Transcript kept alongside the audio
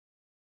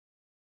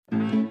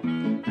From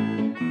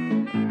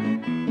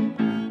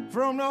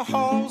the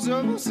halls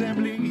of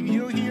assembly,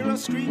 you'll hear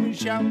us scream and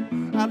shout.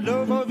 Our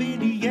love of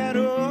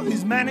Indiana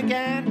is manic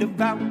and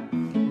devout.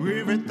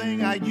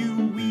 Everything I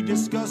you we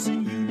discuss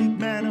in unique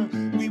manner.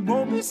 We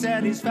won't be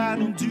satisfied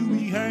until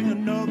we hang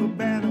another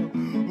banner.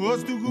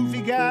 Us two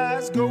goofy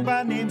guys go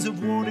by names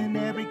of Ward and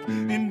Eric,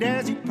 and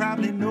as you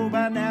probably know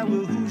by now,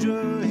 we're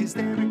Hoosier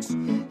Hysterics.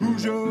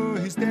 Hoosier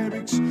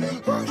Hysterics.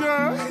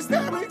 Hoosier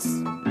Hysterics.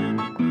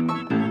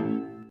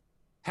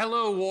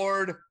 Hello,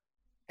 Ward.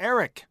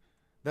 Eric,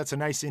 that's a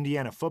nice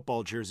Indiana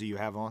football jersey you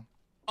have on.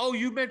 Oh,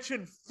 you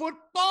mentioned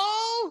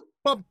football?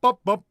 Bum, bum,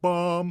 bum,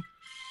 bum.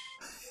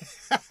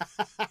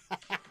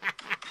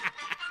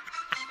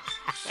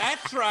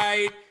 That's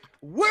right.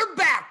 We're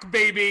back,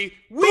 baby.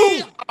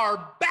 We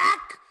are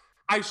back.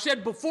 I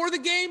said before the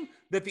game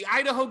that the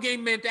Idaho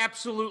game meant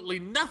absolutely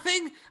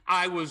nothing.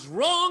 I was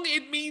wrong.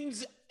 It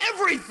means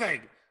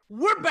everything.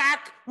 We're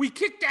back. We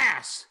kicked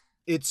ass.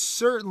 It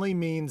certainly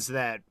means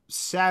that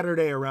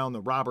Saturday around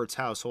the Roberts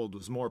household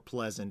was more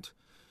pleasant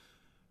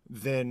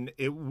than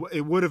it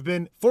would have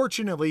been.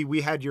 Fortunately, we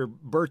had your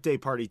birthday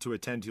party to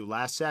attend to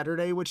last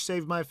Saturday, which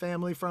saved my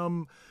family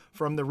from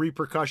the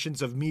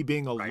repercussions of me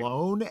being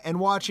alone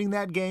and watching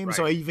that game. Right.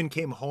 So I even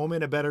came home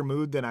in a better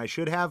mood than I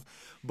should have.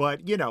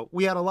 But, you know,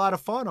 we had a lot of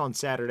fun on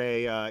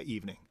Saturday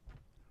evening.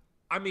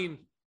 I mean,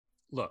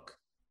 look,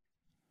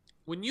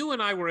 when you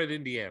and I were at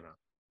Indiana,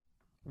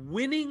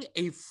 winning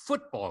a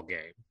football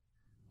game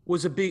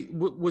was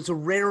a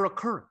rare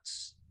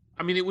occurrence.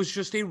 I mean, it was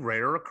just a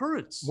rare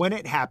occurrence. When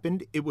it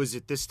happened, it was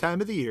at this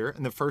time of the year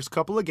in the first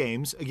couple of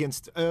games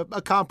against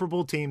a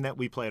comparable team that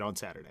we played on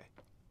Saturday.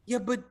 Yeah,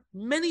 but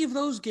many of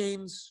those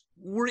games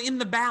were in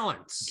the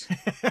balance.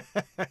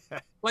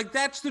 Like,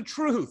 that's the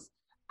truth.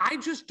 I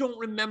just don't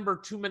remember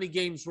too many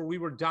games where we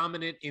were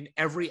dominant in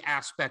every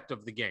aspect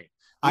of the game.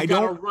 We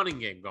got a running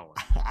game going.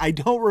 I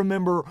don't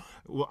remember.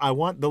 I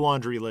want the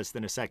laundry list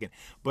in a second,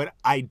 but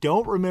I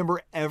don't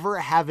remember ever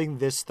having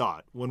this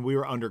thought when we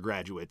were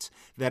undergraduates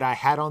that I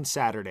had on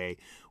Saturday,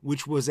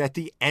 which was at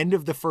the end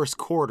of the first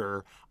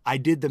quarter. I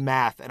did the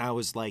math and I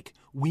was like,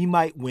 we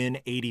might win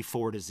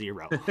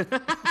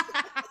 84-0.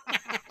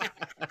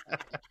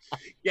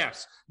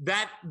 Yes,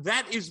 that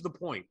is the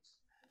point.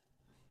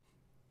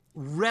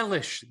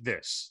 Relish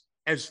this.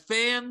 As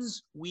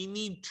fans, we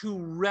need to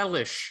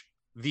relish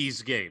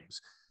these games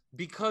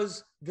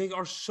because they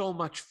are so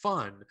much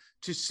fun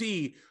to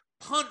see.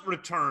 Punt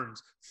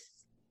returns,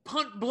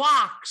 punt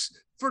blocks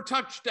for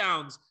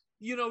touchdowns,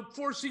 you know,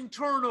 forcing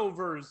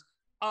turnovers,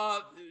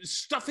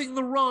 stuffing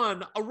the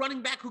run, a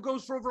running back who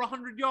goes for over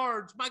 100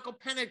 yards, Michael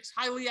Penix,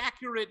 highly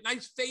accurate,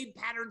 nice fade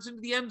patterns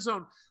into the end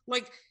zone.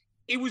 Like,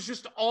 it was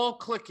just all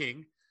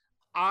clicking.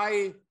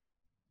 I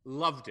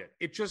loved it.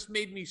 It just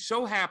made me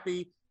so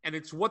happy, and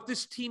it's what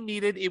this team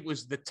needed. It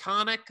was the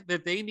tonic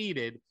that they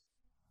needed.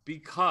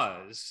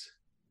 Because,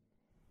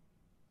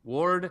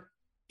 Ward,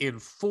 in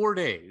 4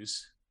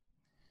 days,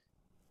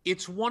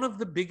 it's one of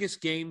the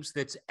biggest games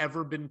that's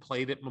ever been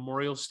played at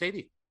Memorial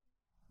Stadium.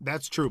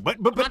 That's true. But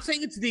I'm not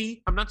saying it's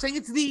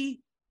the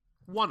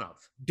one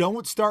of.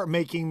 Don't start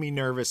making me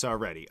nervous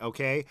already,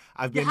 okay?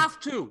 You have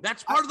to.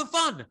 That's part of the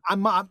fun.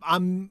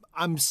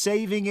 I'm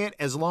saving it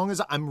as long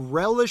as I'm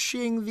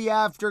relishing the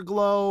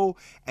afterglow,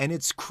 and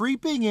it's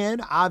creeping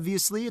in.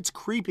 Obviously, it's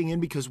creeping in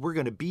because we're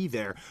going to be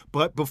there.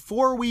 But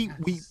before we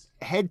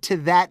head to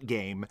that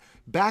game,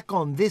 back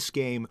on this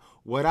game,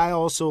 what I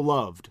also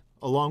loved,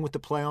 along with the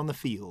play on the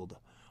field,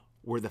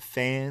 were the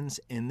fans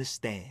in the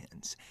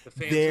stands. The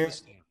fans in the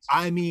stands.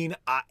 I mean,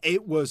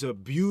 it was a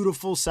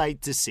beautiful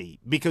sight to see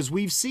because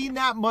we've seen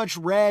that much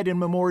red in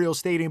Memorial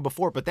Stadium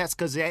before, but that's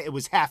because it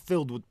was half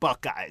filled with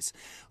Buckeyes.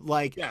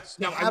 Like, yes.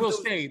 Now, I will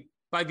say,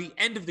 by the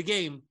end of the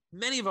game,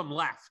 many of them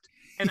left.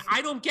 And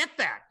I don't get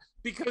that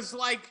because,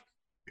 like,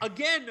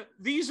 again,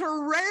 these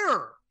are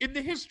rare in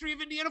the history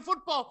of Indiana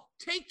football.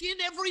 Take in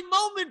every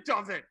moment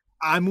of it.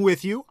 I'm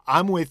with you.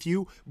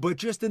 But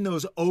just in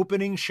those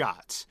opening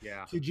shots,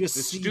 to just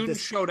the see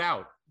students showed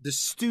out. The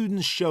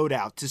students showed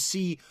out to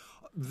see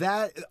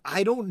that.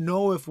 I don't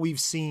know if we've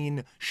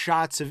seen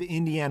shots of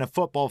Indiana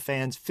football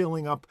fans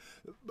filling up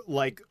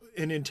like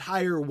an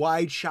entire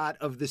wide shot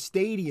of the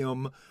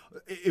stadium.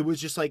 It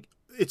was just like,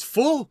 it's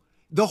full.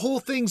 The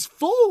whole thing's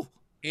full.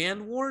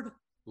 And, Ward,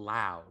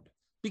 loud.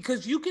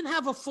 Because you can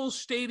have a full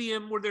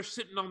stadium where they're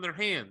sitting on their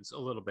hands a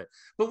little bit.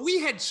 But we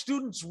had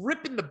students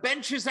ripping the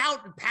benches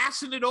out and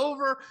passing it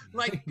over.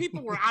 Like,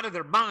 people were out of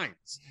their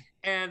minds.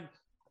 And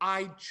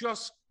I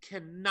just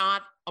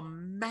cannot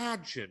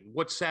imagine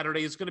what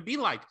Saturday is going to be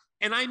like.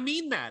 And I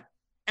mean that.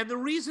 And the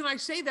reason I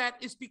say that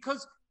is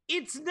because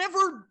it's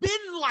never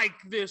been like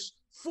this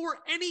for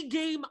any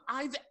game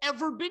I've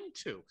ever been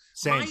to.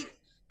 Same.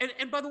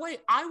 And by the way,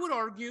 I would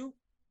argue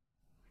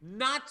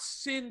not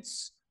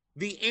since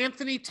the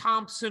Anthony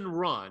Thompson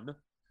run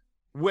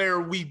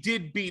where we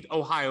did beat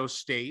Ohio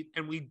State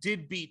and we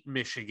did beat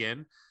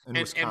Michigan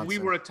and we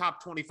were a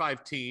top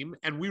 25 team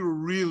and we were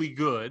really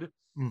good.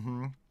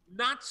 Mm-hmm.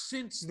 Not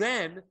since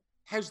then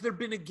has there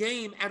been a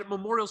game at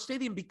Memorial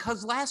Stadium,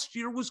 because last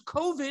year was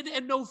COVID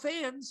and no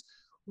fans,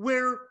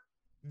 where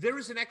there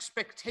is an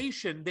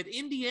expectation that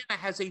Indiana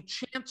has a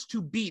chance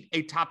to beat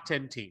a top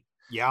 10 team.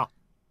 Yeah.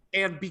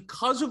 And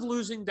because of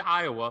losing to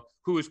Iowa,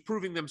 who is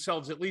proving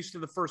themselves, at least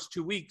in the first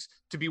 2 weeks,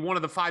 to be one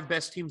of the 5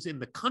 best teams in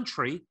the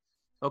country,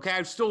 okay,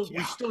 we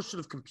still should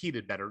have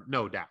competed better,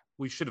 no doubt.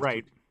 We should have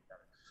competed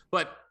better.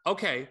 But,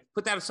 okay,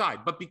 put that aside.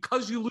 But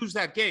because you lose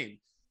that game,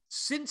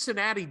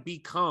 Cincinnati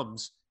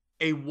becomes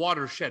a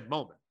watershed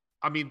moment.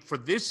 I mean, for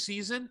this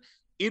season,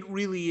 it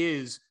really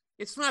is.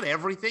 It's not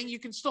everything. You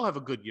can still have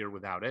a good year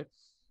without it.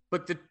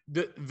 But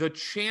the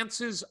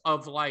chances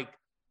of, like,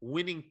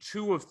 winning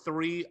 2 of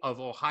 3 of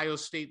Ohio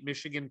State,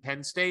 Michigan,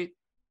 Penn State,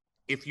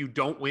 if you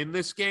don't win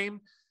this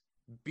game,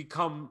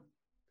 become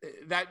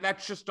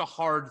that's just a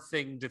hard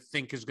thing to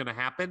think is going to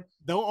happen.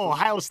 Though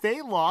Ohio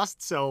State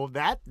lost, so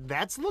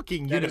that's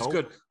looking, that is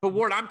good. But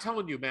Ward, I'm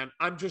telling you, man,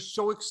 I'm just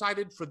so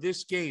excited for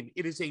this game.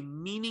 It is a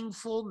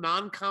meaningful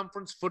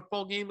non-conference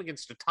football game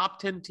against a top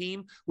 10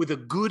 team with a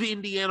good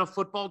Indiana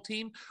football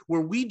team,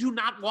 where we do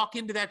not walk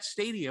into that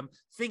stadium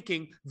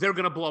thinking they're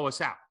going to blow us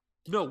out.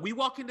 No, we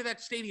walk into that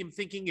stadium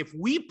thinking if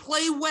we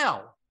play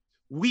well,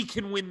 we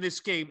can win this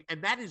game,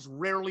 and that is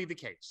rarely the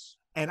case.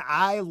 And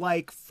I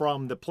like,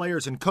 from the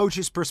players and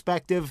coaches'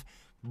 perspective,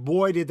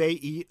 boy, did they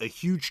eat a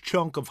huge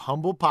chunk of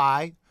humble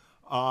pie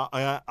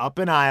up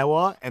in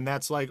Iowa. And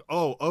that's like,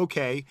 oh,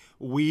 okay,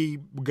 we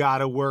got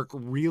to work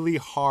really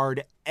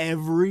hard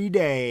every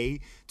day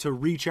to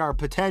reach our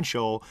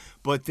potential,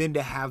 but then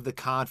to have the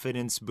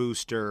confidence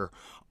booster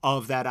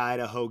of that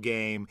Idaho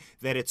game,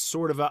 that it's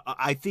sort of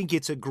I think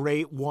it's a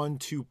great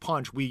 1-2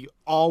 punch. We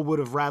all would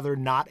have rather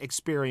not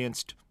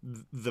experienced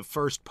the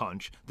first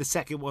punch. The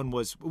second one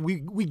was, we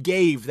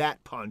gave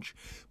that punch.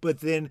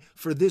 But then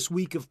for this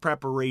week of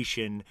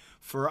preparation,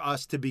 for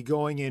us to be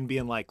going in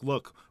being like,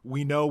 look,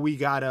 we know we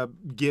got to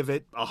give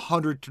it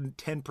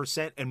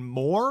 110% and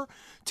more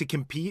to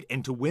compete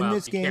and to win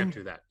this game. You can't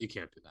do that. You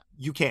can't do that.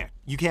 You can.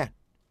 You can.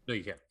 No,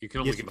 you can't. You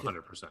can only give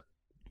 100%.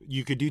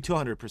 You could do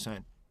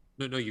 200%.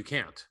 No, you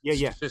can't.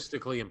 Yeah.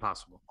 Statistically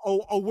impossible.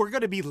 Oh, we're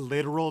going to be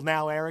literal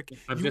now, Eric. You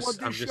want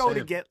this show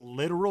to get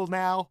literal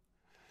now?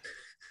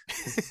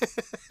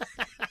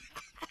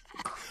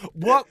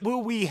 What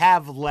will we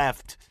have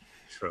left?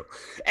 True.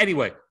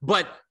 Anyway,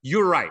 but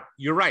you're right.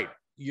 You're right.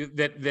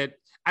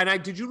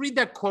 Did you read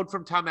that quote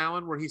from Tom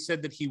Allen where he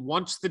said that he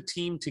wants the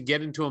team to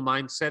get into a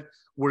mindset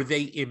where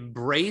they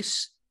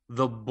embrace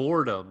the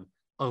boredom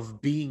of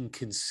being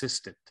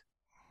consistent?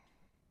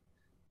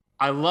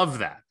 I love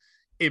that.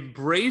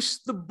 Embrace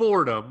the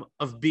boredom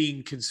of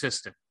being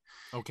consistent.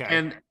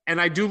 Okay.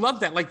 And I do love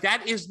that. Like,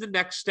 that is the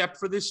next step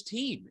for this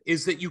team,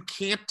 is that you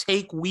can't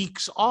take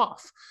weeks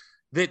off.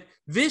 That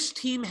this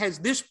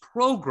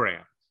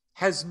program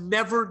has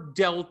never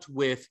dealt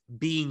with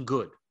being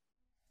good,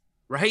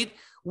 right?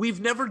 We've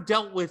never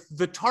dealt with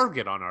the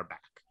target on our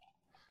back.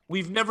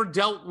 We've never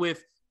dealt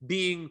with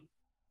being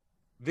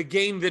the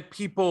game that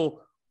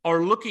people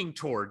are looking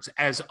towards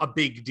as a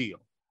big deal.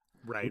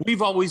 Right.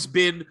 We've always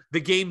been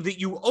the game that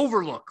you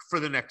overlook for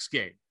the next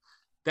game.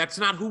 That's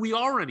not who we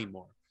are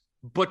anymore.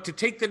 But to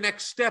take the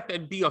next step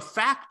and be a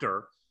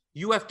factor,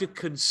 you have to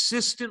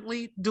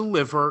consistently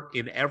deliver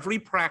in every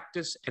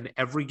practice and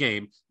every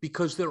game,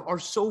 because there are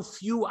so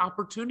few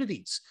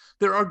opportunities.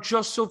 There are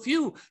just so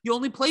few. You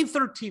only play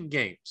 13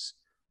 games,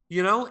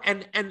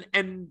 and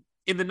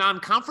in the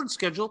non-conference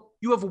schedule,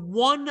 you have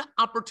one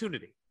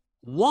opportunity,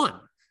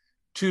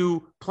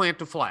 to plant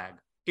a flag.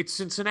 It's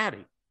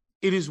Cincinnati.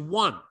 It is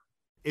one.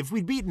 If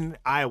we'd beaten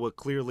Iowa,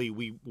 clearly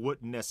we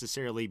wouldn't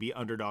necessarily be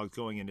underdogs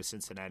going into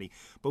Cincinnati.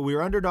 But we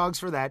were underdogs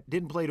for that,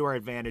 didn't play to our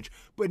advantage.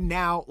 But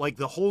now, like,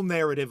 the whole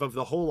narrative of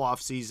the whole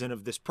offseason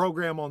of this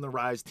program on the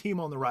rise, team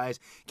on the rise,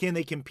 can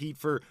they compete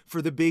for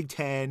the Big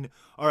Ten?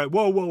 All right,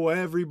 whoa,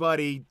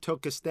 everybody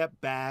took a step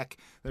back.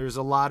 There's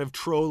a lot of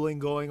trolling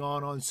going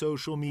on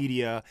social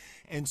media.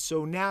 And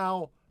so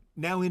now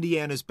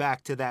Indiana's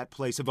back to that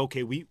place of,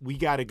 okay, we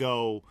got to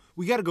go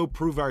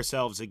prove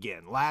ourselves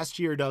again. Last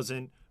year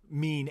doesn't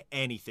mean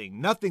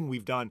anything. Nothing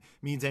we've done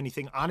means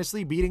anything.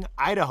 Honestly, beating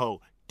Idaho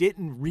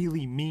didn't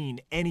really mean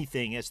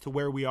anything as to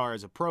where we are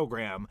as a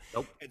program.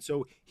 Nope. And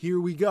so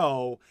here we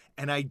go.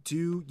 And I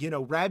do,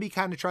 Rabbi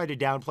kind of tried to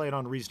downplay it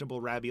on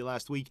Reasonable Rabbi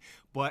last week,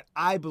 but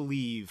I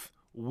believe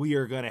we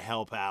are going to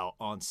help out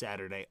on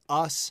Saturday.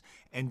 Us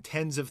and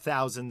tens of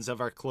thousands of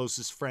our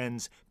closest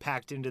friends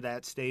packed into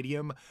that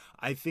stadium.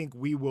 I think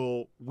we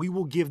will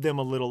give them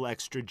a little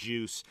extra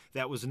juice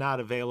that was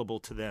not available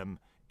to them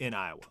in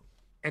Iowa.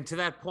 And to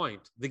that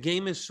point, the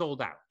game is sold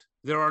out.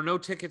 There are no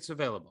tickets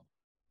available,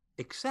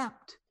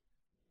 except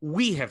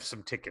we have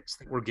some tickets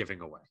that we're giving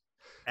away.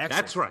 Excellent.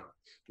 That's right.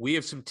 We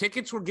have some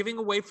tickets we're giving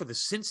away for the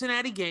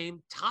Cincinnati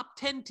game, top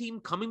 10 team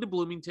coming to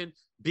Bloomington,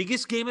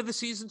 biggest game of the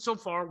season so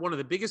far, one of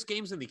the biggest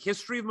games in the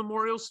history of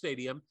Memorial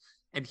Stadium.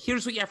 And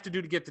here's what you have to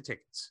do to get the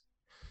tickets.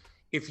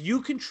 If you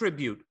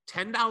contribute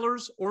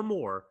 $10 or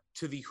more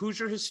to the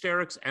Hoosier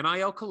Hysterics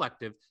NIL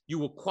Collective, you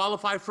will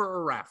qualify for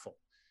a raffle.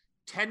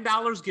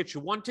 $10 gets you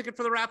one ticket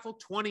for the raffle,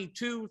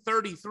 22,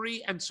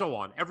 33, and so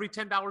on. Every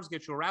 $10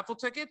 gets you a raffle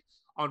ticket.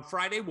 On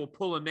Friday, we'll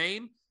pull a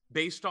name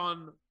based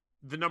on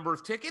the number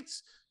of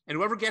tickets, and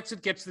whoever gets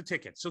it gets the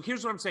ticket. So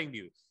here's what I'm saying to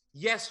you.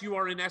 Yes, you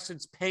are in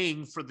essence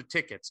paying for the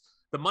tickets.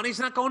 The money's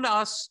not going to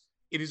us.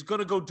 It is going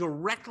to go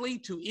directly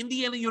to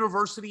Indiana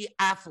University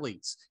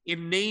athletes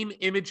in name,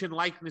 image, and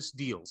likeness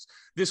deals.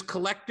 This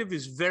collective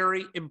is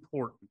very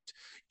important.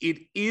 It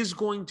is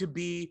going to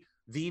be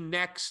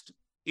it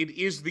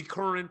is the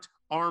current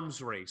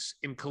arms race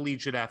in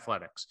collegiate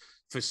athletics.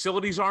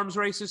 Facilities arms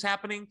race is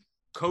happening.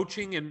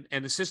 Coaching and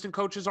assistant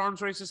coaches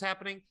arms race is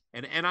happening.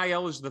 And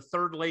NIL is the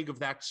third leg of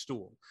that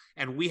stool.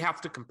 And we have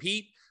to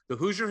compete. The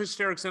Hoosier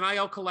Hysterics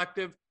NIL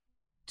Collective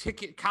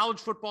college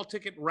football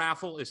ticket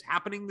raffle is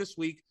happening this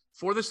week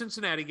for the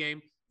Cincinnati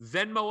game.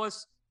 Venmo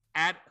us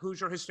at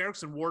Hoosier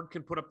Hysterics, and Ward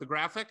can put up the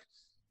graphic,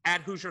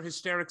 at Hoosier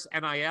Hysterics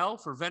NIL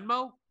for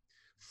Venmo.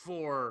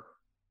 For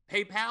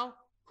PayPal,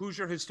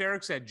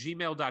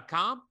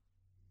 HoosierHysterics@gmail.com,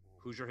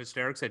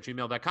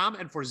 HoosierHysterics@gmail.com,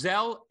 and for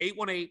Zelle,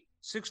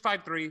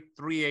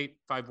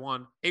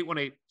 818-653-3851,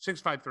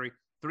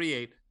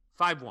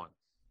 818-653-3851.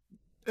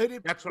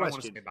 That's what I want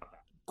to say about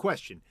that.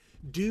 Question.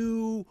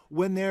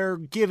 When they're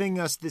giving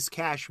us this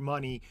cash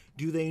money,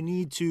 do they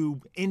need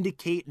to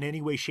indicate in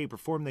any way, shape, or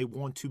form they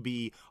want to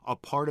be a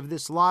part of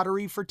this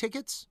lottery for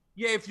tickets?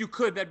 Yeah, if you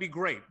could, that'd be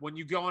great. When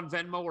you go on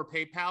Venmo or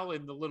PayPal,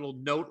 in the little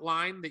note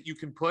line that you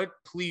can put,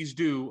 please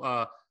do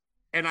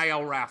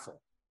NIL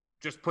raffle.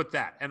 Just put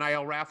that,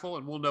 NIL raffle,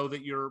 and we'll know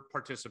that you're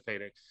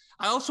participating.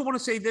 I also want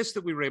to say this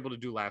that we were able to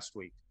do last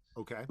week.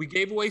 Okay. We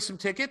gave away some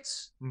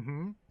tickets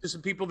to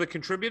some people that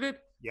contributed.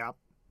 Yeah.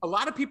 A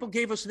lot of people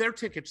gave us their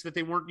tickets that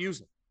they weren't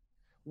using.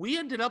 We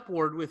ended up,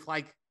 Ward, with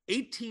like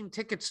 18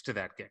 tickets to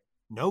that game.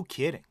 No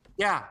kidding.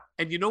 Yeah.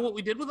 And you know what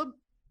we did with them?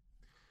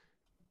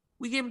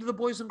 We gave them to the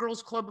Boys and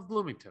Girls Club of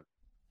Bloomington.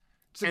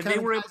 And they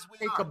were able to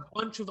take a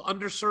bunch of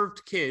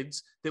underserved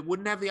kids that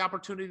wouldn't have the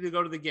opportunity to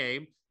go to the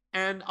game,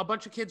 and a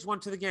bunch of kids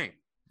went to the game.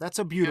 That's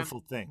a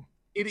beautiful thing.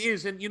 It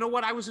is. And you know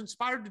what? I was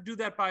inspired to do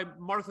that by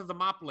Martha the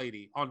Mop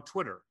Lady on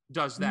Twitter.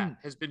 Does that.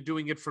 Has been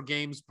doing it for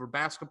games for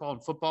basketball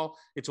and football.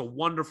 It's a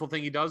wonderful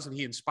thing he does, and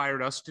he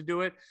inspired us to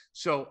do it.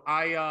 So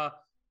I'm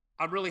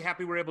really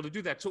happy we're able to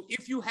do that. So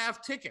if you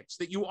have tickets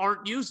that you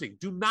aren't using,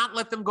 do not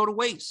let them go to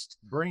waste.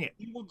 Bring it.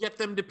 You will get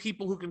them to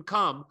people who can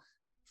come.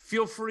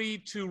 Feel free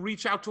to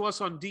reach out to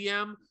us on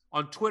DM,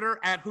 on Twitter,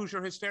 at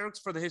Hoosier Hysterics,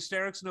 for the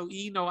hysterics, no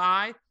E, no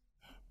I.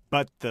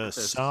 But the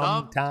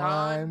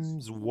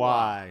sometimes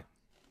why.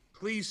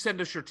 Please send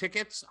us your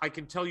tickets. I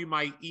can tell you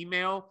my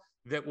email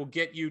that will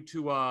get you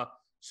to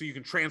so you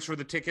can transfer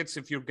the tickets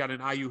if you've got an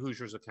IU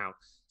Hoosiers account.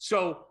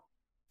 So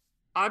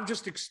I'm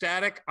just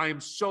ecstatic. I am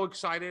so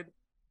excited.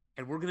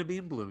 And we're going to be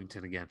in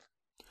Bloomington again.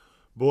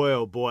 Boy,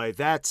 oh boy.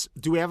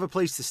 Do we have a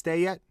place to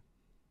stay yet?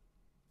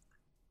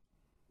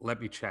 Let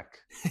me check.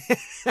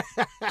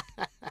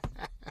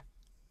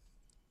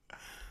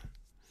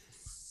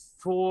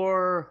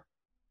 For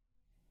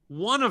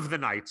one of the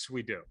nights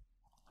we do.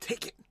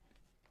 Take it.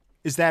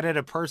 Is that at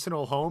a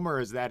personal home or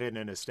is that in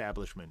an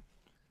establishment?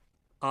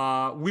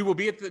 We will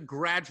be at the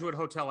Graduate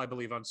Hotel, I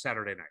believe, on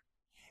Saturday night.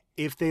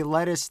 If they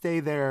let us stay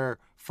there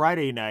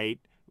Friday night,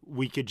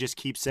 we could just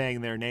keep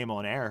saying their name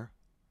on air.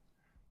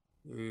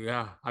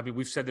 Yeah. I mean,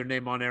 we've said their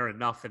name on air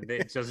enough, and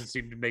it doesn't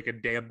seem to make a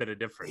damn bit of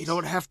difference. You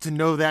don't have to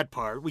know that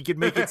part. We could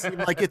make it seem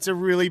like it's a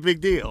really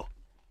big deal.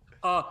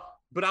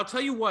 But I'll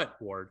tell you what,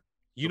 Ward.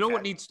 You know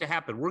what needs to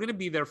happen? We're going to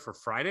be there for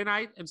Friday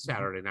night and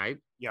Saturday night.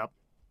 Yep.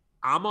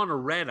 I'm on a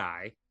red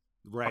eye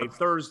on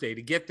Thursday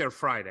to get there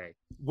Friday.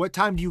 What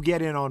time do you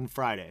get in on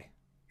Friday?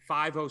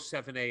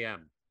 5:07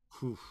 a.m.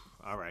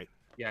 All right.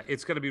 Yeah,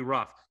 it's going to be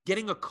rough.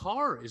 Getting a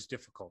car is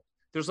difficult.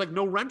 There's like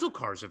no rental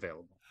cars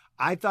available.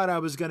 I thought I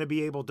was going to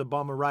be able to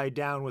bum a ride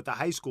down with a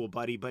high school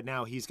buddy, but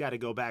now he's got to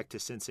go back to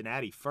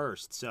Cincinnati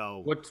first.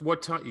 So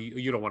what time?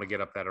 You don't want to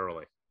get up that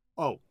early.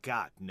 Oh,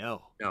 God,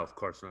 no. No, of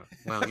course not.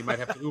 Well, you might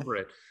have to Uber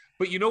it.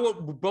 But you know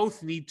what we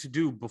both need to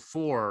do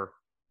before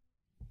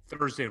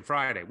Thursday and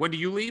Friday? When do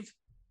you leave?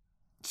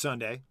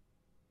 Sunday.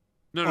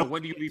 No.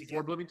 When do you leave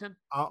for Bloomington?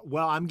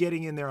 Well, I'm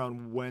getting in there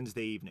on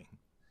Wednesday evening.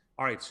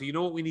 All right. So you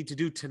know what we need to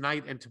do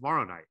tonight and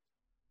tomorrow night?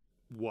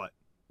 What?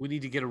 We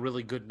need to get a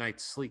really good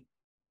night's sleep.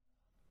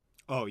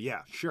 Oh,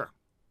 yeah, sure.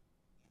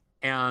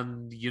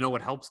 And you know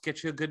what helps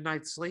get you a good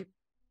night's sleep?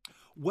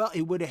 Well,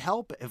 it would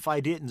help if I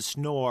didn't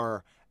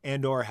snore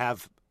and or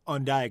have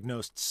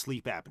undiagnosed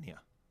sleep apnea.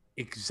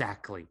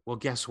 Exactly. Well,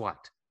 guess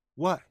what?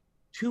 What?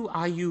 2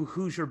 IU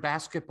Hoosier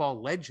basketball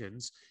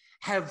legends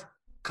have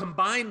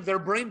combined their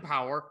brain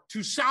power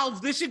to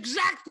solve this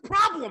exact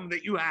problem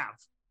that you have.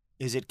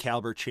 Is it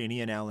Calbert Cheney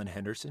and Alan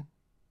Henderson?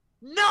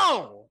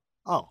 No.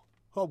 Oh,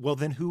 well,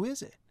 then who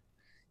is it?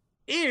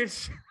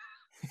 It's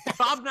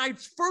Bob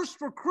Knight's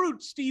first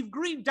recruit, Steve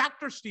Green,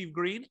 Dr. Steve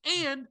Green,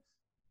 and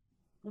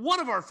one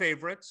of our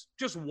favorites,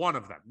 just one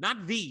of them,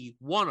 not the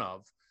one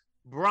of,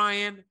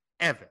 Brian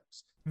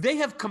Evans. They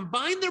have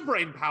combined their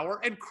brain power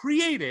and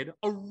created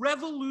a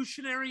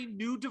revolutionary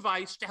new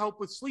device to help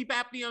with sleep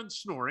apnea and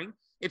snoring.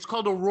 It's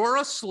called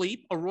Aurora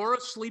Sleep,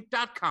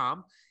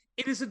 aurorasleep.com.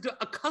 It is a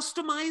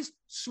customized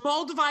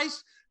small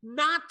device,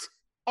 not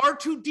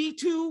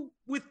R2D2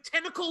 with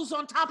tentacles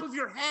on top of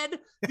your head,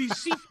 these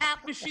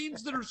CPAP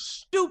machines that are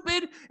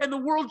stupid. And the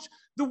world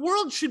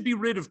should be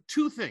rid of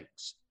two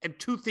things and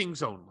two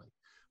things only: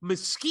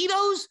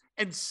 mosquitoes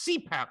and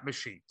CPAP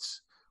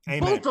machines.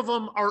 Amen. Both of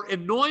them are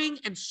annoying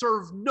and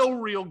serve no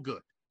real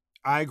good.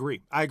 I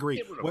agree.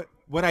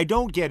 What I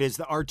don't get is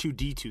the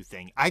R2D2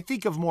 thing. I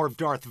think of more of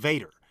Darth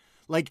Vader.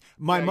 Like,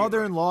 my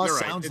mother-in-law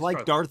sounds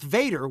like Darth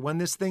Vader when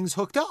this thing's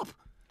hooked up.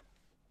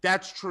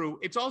 That's true.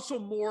 It's also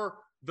more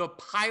the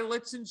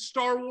pilots in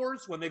Star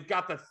Wars when they've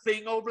got the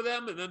thing over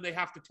them and then they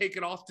have to take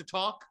it off to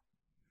talk.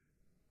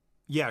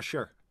 Yeah,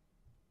 sure.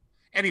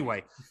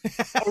 Anyway,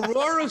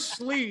 Aurora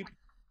Sleep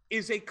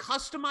is a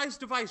customized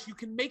device. You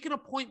can make an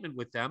appointment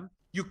with them.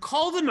 You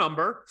call the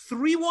number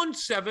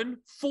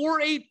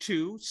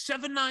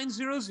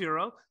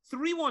 317-482-7900,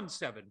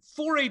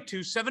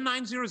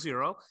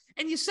 317-482-7900,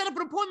 and you set up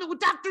an appointment with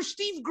Dr.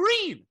 Steve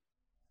Green.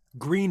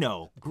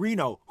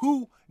 Greeno,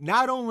 who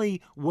not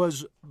only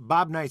was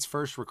Bob Knight's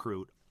first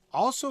recruit,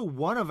 also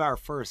one of our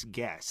first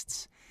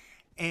guests.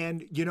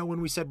 And, you know,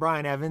 when we said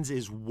Brian Evans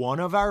is one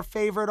of our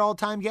favorite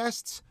all-time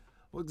guests,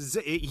 well,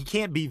 he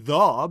can't be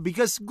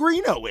because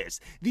Greeno is.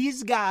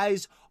 These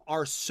guys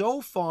are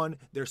so fun,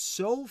 they're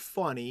so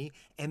funny,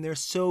 and they're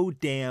so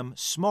damn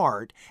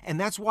smart, and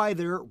that's why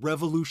they're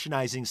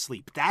revolutionizing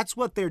sleep. That's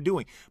what they're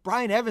doing.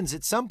 Brian Evans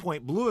at some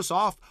point blew us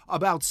off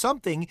about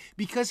something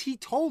because he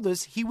told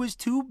us he was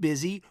too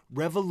busy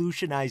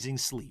revolutionizing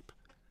sleep.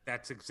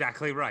 That's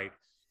exactly right.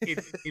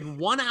 In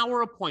 1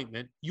 hour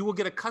appointment, you will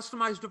get a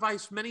customized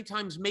device many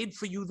times made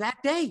for you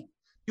that day.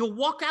 You'll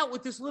walk out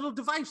with this little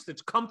device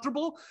that's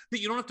comfortable, that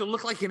you don't have to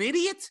look like an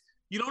idiot.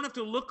 You don't have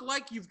to look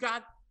like you've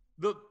got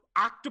the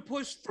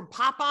octopus from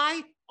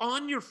Popeye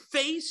on your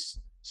face,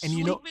 and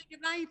sleeping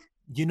at night.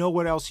 You know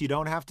what else you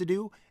don't have to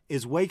do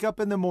is wake up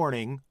in the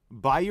morning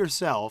by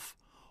yourself,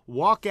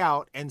 walk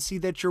out and see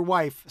that your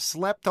wife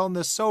slept on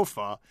the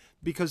sofa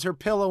because her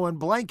pillow and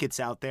blanket's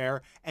out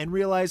there, and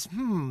realize,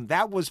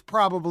 that was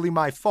probably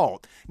my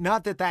fault.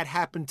 Not that that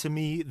happened to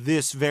me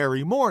this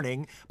very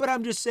morning, but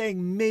I'm just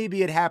saying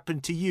maybe it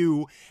happened to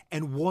you,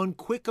 and one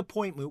quick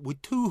appointment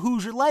with two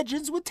Hoosier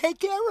legends would take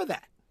care of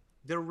that.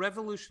 They're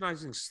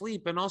revolutionizing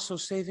sleep and also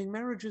saving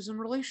marriages and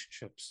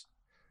relationships.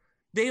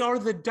 They are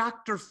the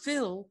Dr.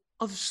 Phil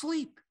of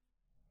sleep.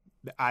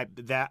 I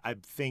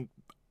think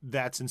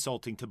that's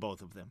insulting to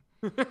both of them.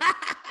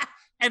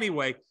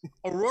 Anyway,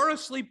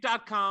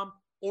 aurorasleep.com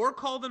or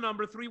call the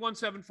number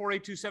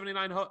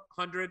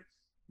 317-482-7900.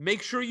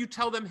 Make sure you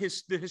tell them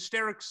the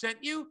Hysterics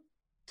sent you.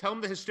 Tell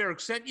them the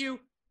Hysterics sent you.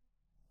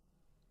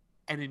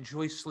 And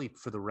enjoy sleep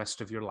for the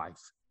rest of your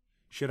life.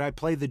 Should I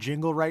play the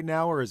jingle right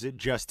now, or is it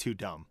just too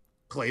dumb?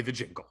 Play the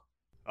jingle.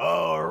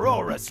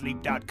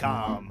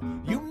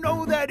 AuroraSleep.com. You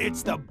know that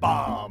it's the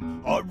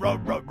bomb.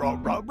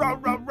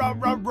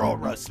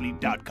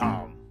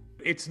 AuroraSleep.com.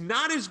 It's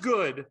not as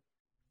good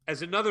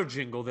as another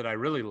jingle that I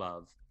really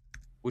love,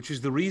 which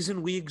is the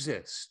reason we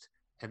exist.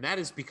 And that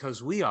is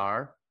because we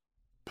are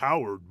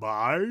powered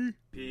by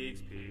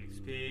Pigs,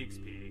 pigs, pigs,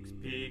 pigs,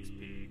 pigs,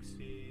 pigs.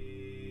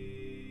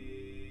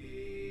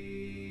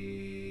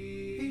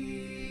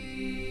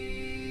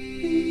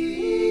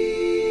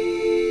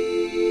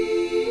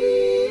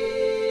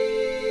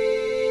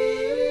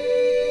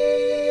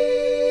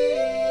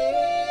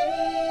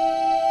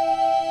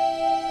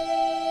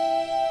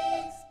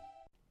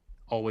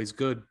 Always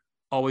good.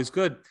 Always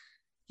good.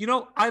 You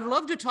know, I'd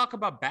love to talk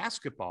about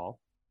basketball.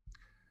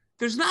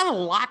 There's not a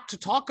lot to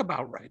talk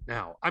about right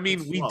now. I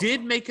mean, we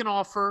did make an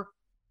offer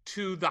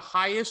to the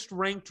highest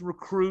ranked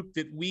recruit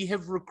that we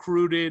have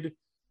recruited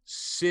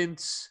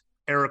since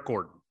Eric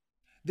Gordon.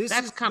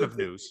 That's kind of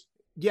news.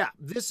 Yeah,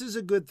 this is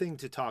a good thing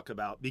to talk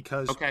about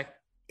because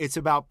it's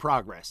about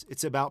progress.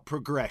 It's about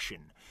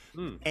progression.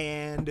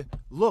 And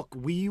look,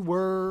 we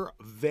were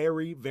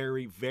very,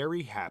 very,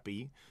 very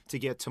happy to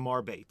get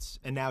Tamar Bates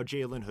and now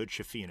Jalen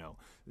Hood-Schifino.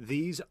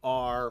 These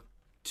are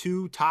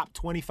two top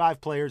 25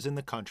 players in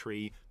the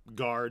country,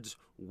 guards,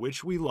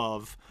 which we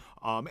love,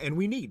 and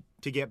we need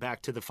to get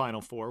back to the Final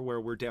Four, where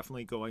we're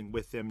definitely going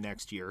with them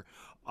next year.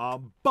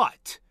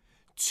 But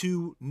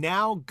to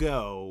now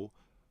go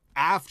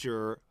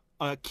after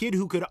a kid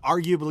who could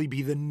arguably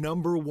be the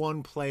number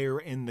one player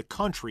in the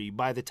country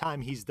by the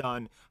time he's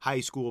done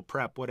high school,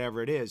 prep,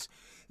 whatever it is,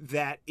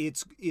 that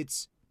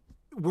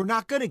we're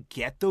not going to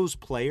get those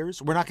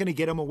players. We're not going to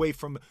get them away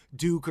from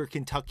Duke or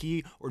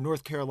Kentucky or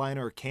North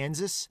Carolina or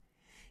Kansas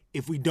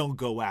if we don't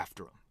go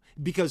after them.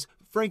 Because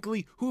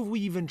frankly, who have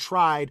we even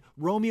tried?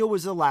 Romeo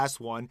was the last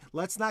one.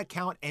 Let's not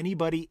count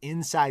anybody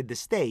inside the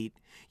state.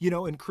 You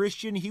know, and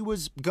Christian, he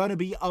was going to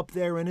be up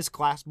there in his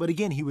class, but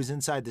again, he was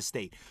inside the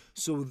state.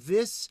 So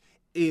this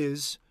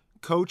is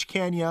Coach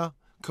Kenya,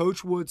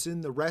 Coach Woodson,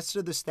 the rest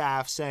of the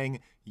staff saying,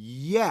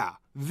 yeah,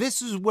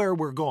 this is where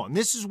we're going.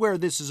 This is where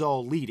this is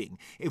all leading.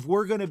 If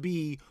we're going to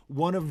be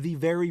one of the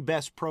very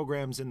best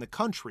programs in the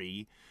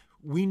country,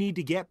 we need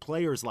to get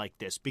players like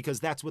this because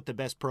that's what the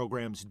best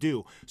programs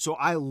do. So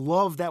I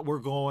love that we're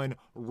going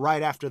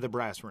right after the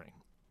brass ring.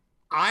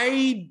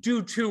 I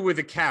do too, with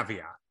a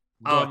caveat.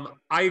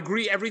 I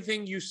agree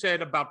everything you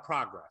said about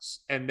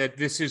progress and that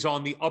this is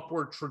on the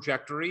upward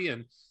trajectory,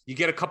 and you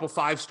get a couple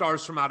 5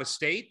 stars from out of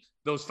state.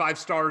 Those 5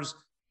 stars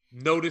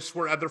notice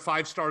where other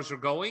 5 stars are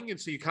going, and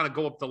so you kind of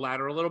go up the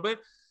ladder a little bit.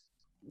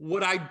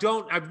 What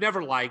I've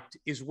never liked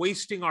is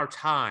wasting our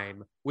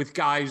time with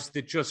guys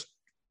that just,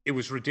 it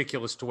was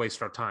ridiculous to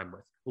waste our time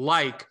with,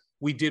 like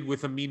we did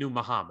with Aminu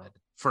Muhammad,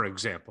 for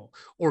example,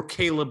 or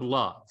Caleb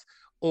Love,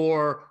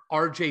 or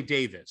RJ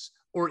Davis,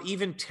 or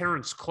even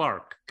Terrence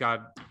Clark,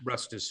 God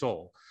rest his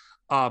soul.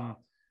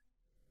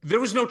 There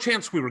was no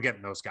chance we were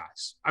getting those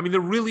guys. I mean, there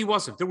really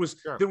wasn't. There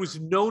was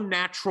no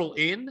natural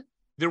in.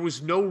 There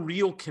was no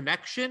real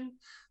connection.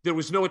 There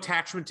was no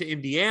attachment to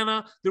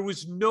Indiana. There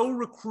was no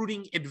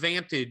recruiting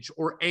advantage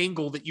or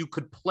angle that you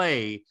could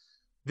play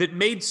that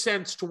made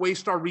sense to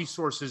waste our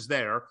resources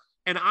there.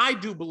 And I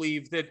do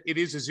believe that it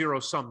is a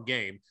zero-sum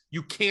game.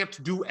 You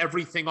can't do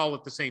everything all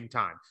at the same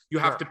time. You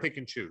have to pick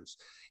and choose.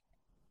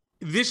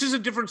 This is a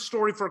different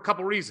story for a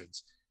couple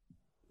reasons.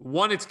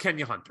 One, it's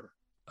Kenya Hunter.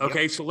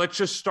 Okay, so let's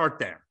just start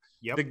there.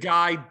 The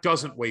guy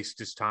doesn't waste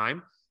his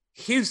time.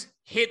 His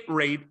hit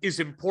rate is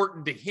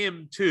important to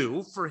him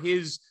too for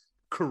his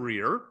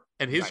career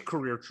and his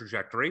career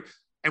trajectory.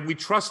 And we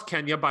trust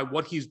Kenya by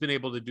what he's been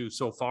able to do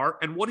so far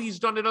and what he's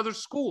done at other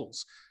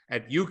schools,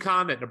 at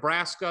UConn, at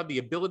Nebraska, the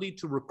ability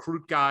to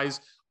recruit guys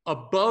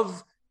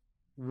above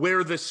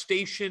where the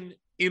station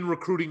in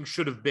recruiting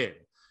should have been,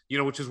 you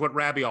know, which is what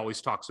Rabbi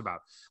always talks about.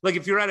 Like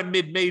if you're at a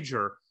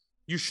mid-major,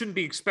 you shouldn't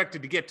be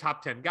expected to get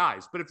top 10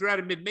 guys. But if you're at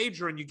a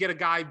mid-major and you get a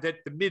guy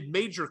that the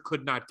mid-major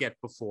could not get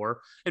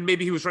before, and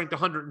maybe he was ranked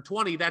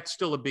 120, that's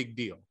still a big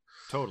deal.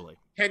 Totally.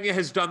 Kenya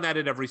has done that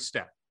at every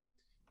step.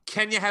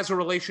 Kenya has a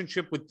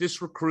relationship with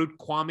this recruit,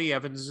 Kwame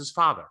Evans'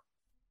 father.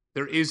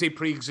 There is a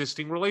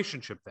pre-existing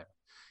relationship there.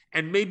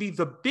 And maybe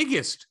the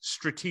biggest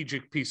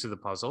strategic piece of the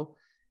puzzle,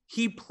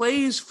 he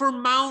plays for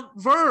Mount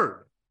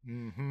Verde.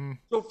 Mm-hmm.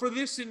 So for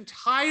this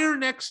entire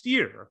next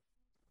year,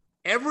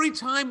 every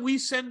time we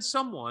send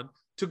someone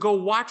to go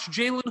watch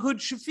Jalen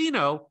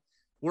Hood-Schifino,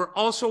 we're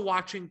also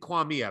watching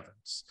Kwame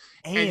Evans.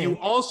 And you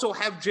also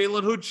have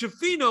Jalen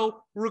Hood-Schifino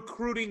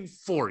recruiting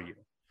for you.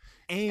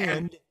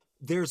 And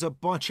there's a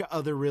bunch of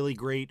other really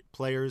great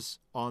players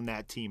on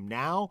that team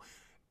now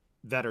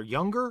that are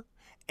younger.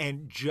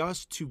 And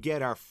just to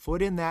get our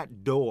foot in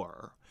that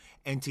door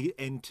and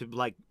to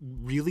like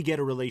really get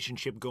a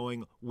relationship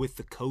going with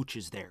the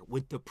coaches there,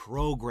 with the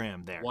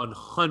program there.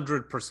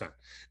 100%.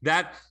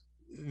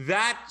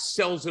 That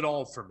sells it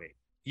all for me,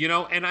 you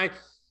know, and I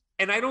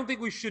don't think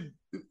we should,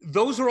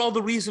 those are all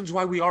the reasons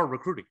why we are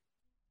recruiting.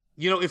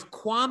 You know, if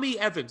Kwame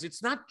Evans,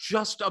 it's not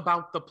just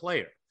about the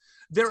player.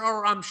 There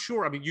are, I'm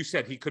sure, I mean, you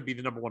said he could be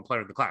the number 1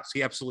 player in the class.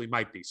 He absolutely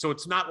might be. So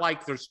it's not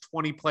like there's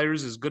 20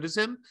 players as good as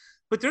him,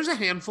 but there's a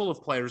handful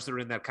of players that are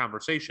in that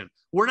conversation.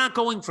 We're not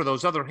going for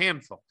those other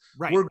handful.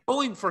 Right. We're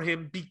going for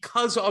him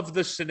because of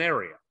the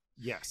scenario.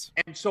 Yes.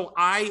 And so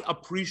I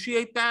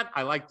appreciate that.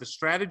 I like the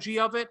strategy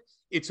of it.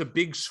 It's a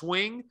big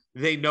swing.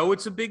 They know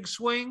it's a big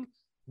swing,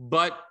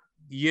 but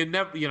you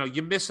never, you know,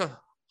 you miss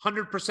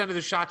 100% of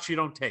the shots you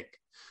don't take.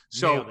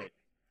 So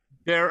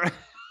they're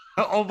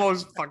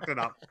almost fucked it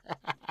up.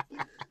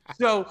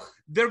 So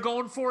they're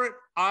going for it.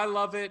 I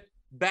love it.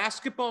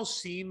 Basketball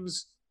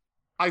seems,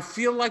 I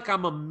feel like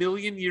I'm a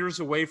million years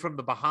away from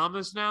the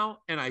Bahamas now,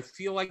 and I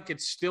feel like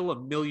it's still a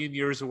million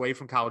years away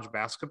from college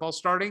basketball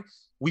starting.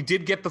 We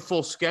did get the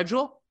full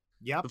schedule.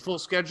 Yeah. The full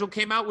schedule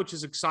came out, which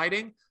is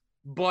exciting.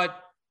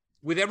 But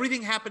with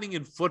everything happening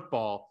in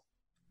football,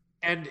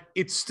 and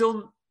it's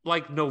still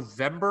like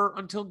November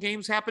until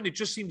games happen, it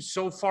just seems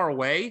so far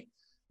away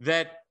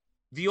that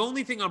the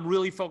only thing I'm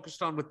really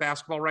focused on with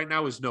basketball right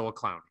now is Noah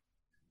Clowney.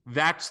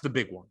 That's the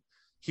big one.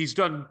 He's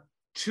done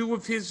 2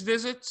 of his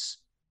visits,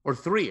 or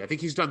 3. I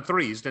think he's done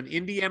 3. He's done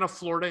Indiana,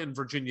 Florida, and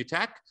Virginia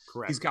Tech.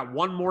 Correct. He's got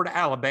 1 more to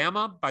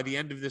Alabama by the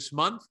end of this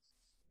month.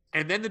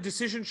 And then the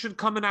decision should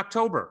come in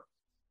October.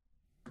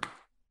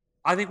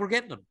 I think we're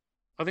getting them.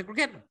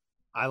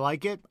 I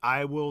like it.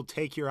 I will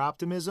take your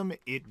optimism.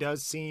 It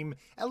does seem,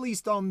 at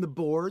least on the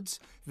boards,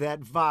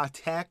 that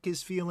Vatek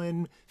is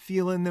feeling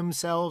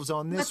themselves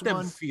on this one.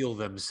 Let them feel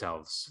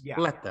themselves. Yeah.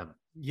 Let them.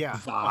 Yeah.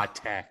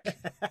 Vatek.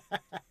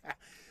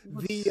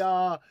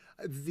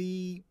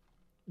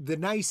 The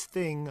nice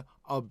thing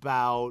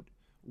about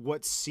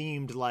what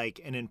seemed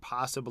like an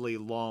impossibly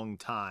long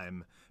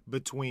time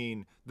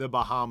between the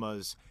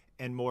Bahamas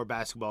and more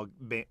basketball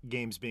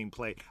games being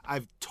played,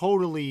 I've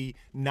totally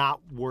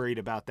not worried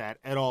about that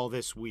at all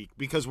this week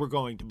because we're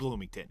going to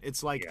Bloomington.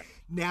 It's like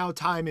now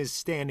time is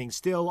standing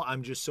still.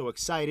 I'm just so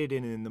excited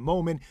and in the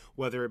moment,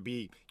 whether it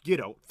be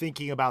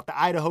thinking about the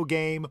Idaho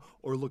game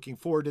or looking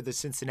forward to the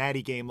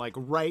Cincinnati game. Like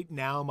right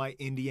now, my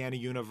Indiana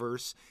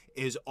universe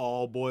is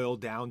all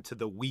boiled down to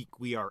the week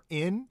we are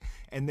in.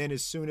 And then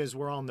as soon as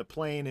we're on the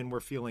plane and we're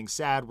feeling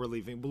sad, we're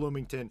leaving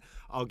Bloomington,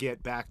 I'll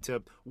get back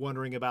to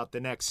wondering about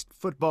the next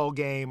football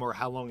game or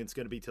how long it's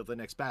going to be till the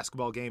next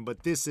basketball game.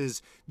 But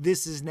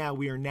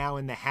we are now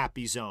in the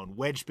happy zone,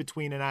 wedged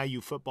between an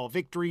IU football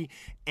victory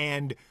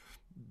and,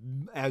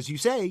 as you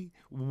say,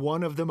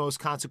 one of the most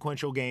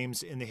consequential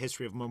games in the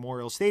history of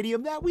Memorial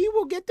Stadium that we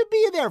will get to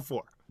be there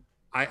for.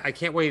 I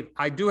can't wait.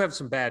 I do have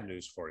some bad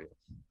news for you.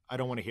 I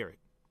don't want to hear it.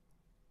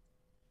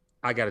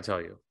 I got to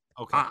tell you.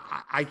 Okay.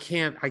 I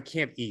can't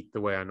eat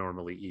the way I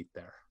normally eat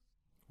there.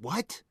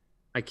 What?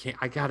 I can't.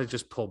 I got to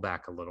just pull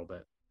back a little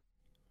bit.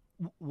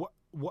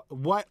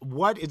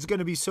 What is going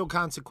to be so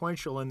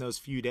consequential in those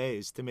few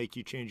days to make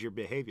you change your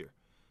behavior?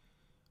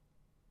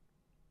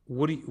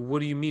 What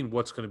do you mean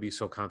what's going to be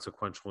so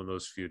consequential in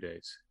those few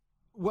days?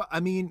 Well, I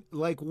mean,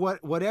 like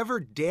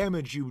whatever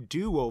damage you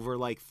do over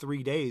like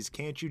 3 days,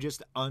 can't you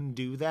just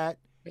undo that?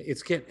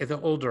 The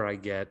older I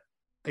get,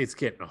 it's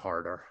getting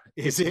harder.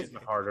 It's getting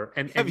harder.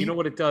 And you know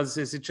what it does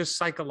is it just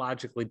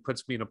psychologically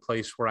puts me in a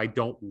place where I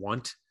don't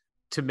want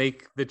to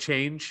make the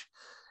change.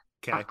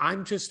 Okay.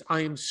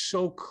 I am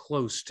so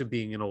close to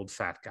being an old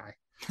fat guy.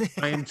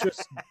 I am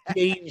just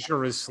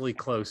dangerously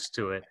close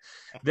to it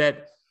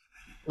that,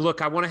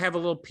 look, I want to have a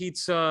little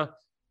pizza.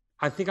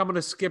 I think I'm going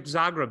to skip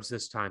Zagreb's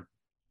this time.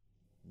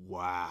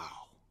 Wow.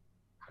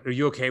 Are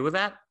you okay with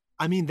that?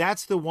 I mean,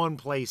 that's the one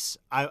place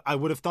I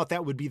would have thought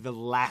that would be the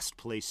last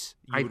place.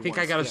 I think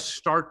I got to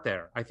start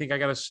there. I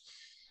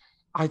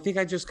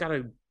just got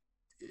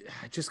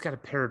to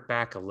pare it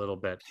back a little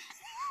bit.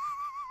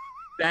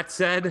 That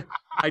said,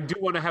 I do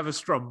want to have a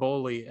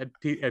Stromboli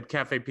at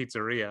Cafe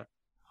Pizzeria.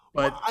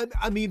 But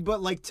well,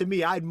 but like to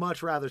me, I'd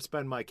much rather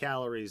spend my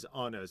calories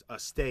on a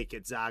steak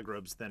at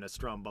Zagreb's than a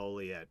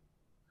Stromboli at.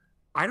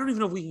 I don't even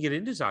know if we can get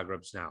into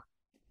Zagreb's now.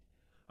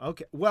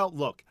 Okay. Well,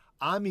 look,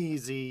 I'm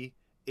easy.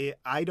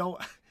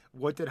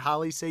 What did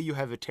Holly say? You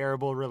have a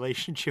terrible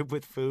relationship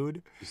with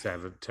food? I used to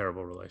have a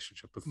terrible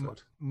relationship with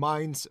food.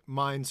 Mine's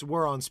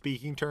we're on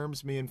speaking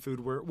terms. Me and food,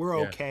 we're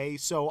okay.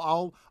 So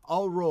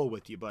I'll roll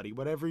with you, buddy.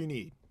 Whatever you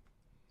need.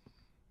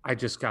 I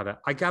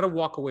gotta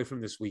walk away from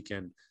this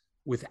weekend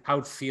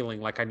without feeling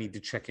like I need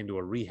to check into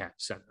a rehab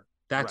center.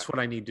 That's right.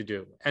 What I need to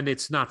do. And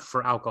it's not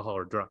for alcohol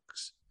or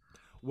drugs.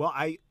 Well,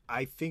 I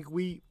think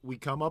we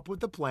come up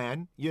with a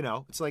plan,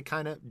 it's like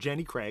kind of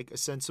Jenny Craig, a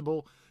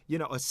sensible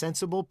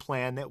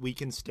plan that we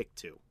can stick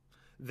to.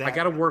 I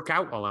got to work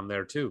out while I'm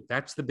there too.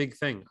 That's the big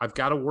thing. I've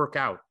got to work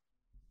out.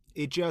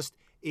 It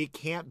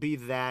can't be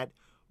that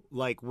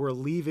like we're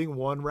leaving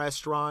one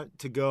restaurant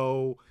to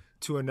go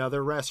to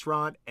another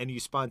restaurant and you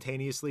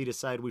spontaneously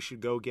decide we should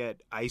go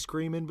get ice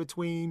cream in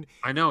between.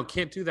 I know.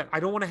 Can't do that.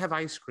 I don't want to have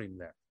ice cream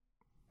there.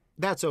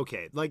 That's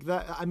okay. Like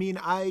that. I mean,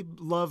 I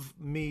love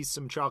me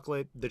some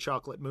chocolate, the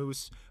chocolate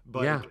mousse,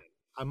 but yeah.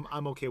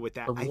 I'm okay with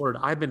that. Lord,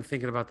 I've been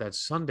thinking about that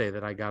sundae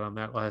that I got on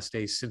that last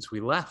day since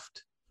we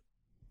left.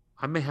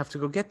 I may have to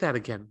go get that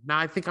again. Now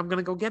I think I'm going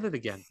to go get it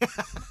again.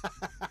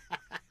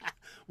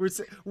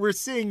 We're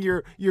seeing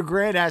your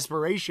grand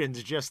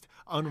aspirations just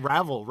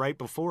unravel right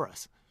before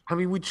us. I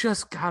mean, we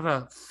just got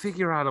to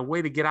figure out a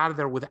way to get out of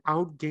there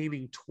without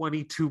gaining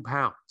 22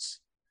 pounds.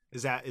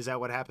 Is that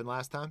what happened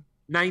last time?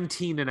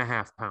 19 and a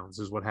half pounds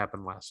is what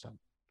happened last time.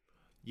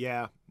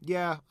 Yeah.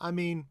 I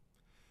mean,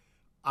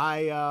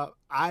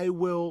 I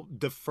will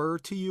defer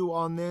to you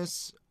on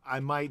this. I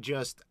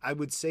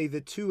would say the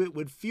two, it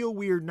would feel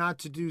weird not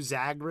to do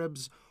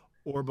Zagreb's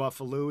or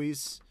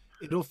Buffalo's.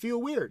 It'll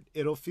feel weird.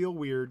 I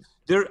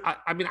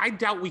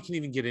doubt we can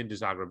even get into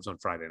Zagreb's on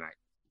Friday night.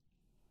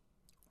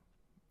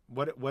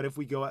 What if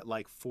we go at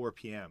like 4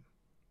 p.m.,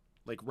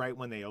 like right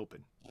when they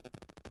open?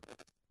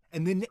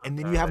 And then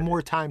you have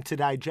more time to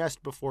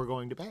digest before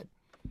going to bed.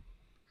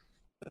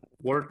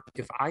 Or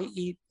if I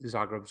eat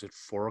Zagreb's at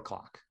 4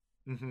 o'clock,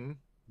 mm-hmm.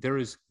 There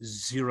is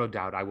zero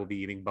doubt I will be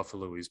eating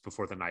Buffalo's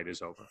before the night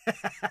is over.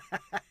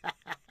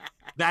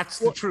 That's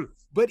the truth.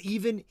 But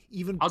even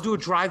I'll do a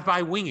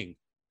drive-by winging.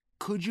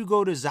 Could you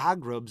go to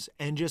Zagreb's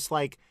and just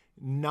like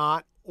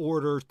not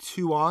order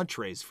 2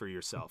 entrees for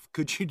yourself?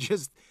 Could you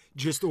just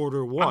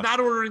order one? I'm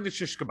not ordering the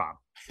shish kebab.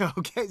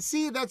 Okay,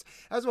 see, that's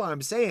what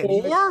I'm saying.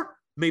 Or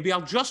maybe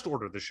I'll just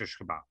order the shish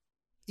kebab.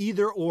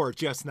 Either or,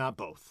 just not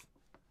both.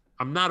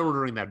 I'm not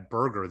ordering that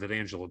burger that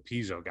Angela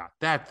Pizzo got.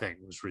 That thing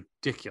was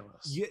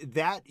ridiculous.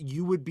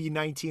 You would be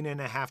 19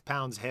 and a half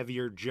pounds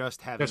heavier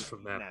just having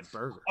that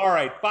burger. All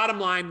right, bottom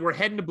line, we're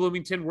heading to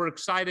Bloomington. We're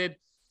excited.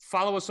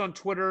 Follow us on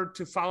Twitter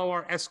to follow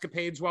our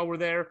escapades while we're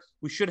there.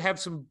 We should have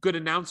some good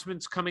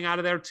announcements coming out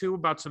of there, too,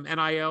 about some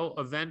NIL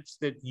events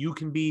that you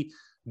can be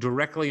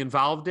directly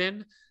involved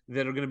in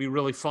that are going to be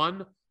really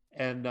fun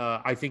and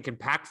I think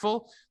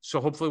impactful.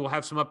 So hopefully we'll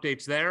have some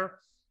updates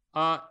there.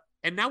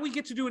 And now we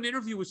get to do an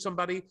interview with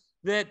somebody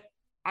that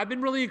I've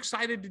been really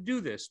excited to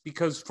do this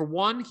because, for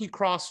one, he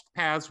crossed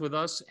paths with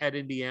us at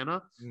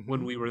Indiana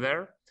when we were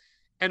there.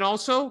 And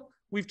also,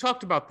 we've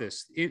talked about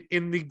this.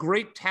 In the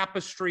great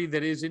tapestry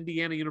that is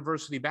Indiana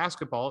University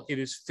basketball, it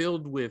is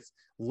filled with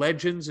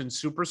legends and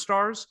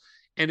superstars,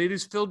 and it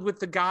is filled with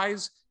the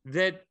guys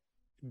that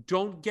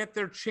don't get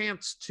their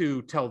chance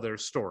to tell their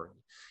story.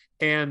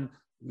 And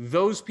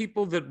those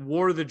people that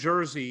wore the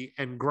jersey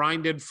and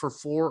grinded for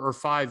 4 or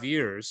 5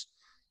 years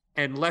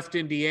and left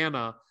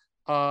Indiana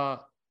are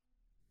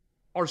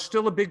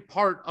still a big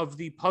part of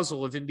the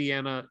puzzle of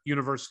Indiana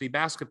University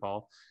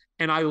basketball.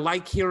 And I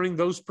like hearing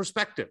those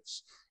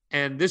perspectives.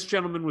 And this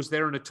gentleman was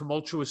there in a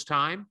tumultuous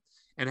time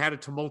and had a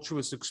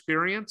tumultuous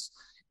experience.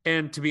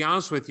 And to be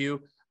honest with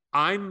you,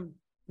 I'm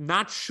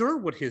not sure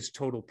what his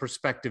total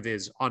perspective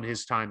is on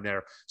his time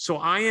there. So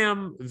I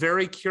am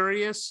very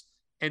curious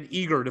and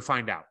eager to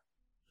find out.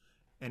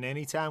 And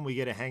anytime we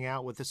get to hang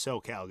out with a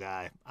SoCal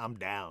guy, I'm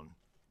down.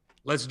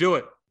 Let's do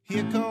it.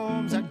 Here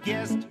comes our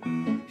guest.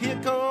 Here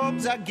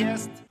comes our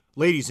guest.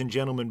 Ladies and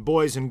gentlemen,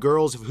 boys and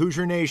girls of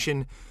Hoosier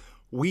Nation,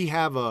 we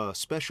have a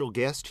special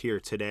guest here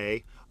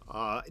today,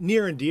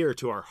 near and dear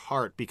to our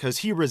heart because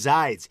he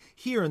resides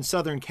here in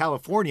Southern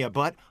California,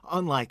 but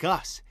unlike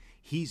us,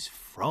 he's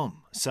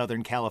from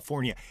Southern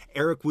California.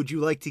 Eric, would you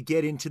like to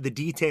get into the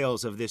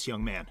details of this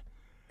young man?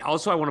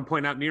 Also, I want to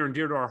point out near and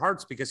dear to our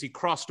hearts because he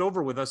crossed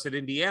over with us at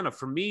Indiana.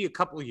 For me, a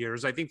couple of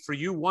years. I think for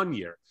you, 1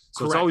 year.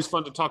 So Correct. It's always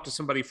fun to talk to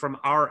somebody from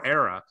our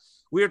era.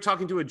 We are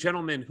talking to a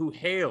gentleman who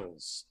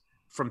hails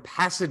from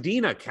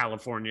Pasadena,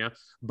 California,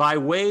 by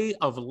way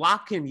of La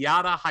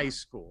Cañada High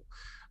School,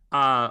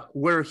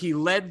 where he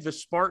led the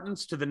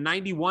Spartans to the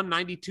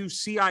 91-92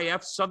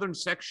 CIF Southern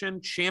Section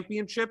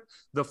Championship,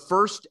 the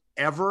first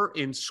ever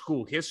in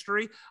school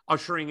history,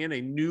 ushering in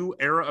a new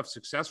era of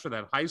success for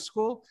that high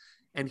school.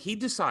 And he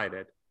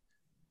decided,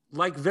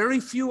 like very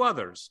few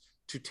others,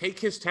 to take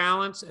his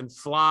talents and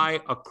fly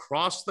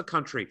across the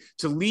country,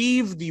 to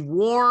leave the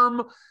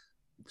warm,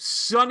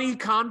 sunny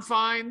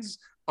confines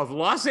of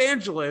Los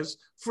Angeles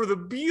for the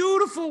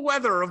beautiful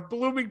weather of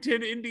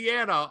Bloomington,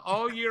 Indiana,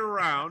 all year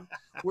round,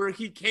 where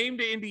he came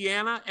to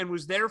Indiana and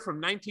was there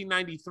from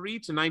 1993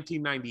 to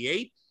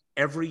 1998.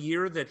 Every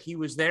year that he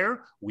was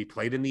there, we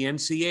played in the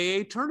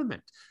NCAA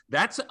tournament.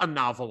 That's a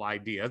novel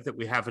idea that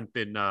we haven't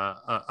been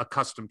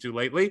accustomed to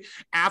lately.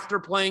 After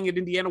playing at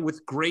Indiana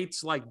with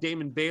greats like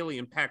Damon Bailey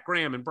and Pat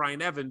Graham and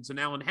Brian Evans and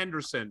Alan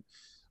Henderson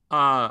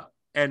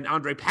and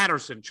Andre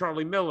Patterson,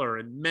 Charlie Miller,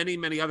 and many,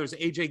 many others,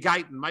 AJ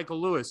Guyton, Michael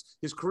Lewis,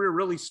 his career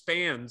really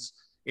spans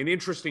an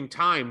interesting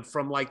time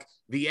from like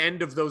the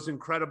end of those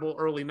incredible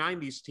early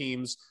 90s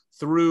teams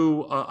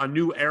through a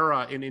new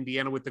era in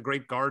Indiana with the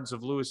great guards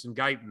of Lewis and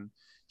Guyton.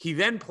 He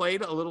then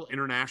played a little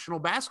international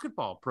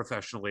basketball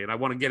professionally, and I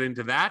want to get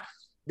into that.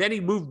 Then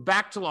he moved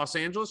back to Los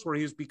Angeles, where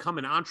he's become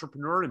an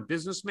entrepreneur and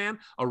businessman,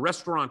 a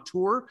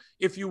restaurateur,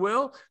 if you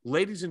will.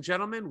 Ladies and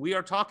gentlemen, we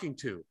are talking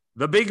to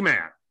the big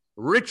man,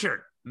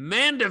 Richard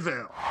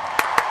Mandeville.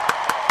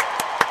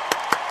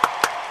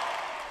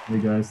 Hey,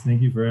 guys.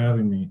 Thank you for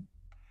having me.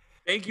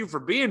 Thank you for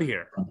being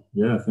here.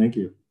 Yeah, thank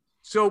you.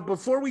 So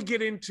before we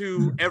get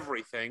into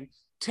everything,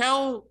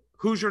 tell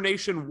Hoosier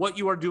Nation what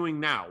you are doing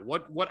now.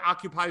 What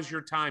occupies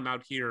your time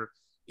out here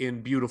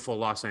in beautiful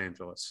Los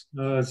Angeles?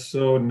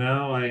 So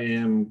now I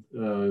am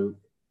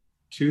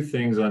two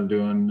things I'm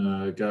doing.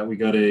 We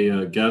got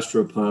a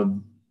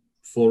gastropub,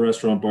 full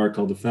restaurant bar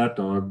called the Fat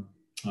Dog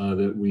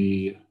that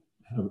we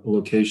have a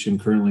location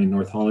currently in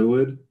North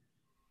Hollywood.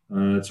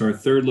 It's our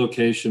third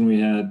location. We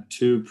had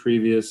two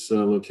previous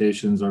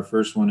locations. Our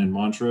first one in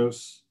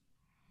Montrose,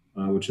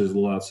 which is a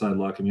little outside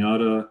La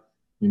Cañada.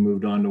 We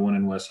moved on to one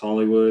in West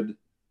Hollywood.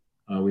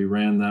 We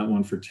ran that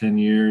one for 10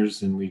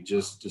 years, and we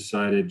just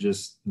decided in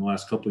the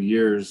last couple of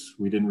years,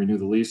 we didn't renew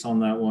the lease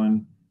on that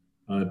one.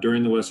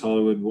 During the West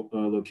Hollywood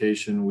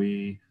location,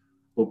 we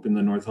opened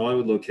the North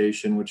Hollywood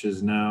location, which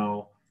is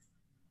now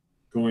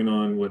going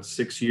on,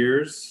 6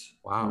 years?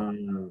 Wow.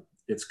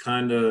 It's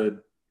kind of,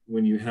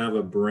 when you have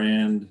a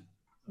brand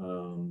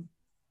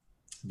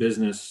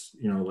business,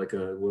 like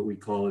what we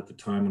call at the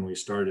time when we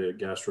started at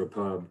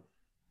Gastropub,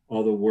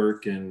 all the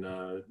work and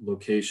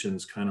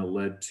locations kind of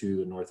led to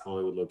the North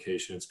Hollywood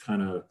location. It's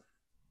kind of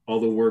all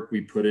the work we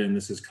put in.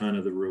 This is kind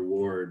of the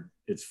reward.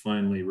 It's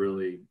finally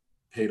really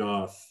paid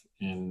off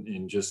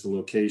in just the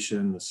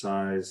location, the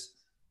size,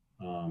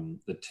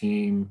 the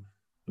team,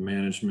 the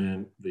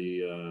management,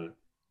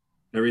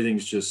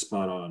 everything's just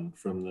spot on,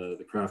 from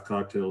the craft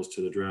cocktails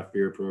to the draft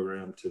beer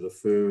program, to the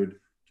food,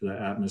 to the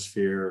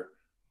atmosphere.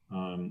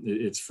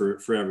 It's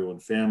for everyone,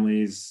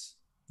 families,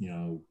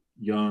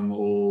 young,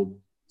 old,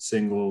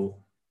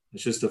 single.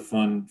 It's just a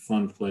fun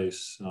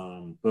place.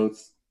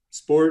 Both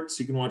sports,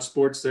 you can watch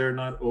sports there,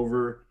 not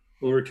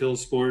overkill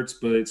sports,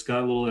 but it's got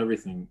a little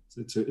everything.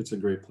 It's a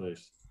great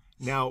place.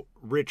 Now,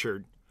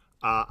 Richard,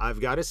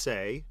 I've got to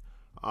say,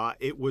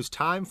 it was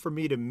time for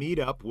me to meet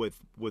up with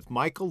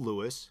Michael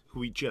Lewis,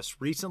 who we just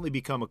recently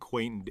become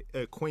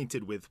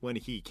acquainted with when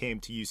he came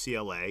to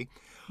UCLA.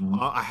 Mm-hmm.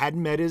 I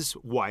hadn't met his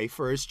wife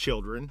or his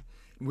children.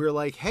 We were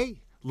like,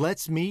 hey,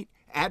 let's meet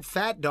at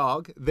Fat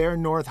Dog there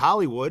in North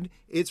Hollywood.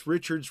 It's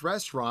Richard's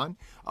restaurant.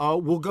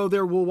 We'll go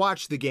there, we'll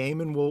watch the game,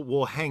 and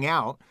we'll hang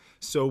out.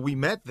 So we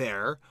met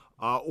there.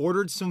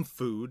 ordered some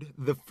food.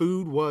 The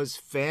food was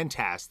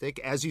fantastic.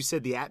 As you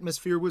said, the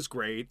atmosphere was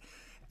great.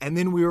 And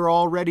then we were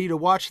all ready to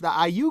watch the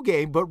IU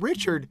game. But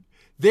Richard,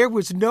 there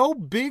was no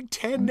Big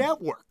Ten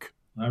network.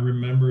 I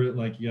remember it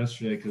like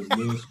yesterday because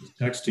Lewis was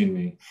texting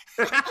me.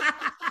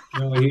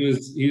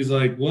 He was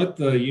like, what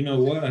the, you know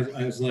what?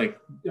 I was like,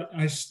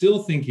 I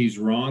still think he's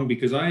wrong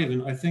because I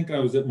think I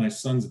was at my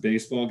son's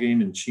baseball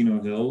game in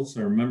Chino Hills.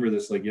 I remember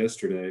this like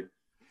yesterday.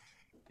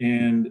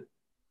 And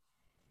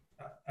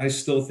I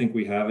still think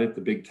we have it,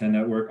 the Big Ten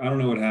network. I don't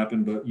know what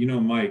happened, but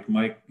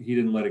Mike, he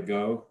didn't let it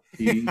go.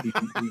 He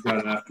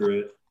got after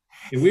it.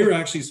 And we were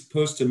actually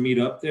supposed to meet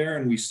up there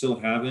and we still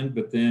haven't,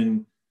 but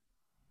then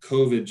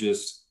COVID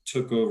just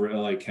took over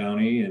LA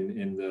County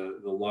and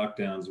the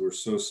lockdowns were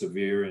so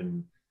severe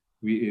and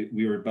we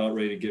were about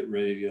ready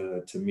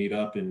to meet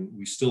up and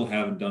we still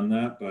haven't done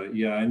that. But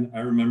yeah, I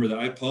remember that.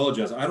 I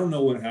apologize. I don't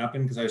know what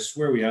happened because I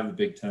swear we have the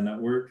Big Ten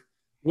network.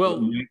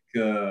 Well,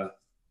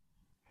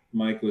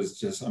 Mike was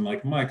just, I'm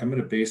like, Mike, I'm at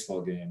a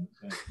baseball game.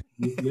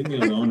 Leave me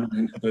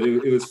alone. But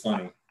it was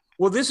funny.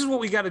 Well, this is what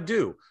we got to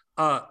do.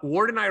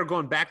 Ward and I are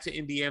going back to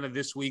Indiana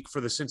this week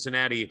for the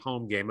Cincinnati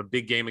home game, a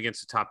big game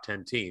against a top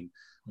 10 team.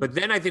 But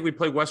then I think we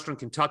play Western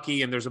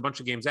Kentucky and there's a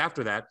bunch of games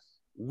after that.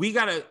 We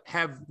got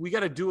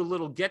to do a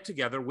little get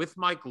together with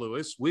Mike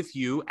Lewis, with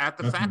you at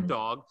the Fat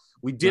Dog.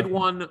 We did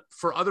one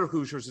for other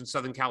Hoosiers in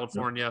Southern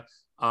California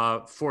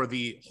for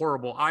the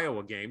horrible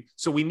Iowa game.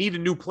 So we need a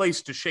new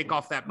place to shake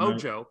off that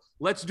mojo. Right.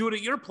 Let's do it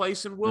at your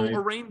place and we'll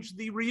arrange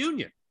the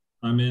reunion.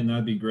 I'm in.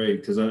 That'd be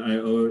great because I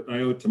owe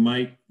it to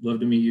Mike. Love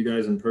to meet you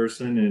guys in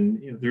person.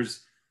 And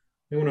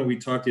when we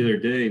talked the other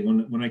day,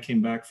 when I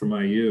came back from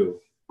IU,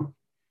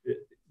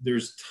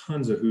 there's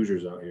tons of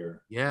Hoosiers out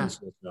here. Yeah.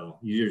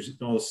 You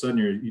just, all of a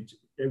sudden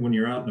when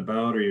you're out and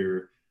about or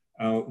you're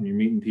out and you're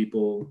meeting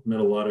people, met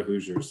a lot of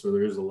Hoosiers. So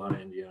there is a lot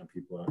of Indiana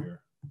people out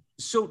here.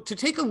 So to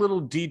take a little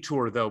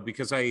detour though,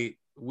 because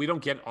we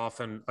don't get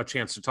often a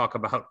chance to talk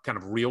about kind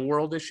of real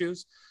world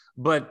issues,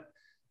 but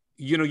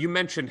you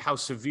mentioned how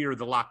severe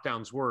the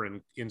lockdowns were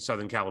in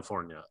Southern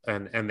California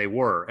and they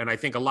were. And I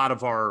think a lot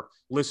of our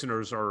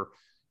listeners are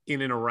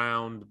in and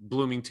around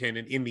Bloomington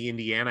and in the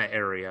Indiana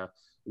area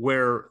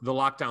where the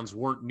lockdowns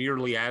weren't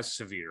nearly as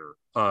severe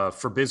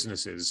for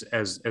businesses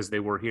as they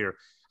were here.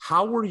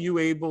 How were you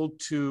able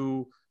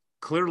to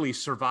clearly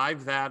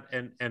survive that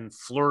and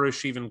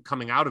flourish even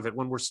coming out of it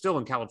when we're still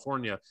in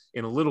California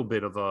in a little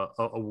bit of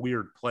a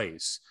weird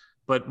place?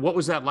 But what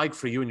was that like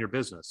for you and your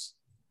business?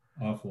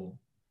 Awful.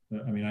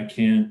 I mean, I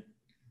can't,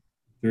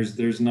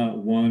 there's not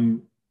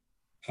one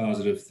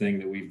positive thing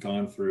that we've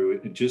gone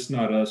through. Just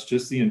not us,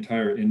 just the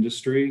entire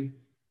industry.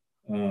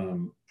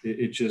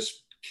 It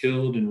just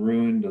killed and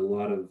ruined a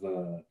lot of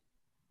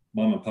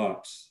mom and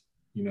pops.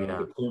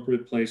 The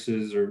corporate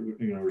places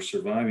are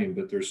surviving,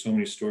 but there's so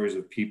many stories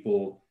of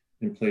people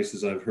in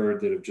places I've heard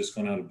that have just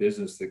gone out of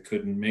business that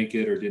couldn't make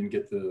it or didn't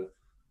get the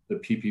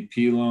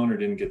PPP loan or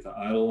didn't get the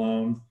EIDL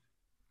loan.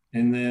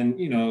 And then,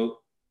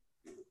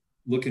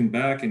 looking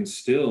back and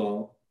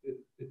still,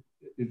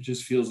 it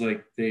just feels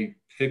like they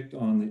picked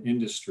on the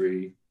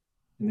industry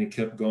and they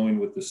kept going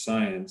with the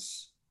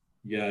science,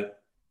 yet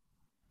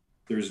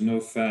there's no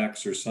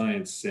facts or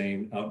science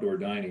saying outdoor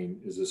dining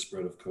is a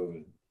spread of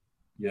COVID.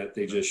 Yet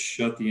they just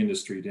shut the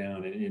industry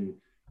down. And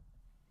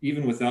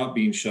even without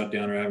being shut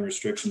down or having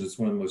restrictions, it's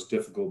one of the most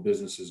difficult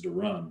businesses to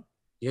run.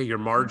 Yeah, your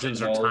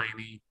margins are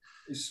tiny.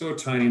 It's so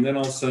tiny. And then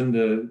all of a sudden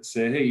to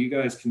say, hey, you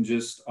guys can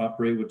just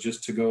operate with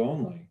just to-go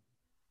only.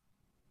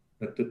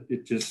 But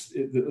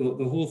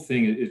the whole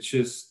thing, it's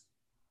just,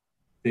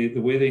 the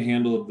way they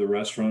handled the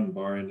restaurant and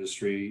bar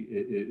industry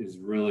is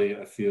really,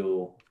 I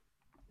feel,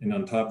 and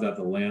on top of that,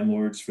 the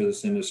landlords for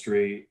this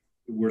industry,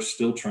 we're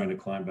still trying to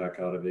climb back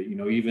out of it.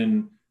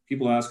 Even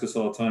people ask us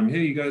all the time,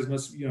 hey, you guys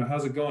must,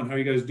 how's it going? How are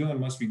you guys doing?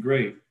 Must be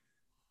great.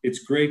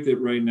 It's great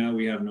that right now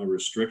we have no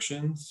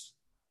restrictions,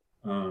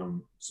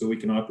 so we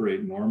can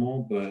operate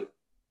normal, but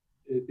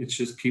it's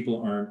just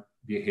people aren't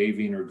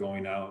behaving or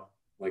going out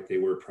like they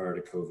were prior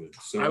to COVID.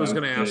 So I was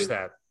going to ask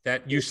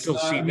that you still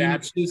see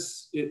that.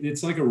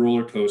 It's like a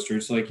roller coaster.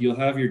 It's like, you'll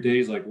have your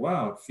days like,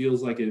 wow, it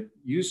feels like it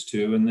used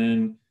to. And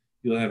then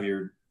you'll have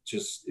your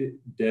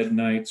dead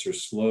nights or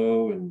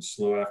slow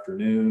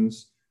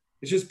afternoons.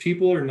 It's just,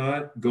 people are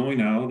not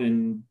going out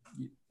and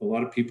a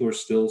lot of people are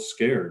still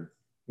scared.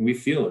 And we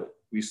feel it.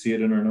 We see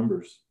it in our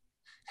numbers.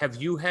 Have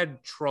you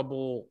had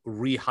trouble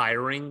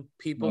rehiring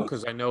people?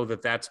 Because I know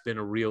that's been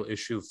a real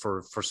issue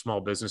for small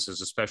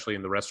businesses, especially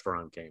in the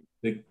restaurant game.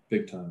 Big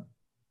time.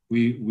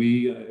 We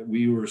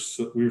were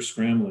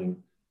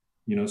scrambling.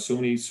 So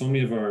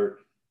many of our,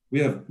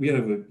 we have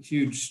a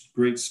huge,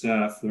 great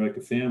staff. They're like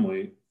a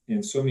family,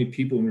 and so many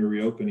people when we were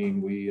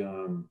reopening, we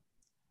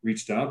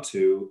reached out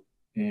to,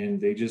 and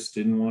they just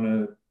didn't want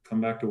to come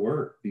back to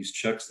work. These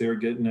checks they were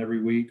getting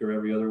every week or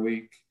every other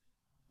week,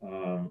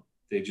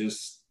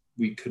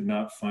 we could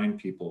not find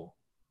people.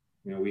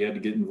 We had to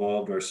get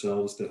involved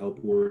ourselves to help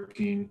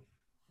working.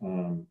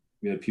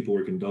 We had people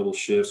working double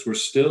shifts. We're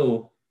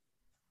still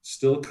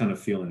kind of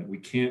feeling it. We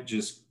can't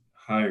just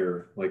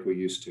hire like we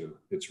used to.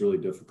 It's really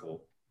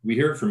difficult. we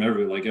hear it from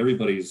everybody, like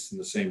everybody's in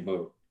the same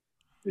boat.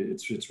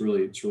 It's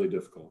really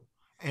difficult.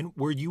 And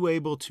were you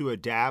able to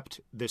adapt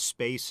the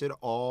space at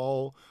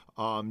all?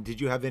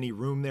 Did you have any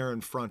room there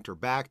in front or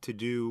back to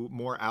do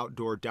more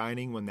outdoor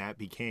dining when that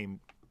became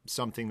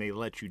something they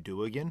let you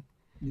do again?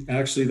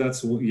 Actually,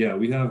 we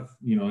have,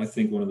 I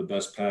think one of the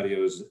best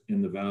patios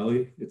in the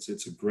valley.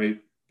 It's a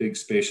great, big,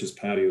 spacious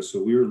patio.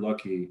 So we were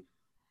lucky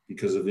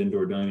because of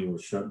indoor dining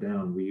was shut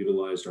down. We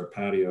utilized our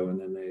patio, and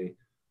then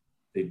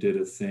LA did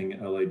a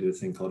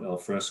thing called Al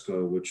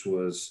Fresco, which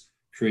was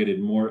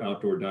created more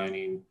outdoor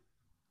dining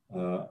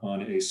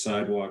on a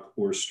sidewalk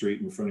or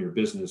street in front of your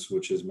business,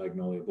 which is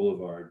Magnolia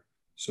Boulevard.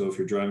 So if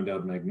you're driving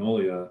down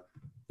Magnolia,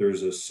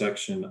 there's a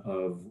section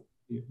of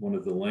one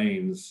of the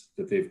lanes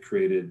that they've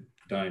created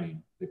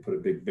dining. They put a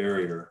big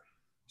barrier.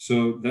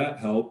 So that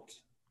helped,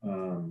 but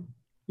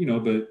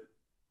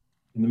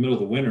in the middle of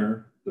the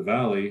winter, the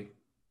valley,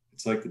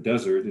 it's like the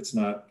desert. It's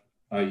not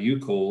IU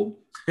cold.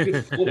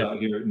 It's cold out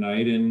here at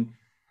night. And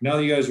now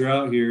that you guys are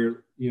out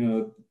here,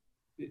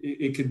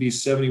 it could be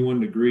 71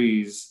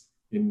 degrees.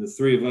 And the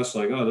three of us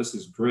are like, oh, this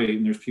is great.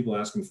 And there's people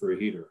asking for a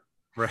heater.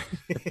 Right.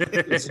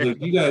 It's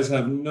like, you guys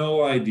have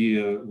no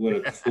idea what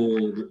a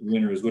cold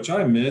winter is, which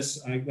I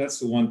miss. That's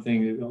the one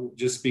thing,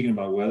 just speaking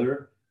about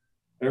weather,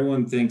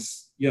 everyone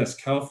thinks, yes,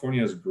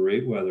 California has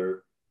great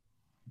weather,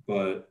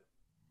 but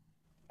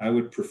I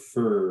would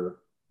prefer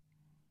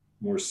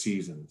more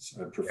seasons.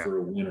 I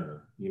prefer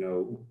winter.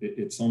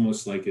 It's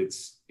almost like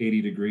it's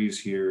 80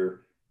 degrees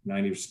here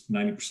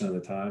 90% of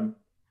the time.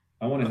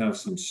 I want to have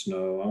some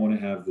snow. I want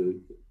to have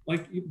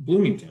like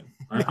Bloomington.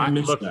 I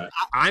miss that.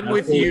 I'm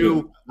with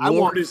you. I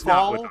want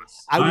fall.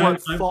 I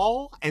want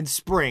fall and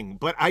spring,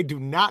 but I do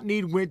not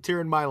need winter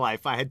in my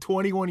life. I had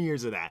 21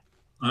 years of that.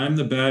 I'm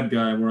the bad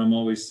guy where I'm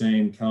always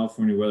saying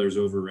California weather is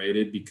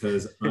overrated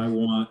because I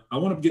want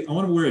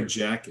to wear a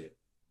jacket.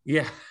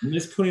 Yeah. I'm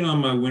just putting on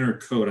my winter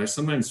coat. I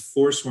sometimes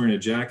force wearing a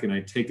jacket and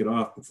I take it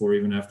off before I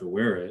even have to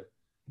wear it.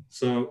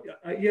 So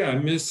I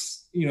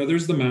miss,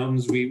 there's the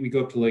mountains. We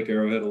go up to Lake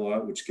Arrowhead a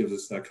lot, which gives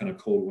us that kind of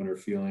cold winter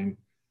feeling.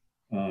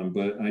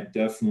 But I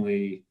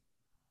definitely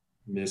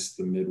miss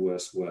the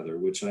Midwest weather,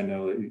 which I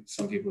know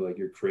some people are like,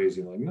 you're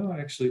crazy. I'm like, no,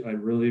 actually, I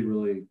really,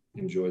 really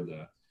enjoyed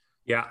that.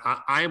 Yeah,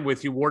 I am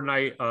with you. Ward and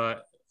I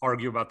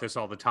argue about this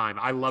all the time.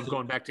 I love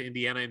going back to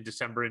Indiana in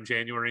December and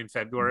January and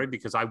February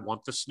because I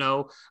want the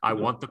snow. I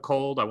want the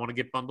cold. I want to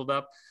get bundled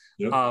up.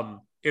 Yep.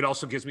 It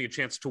also gives me a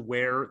chance to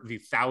wear the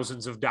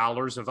thousands of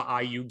dollars of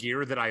IU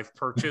gear that I've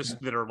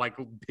purchased that are like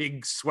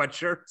big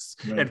sweatshirts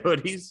and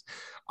hoodies.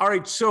 All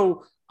right.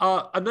 So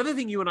another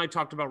thing you and I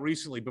talked about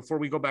recently, before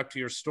we go back to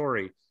your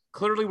story,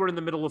 clearly we're in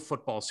the middle of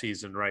football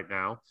season right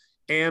now,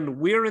 and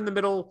we're in the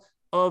middle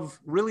of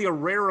really a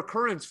rare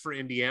occurrence for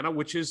Indiana,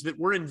 which is that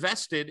we're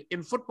invested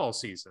in football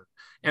season.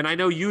 And I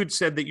know you had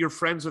said that you're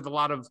friends with a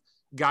lot of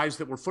guys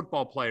that were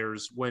football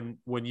players when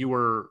you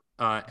were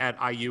at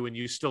IU, and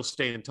you still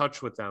stay in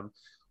touch with them.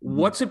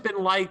 What's it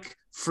been like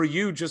for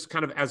you, just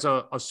kind of as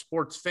a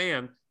sports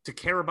fan, to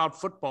care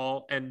about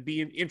football and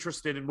being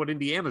interested in what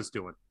Indiana's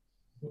doing?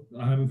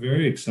 I'm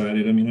very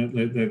excited. I mean,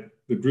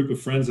 the group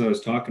of friends I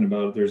was talking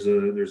about, there's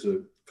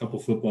a couple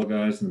football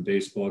guys and a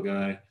baseball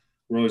guy.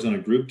 We're always on a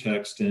group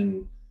text,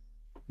 and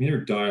I mean,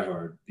 they're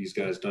diehard. These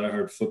guys,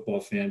 diehard football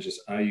fans, just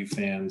IU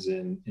fans,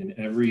 and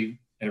every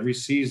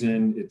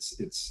season,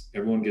 it's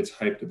everyone gets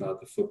hyped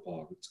about the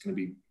football. It's going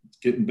to be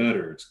getting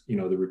better. It's the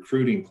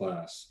recruiting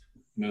class.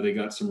 They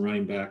got some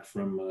running back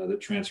from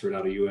that transferred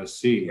out of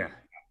USC. Yeah.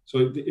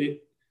 So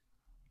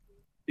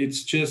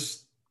it's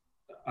just,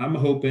 I'm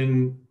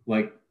hoping,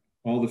 like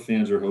all the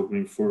fans are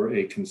hoping, for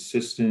a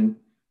consistent,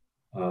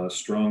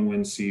 strong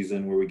win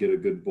season where we get a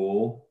good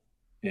bowl,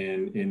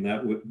 and in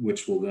that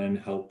which will then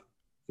help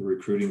the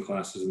recruiting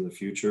classes in the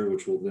future,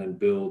 which will then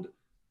build.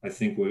 I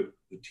think what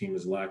the team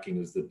is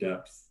lacking is the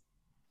depth,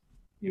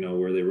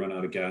 where they run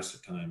out of gas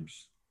at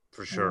times.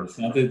 For sure. It's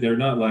not that they're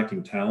not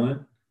lacking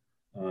talent,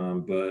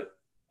 but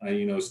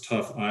it's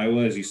tough.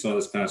 Iowa, as you saw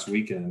this past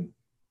weekend,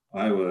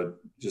 Iowa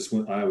just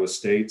went Iowa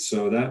State.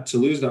 So that to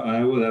lose to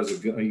Iowa, that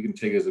was you can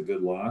take it as a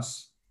good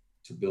loss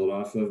to build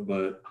off of.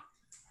 But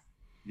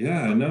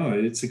yeah, no,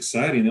 it's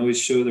exciting. They always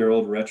show their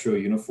old retro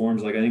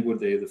uniforms. Like I think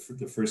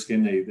the first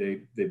game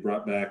they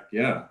brought back,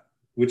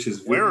 which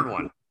is wearing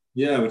one.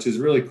 Yeah, which is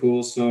really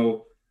cool.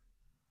 So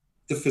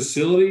the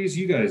facilities,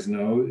 you guys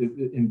know,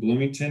 in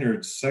Bloomington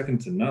are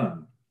second to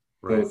none.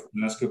 Right. Both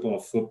basketball,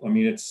 football. I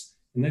mean,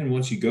 and then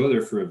once you go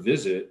there for a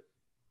visit,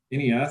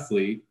 any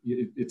athlete,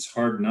 it's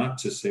hard not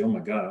to say, oh my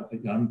God,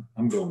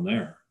 I'm going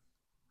there.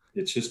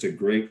 It's just a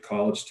great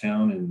college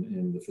town,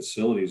 and the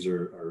facilities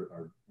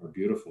are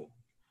beautiful.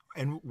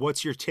 And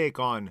what's your take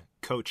on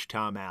Coach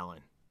Tom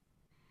Allen?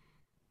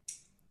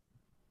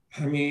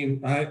 I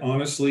mean, I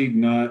honestly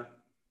not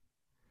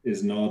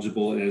as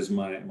knowledgeable as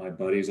my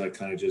buddies. I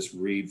kind of just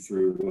read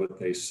through what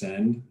they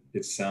send.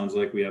 It sounds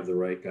like we have the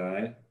right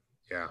guy.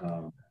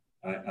 Yeah.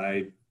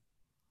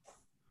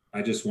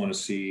 I just want to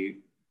see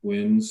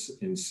wins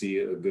and see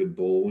a good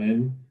bowl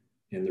win,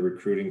 and the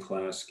recruiting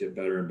class get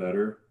better and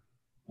better.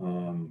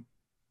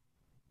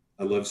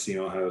 I love seeing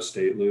Ohio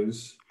State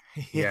lose.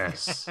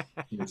 Yes.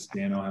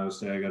 Stan Ohio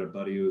State. I got a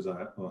buddy who's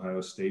an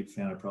Ohio State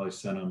fan. I probably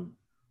sent him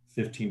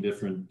 15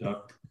 different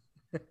duck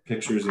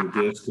pictures and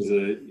gifts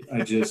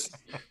because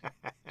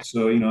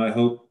so, you know, I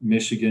hope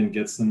Michigan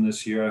gets them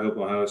this year. I hope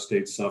Ohio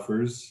State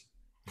suffers.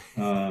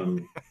 I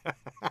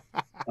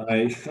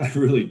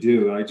really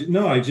do. I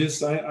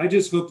just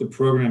hope the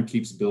program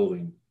keeps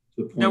building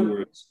to the point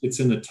where it's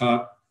in the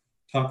top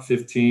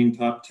 15,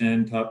 top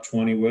 10, top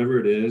 20, whatever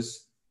it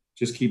is.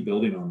 Just keep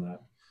building on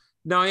that.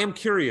 Now, I am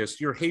curious,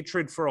 your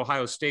hatred for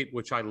Ohio State,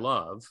 which I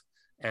love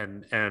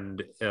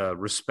and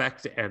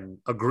respect and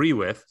agree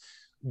with,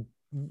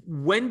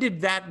 when did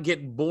that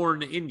get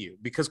born in you?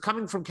 Because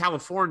coming from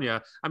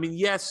California, I mean,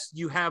 yes,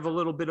 you have a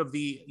little bit of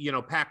the, you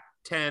know,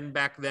 Pac-10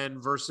 back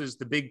then versus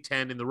the Big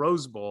Ten in the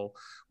Rose Bowl,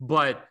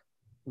 but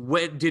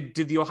when did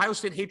the Ohio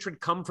State hatred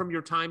come from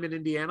your time in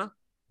Indiana?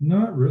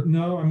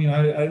 No. I mean,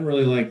 I didn't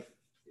really like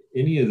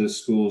any of the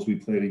schools we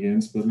played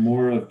against, but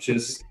more of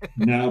just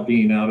now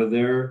being out of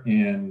there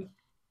and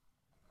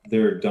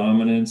their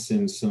dominance,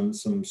 and some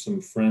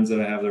friends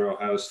that I have that are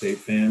Ohio State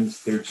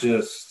fans. They're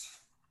just,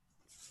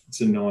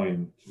 it's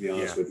annoying, to be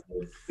honest with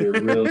you. They're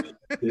really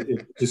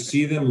to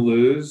see them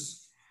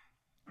lose.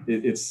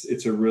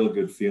 It's a real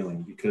good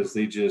feeling because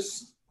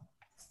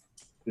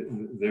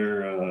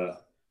they're.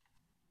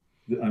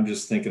 I'm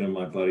just thinking of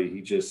my buddy.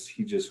 He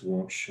just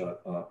won't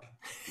shut up.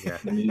 Yeah.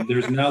 I mean,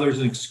 there's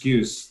an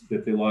excuse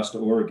that they lost to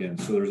Oregon,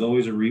 so there's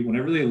always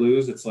whenever they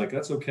lose, it's like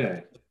that's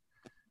okay.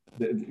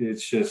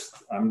 It's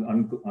just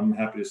I'm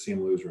happy to see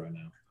them lose right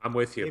now. I'm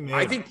with you. Amen.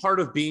 I think part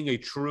of being a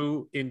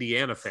true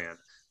Indiana fan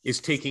is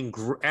taking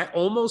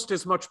almost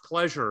as much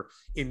pleasure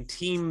in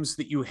teams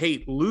that you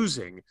hate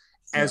losing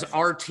as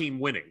our team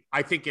winning.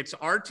 I think it's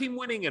our team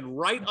winning, and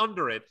right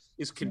under it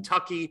is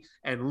Kentucky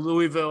and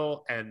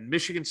Louisville and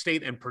Michigan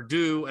State and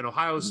Purdue and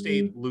Ohio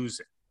State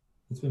losing.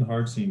 It's been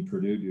hard seeing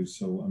Purdue do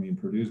so. I mean,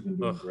 Purdue's been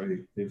doing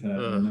great. They've had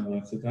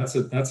that's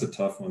a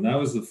tough one. That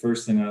was the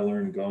first thing I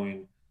learned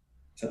going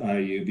to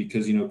IU,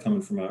 because, you know,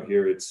 coming from out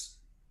here,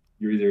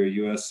 you're either a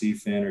USC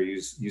fan or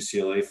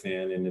UCLA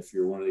fan, and if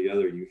you're one or the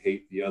other, you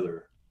hate the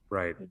other.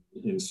 Right.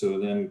 And so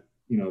then,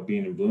 you know,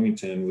 being in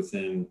Bloomington,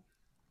 within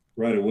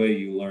right away,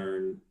 you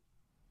learn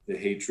the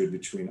hatred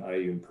between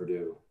IU and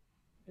Purdue.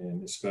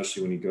 And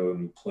especially when you go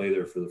and you play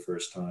there for the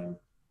first time,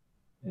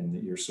 and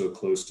that you're so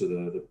close to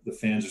the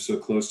fans are so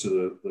close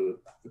to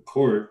the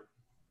court.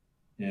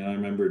 And I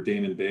remember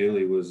Damon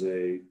Bailey he was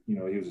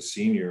a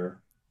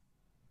senior,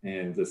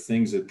 and the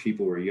things that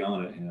people were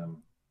yelling at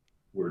him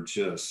were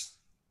just,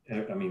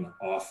 I mean,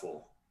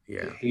 awful.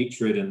 Yeah. The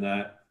hatred in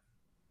that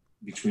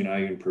between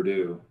IU and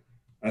Purdue,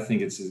 I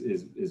think it's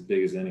as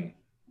big as any.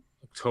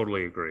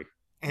 Totally agree.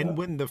 And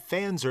when the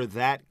fans are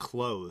that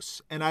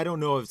close, and I don't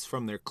know if it's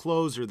from their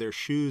clothes or their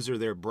shoes or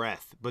their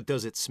breath, but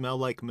does it smell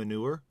like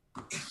manure?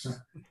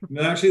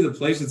 No, actually, the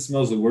place that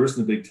smells the worst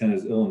in the Big Ten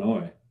is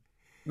Illinois.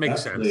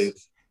 Makes sense.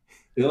 Place,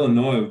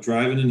 Illinois,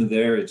 driving into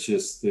there, it's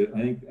just,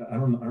 I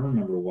don't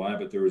remember why,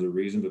 but there was a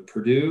reason. But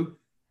Purdue,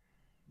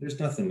 there's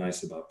nothing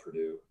nice about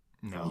Purdue.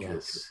 No.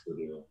 Yes.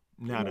 Purdue.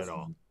 Not at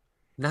all.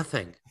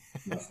 Nothing.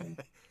 Nothing.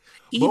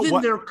 Even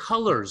their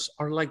colors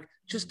are like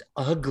just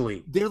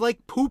ugly. They're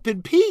like poop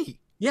and pee.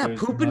 Yeah,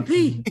 poop and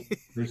pee.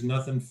 There's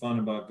nothing fun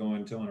about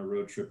going on a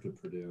road trip to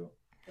Purdue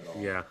at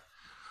all. Yeah.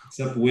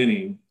 Except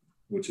winning,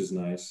 which is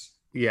nice.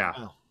 Yeah.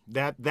 Oh,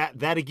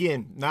 that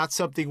again, not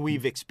something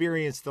we've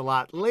experienced a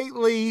lot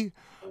lately.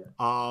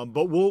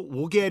 But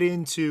we'll get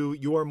into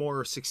your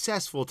more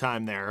successful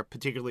time there,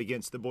 particularly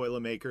against the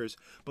Boilermakers.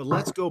 But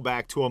let's go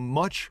back to a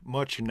much,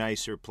 much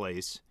nicer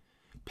place,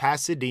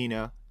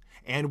 Pasadena,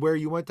 and where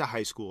you went to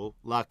high school,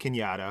 La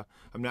Cañada.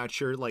 I'm not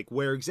sure like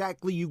where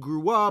exactly you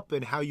grew up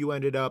and how you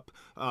ended up.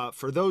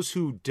 For those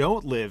who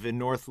don't live in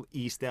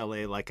Northeast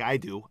LA like I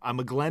do, I'm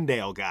a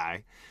Glendale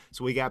guy.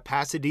 So we got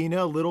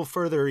Pasadena a little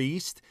further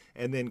east,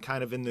 and then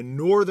kind of in the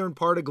northern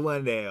part of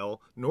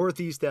Glendale,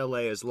 Northeast LA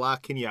is La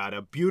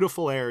Cañada.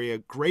 Beautiful area,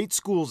 great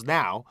schools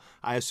now.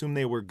 I assume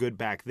they were good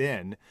back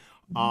then.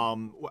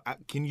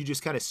 Can you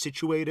just kind of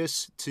situate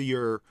us to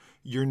your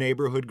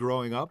neighborhood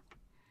growing up?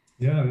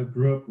 Yeah, I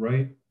grew up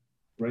right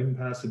in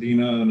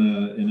Pasadena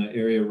in an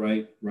area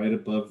right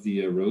above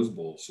the Rose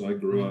Bowl. So I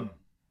grew up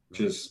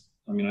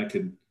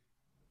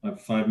I'm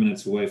 5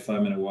 minutes away,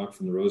 5-minute walk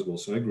from the Rose Bowl.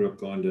 So I grew up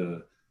going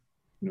to,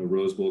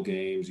 Rose Bowl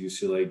games,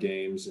 UCLA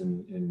games,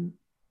 and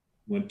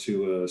went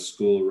to a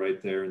school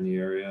right there in the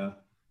area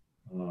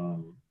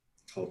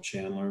called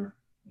Chandler.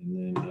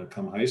 And then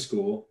come high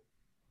school,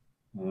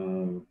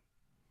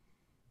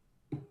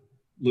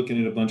 looking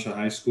at a bunch of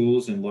high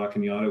schools, and La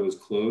Cañada was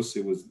close.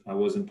 I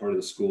wasn't part of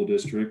the school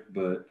district,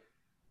 but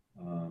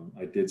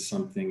I did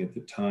something at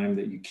the time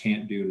that you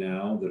can't do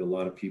now that a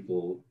lot of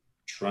people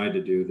tried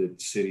to do that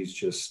cities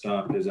just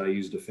stopped, is I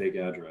used a fake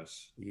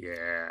address.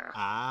 Yeah.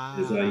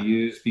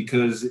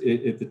 Because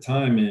at the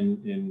time I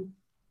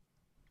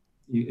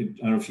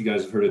don't know if you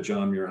guys have heard of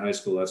John Muir High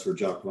School. That's where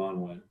Jock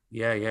Vaughn went.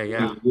 Yeah. It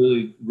was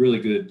really, really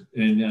good.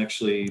 And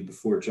actually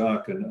before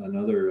Jock,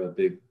 another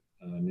big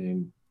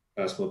name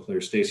basketball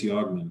player, Stacey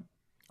Augmon.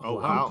 Oh,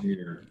 wow.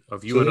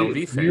 Of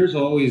UNLV fame. Muir's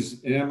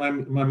always, yeah, my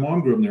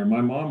mom grew up there.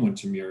 My mom went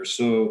to Muir.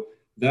 So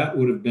that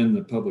would have been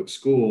the public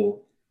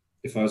school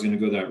if I was going to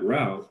go that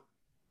route.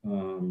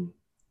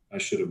 I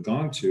should have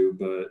gone to,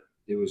 but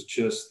it was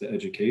just the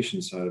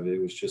education side of it.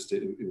 It was just,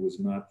 it was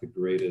not the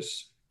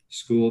greatest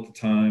school at the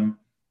time.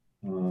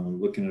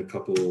 Looking at a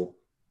couple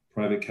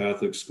private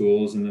Catholic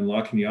schools, and then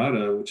La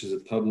Cañada, which is a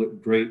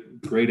public,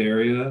 great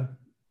area,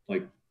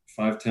 like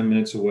 5-10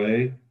 minutes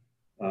away,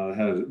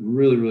 had a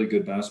really, really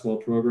good basketball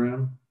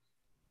program.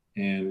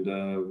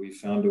 And we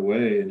found a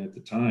way. And at the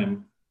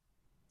time,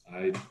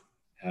 I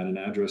had an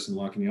address in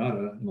La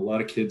Cañada, and a lot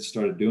of kids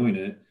started doing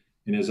it.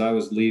 And as I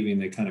was leaving,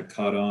 they kind of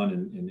caught on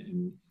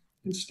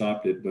and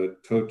stopped it.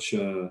 But Coach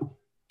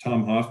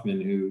Tom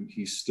Hoffman, who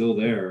he's still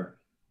there,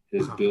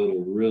 has built a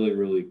really,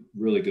 really,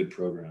 really good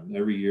program.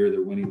 Every year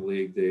they're winning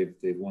league.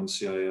 They've won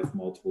CIF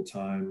multiple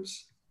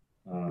times.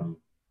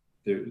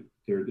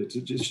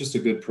 It's just a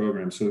good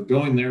program. So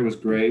going there was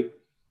great.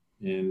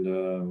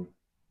 And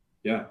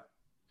yeah.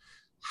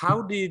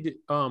 How did,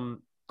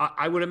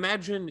 I would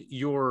imagine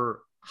your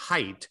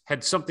height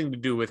had something to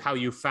do with how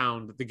you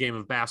found the game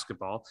of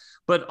basketball,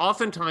 but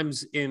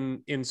oftentimes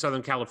in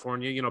Southern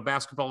California, you know,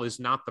 basketball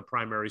is not the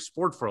primary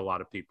sport for a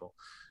lot of people.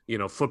 You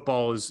know,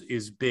 football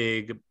is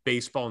big,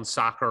 baseball and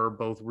soccer are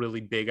both really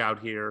big out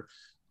here.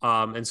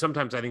 And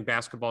sometimes I think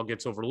basketball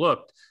gets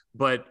overlooked,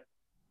 but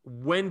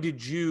when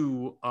did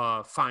you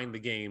find the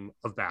game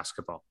of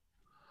basketball?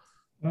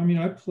 I mean,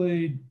 I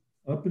played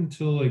up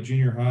until like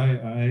junior high.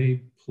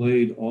 I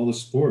played all the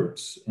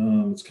sports.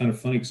 It's kind of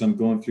funny because I'm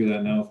going through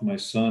that now with my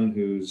son,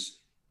 who's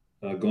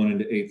going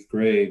into 8th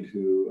grade,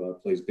 who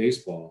plays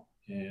baseball.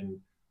 And,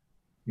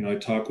 you know, I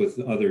talk with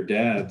other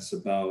dads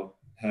about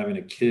having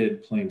a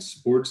kid playing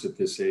sports at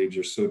this age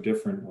are so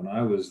different when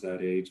I was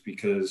that age,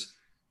 because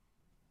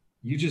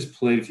you just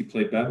played,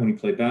 when you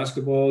played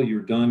basketball,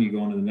 you're done, you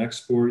go on to the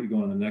next sport, you go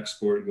on to the next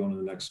sport, you go on to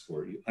the next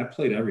sport. I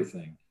played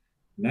everything.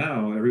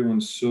 Now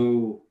everyone's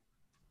so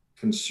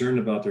concerned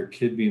about their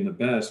kid being the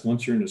best.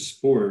 Once you're in a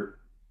sport,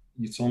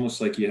 it's almost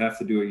like you have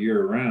to do it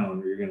year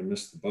round or you're going to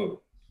miss the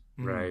boat.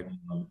 Right.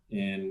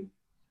 And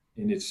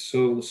it's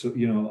so,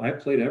 you know, I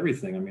played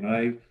everything. I mean,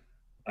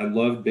 I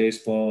loved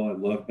baseball. I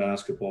loved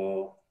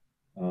basketball.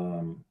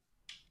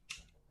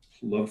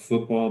 Loved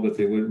football, but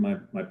they wouldn't,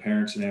 my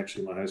parents and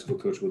actually my high school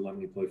coach wouldn't let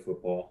me play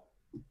football.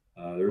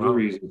 There was a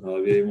reason,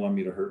 probably. They didn't want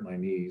me to hurt my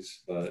knees,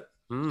 but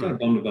I was kind of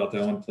bummed about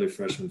that. I wanted to play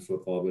freshman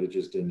football, but it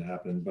just didn't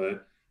happen.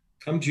 But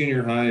come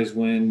junior high is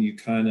when you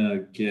kind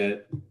of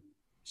get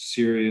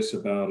serious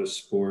about a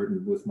sport.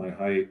 And with my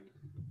height,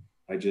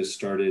 I just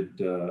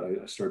started,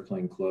 I started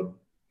playing club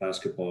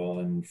basketball.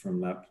 And from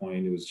that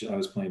point, I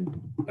was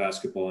playing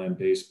basketball and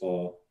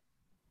baseball.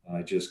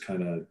 I just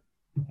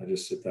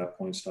at that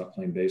point stopped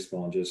playing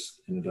baseball and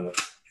just ended up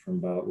from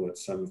about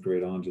 7th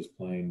grade on, just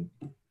playing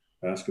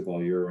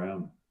basketball year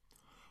round.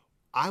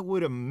 I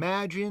would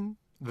imagine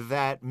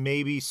that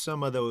maybe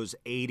some of those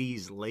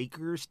 80s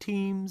Lakers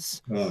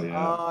teams,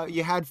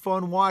 you had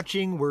fun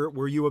watching.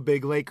 Were you a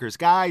big Lakers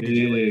guy?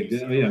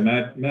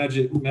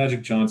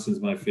 Magic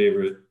Johnson's my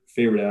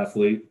favorite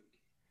athlete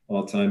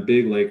all time.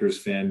 Big Lakers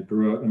fan.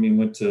 Grew up, I mean,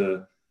 went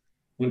to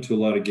a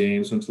lot of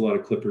games, went to a lot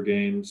of Clipper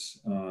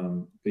games.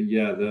 But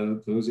yeah,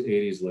 those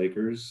 80s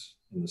Lakers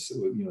and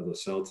the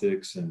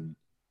Celtics and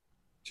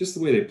just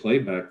the way they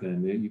played back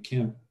then,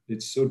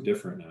 it's so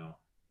different now.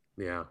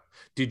 Yeah.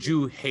 Did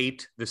you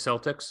hate the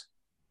Celtics?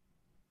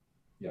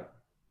 Yeah.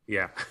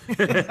 Yeah.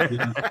 It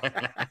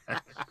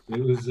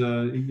was,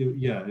 I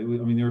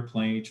mean, they were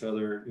playing each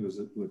other. It was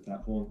with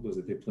that whole,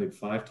 they played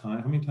 5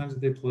 times. How many times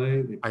did they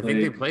play? I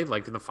think they played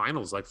like in the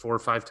finals, like 4 or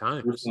 5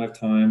 times. 4 or 5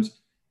 times.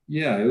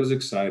 Yeah, it was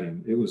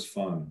exciting. It was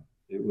fun.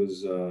 It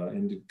was,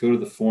 and to go to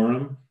the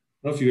Forum.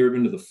 I don't know if you've ever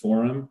been to the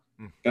Forum.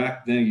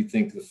 Back then, you'd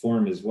think the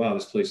Forum is, wow,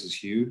 this place is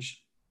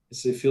huge.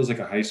 It feels like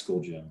a high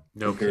school gym.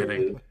 No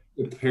kidding.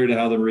 Compared to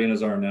how the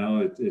arenas are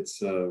now,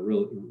 it's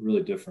really,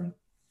 really different.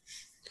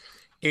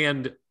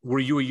 And were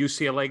you a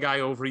UCLA guy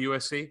over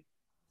USC?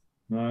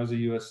 No, I was a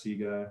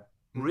USC guy.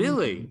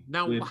 Really?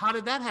 Now, how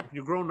did that happen?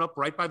 You're growing up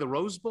right by the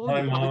Rose Bowl?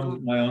 My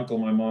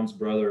mom's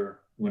brother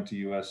went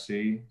to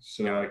USC,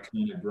 so I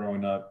kind of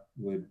growing up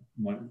went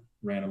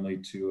randomly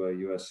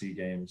to USC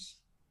games.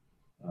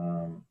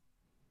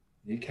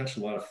 You catch a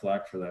lot of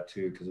flack for that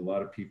too, because a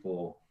lot of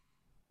people,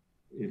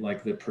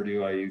 like the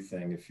Purdue IU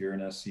thing, if you're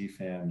an SC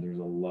fan, there's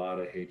a lot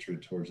of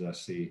hatred towards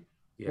SC,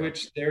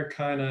 which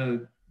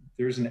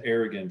there's an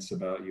arrogance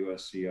about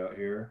USC out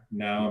here.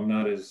 Now I'm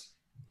not as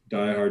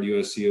diehard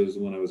USC as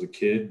when I was a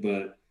kid,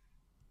 but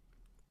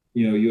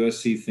you know,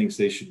 USC thinks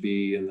they should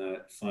be in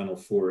that Final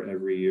Four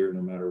every year,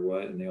 no matter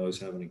what, and they always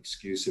have an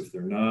excuse if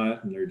they're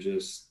not, and they're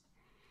just,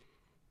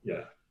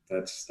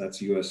 that's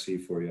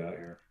USC for you out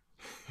here.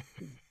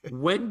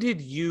 When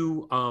did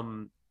you,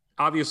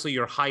 obviously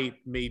your height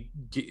made,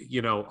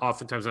 you know,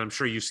 oftentimes, and I'm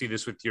sure you see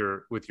this with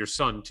your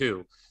son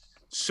too,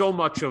 so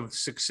much of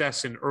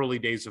success in early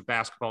days of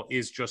basketball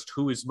is just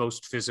who is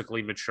most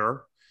physically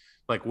mature.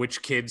 like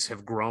which kids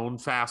have grown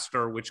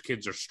faster, which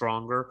kids are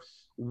stronger.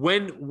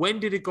 When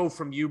did it go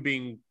from you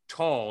being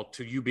tall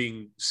to you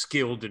being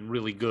skilled and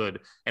really good?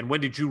 And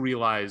when did you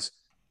realize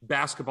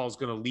basketball is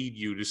going to lead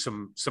you to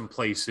some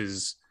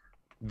places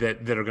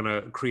that are going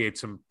to create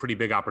some pretty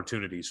big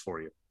opportunities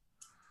for you?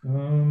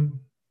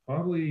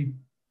 Probably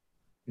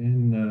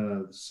in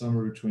the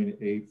summer between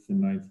 8th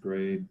and 9th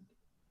grade,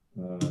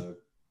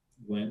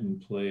 went and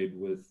played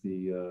with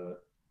the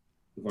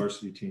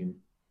varsity team,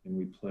 and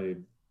we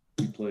played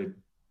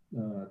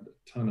a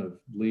ton of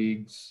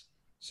leagues,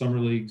 summer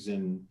leagues,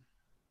 and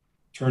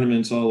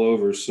tournaments all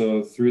over.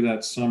 So through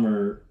that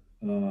summer,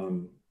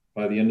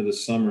 by the end of the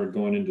summer,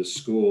 going into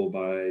school,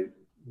 by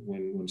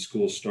when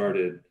school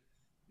started,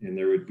 and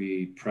there would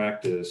be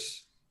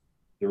practice,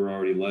 there were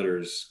already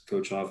letters.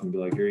 Coach often would be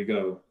like, "Here you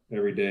go."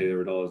 Every day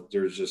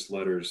there's just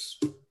letters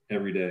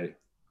every day.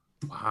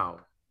 Wow.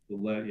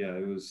 Yeah,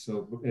 it was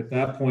so. At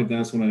that point,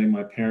 that's when I think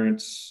my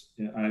parents.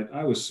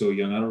 I was so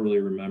young, I don't really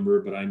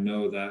remember, but I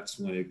know that's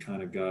when it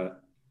kind of got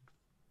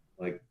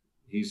like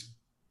he's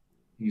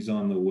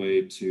on the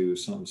way to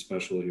something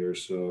special here.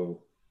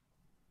 So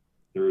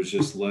there was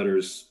just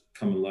letters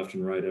coming left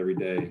and right every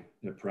day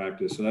at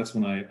practice. So that's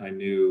when I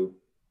knew.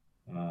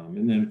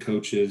 And then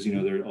coaches,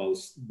 there are all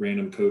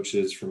random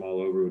coaches from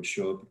all over would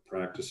show up at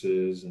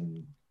practices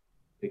and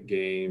at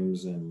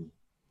games, and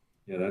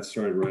yeah, that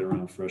started right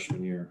around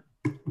freshman year.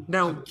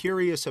 Now, I'm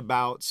curious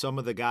about some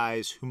of the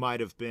guys who might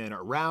have been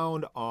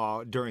around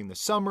during the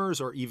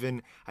summers, or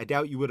even, I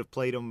doubt you would have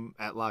played them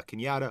at La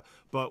Cañada,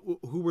 but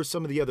who were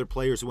some of the other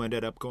players who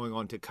ended up going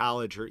on to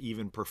college or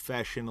even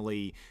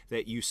professionally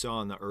that you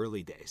saw in the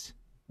early days?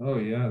 Oh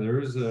yeah, there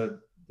was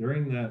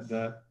during that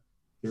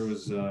there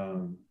was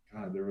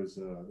there was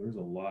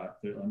a lot.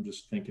 I'm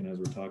just thinking as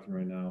we're talking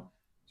right now.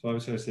 So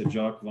obviously I said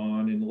Jock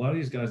Vaughn, and a lot of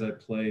these guys I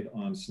played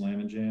on Slam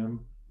and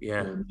Jam.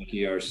 Yeah. Or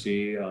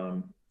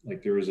ERC.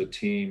 Like there was a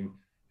team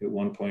at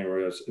one point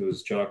where it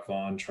was Jock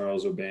Vaughn,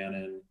 Charles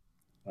O'Bannon,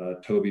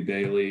 Toby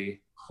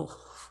Bailey,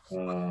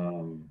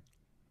 Monty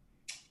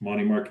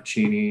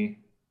Marcaccini,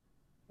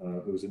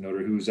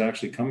 who was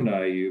actually coming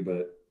to IU,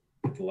 but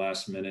at the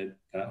last minute,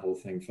 that whole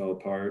thing fell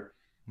apart.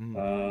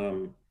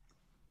 God,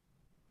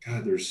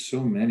 there's so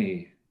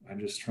many. I'm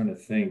just trying to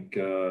think.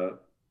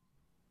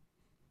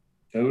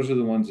 Those are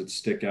the ones that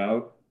stick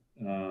out.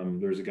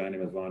 There's a guy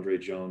named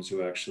Evandre Jones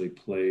who actually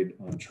played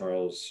on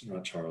Charles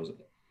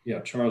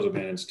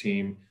O'Bannon's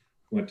team,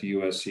 went to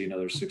USC,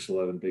 another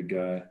 6'11" big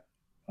guy.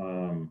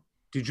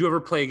 Did you ever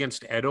play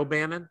against Ed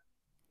O'Bannon?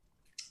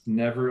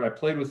 Never. I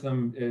played with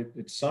him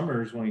at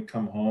summers when he'd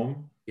come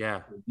home.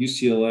 Yeah.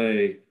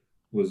 UCLA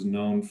was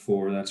known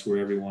for, that's where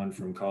everyone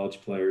from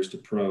college players to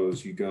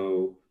pros, you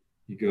go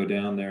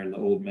down there in the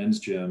old men's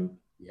gym.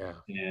 Yeah.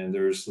 And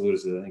there's, I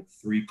think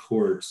 3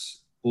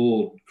 courts,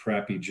 old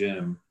crappy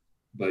gym,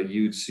 but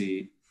you'd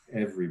see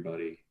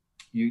everybody.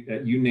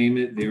 You name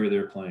it, they were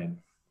there playing.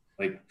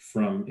 Like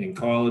from in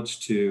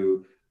college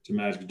to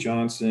Magic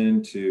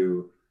Johnson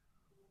to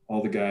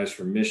all the guys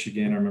from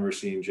Michigan. I remember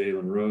seeing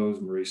Jalen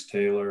Rose, Maurice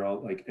Taylor,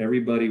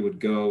 everybody would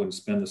go and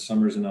spend the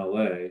summers in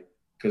LA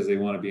because they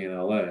want to be in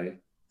LA.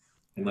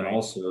 And then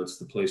also it's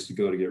the place to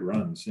go to get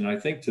runs. And I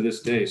think to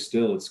this day,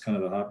 still, it's kind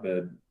of the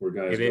hotbed where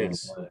guys go and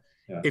play.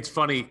 Yeah. It's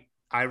funny.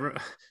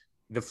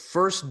 The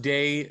first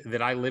day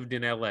that I lived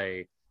in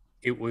LA,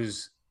 it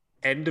was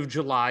end of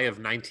July of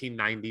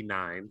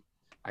 1999.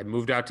 I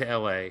moved out to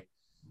LA.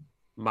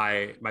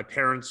 My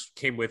parents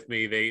came with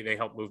me. They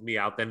helped move me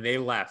out. Then they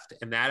left.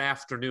 And that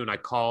afternoon, I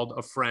called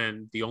a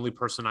friend, the only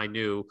person I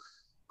knew,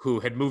 who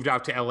had moved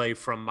out to LA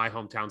from my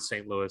hometown,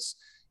 St. Louis.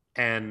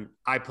 And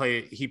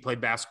he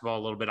played basketball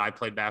a little bit. I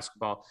played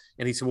basketball.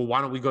 And he said, well,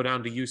 why don't we go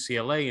down to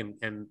UCLA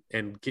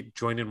and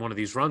join in one of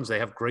these runs? They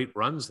have great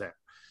runs there.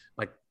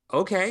 Like,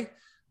 okay.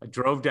 I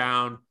drove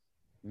down,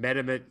 met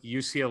him at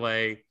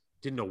UCLA,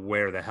 didn't know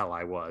where the hell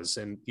I was.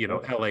 And,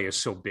 LA is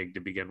so big to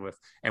begin with.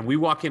 And we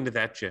walk into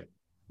that gym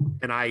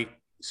and I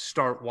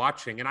start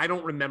watching, and I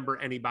don't remember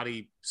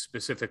anybody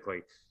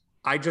specifically.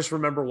 I just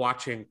remember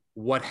watching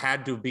what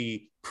had to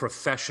be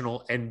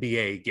professional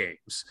NBA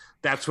games.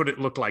 That's what it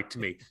looked like to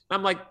me. And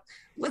I'm like,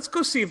 let's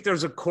go see if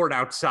there's a court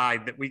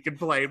outside that we can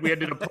play. And we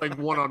ended up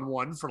playing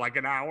one-on-one for like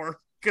an hour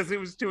because it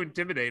was too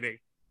intimidating.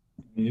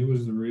 It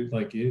was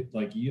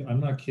I'm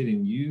not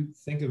kidding. You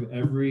think of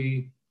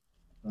every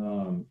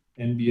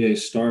NBA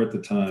star at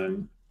the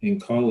time, in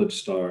college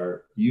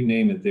star, you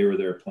name it, they were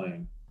there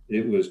playing.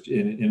 It was,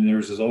 and there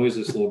was always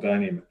this little guy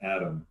named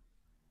Adam.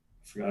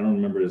 I don't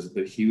remember his,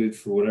 but he would,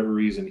 for whatever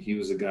reason, he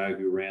was the guy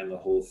who ran the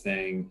whole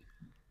thing,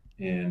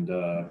 and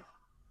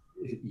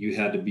you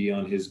had to be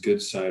on his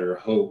good side or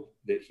hope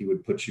that he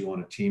would put you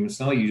on a team. It's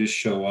not like you just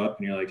show up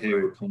and you're like, hey,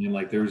 we're playing.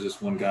 Like there was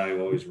this one guy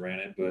who always ran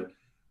it, but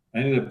I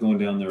ended up going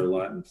down there a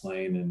lot and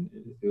playing, and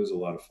it was a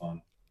lot of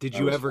fun. Did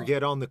you ever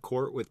get on the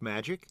court with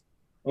Magic?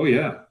 Oh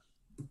yeah,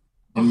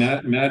 and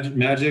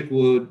Magic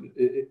would.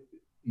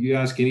 You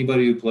ask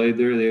anybody who played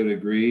there, they would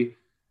agree.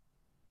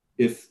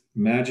 If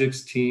Magic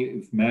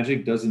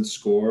doesn't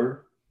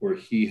score, or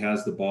he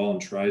has the ball and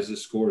tries to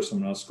score, or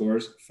someone else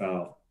scores,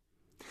 foul.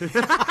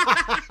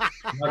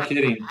 Not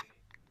kidding.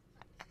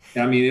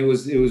 I mean, it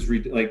was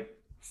like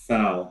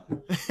foul.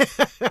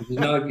 He's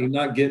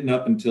not getting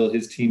up until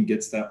his team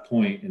gets that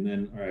point, and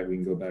then all right, we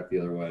can go back the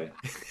other way.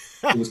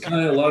 It was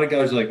kind of a lot of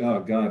guys were like, oh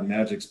God,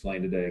 Magic's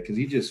playing today because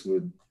he just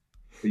would.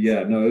 But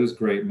yeah, no, it was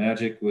great.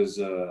 Magic was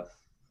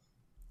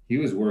he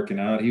was working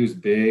out. He was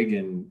big,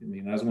 and I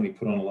mean that was when he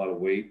put on a lot of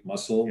weight,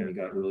 muscle, and he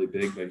got really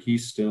big. But he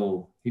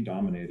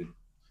dominated.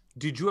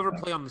 Did you ever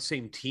play on the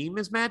same team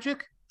as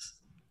Magic?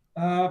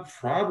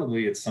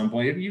 Probably at some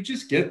point. You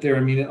just get there. I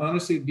mean,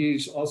 honestly, it'd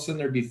be all of a sudden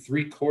there'd be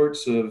 3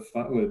 courts of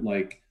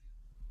like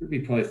there'd be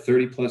probably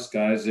 30 plus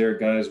guys there,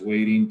 guys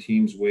waiting,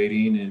 teams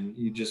waiting, and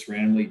you just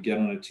randomly get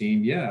on a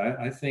team. Yeah,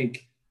 I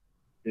think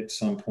at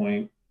some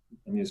point,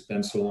 I mean, it's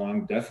been so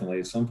long. Definitely,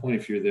 at some point,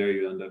 if you're there,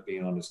 you end up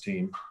being on his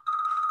team.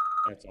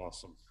 That's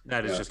awesome.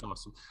 That is just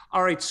awesome.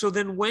 All right. So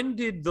then, when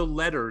did the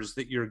letters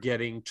that you're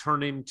getting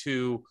turn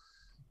into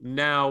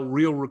now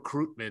real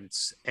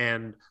recruitments,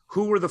 and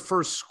who were the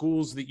first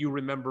schools that you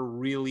remember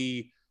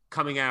really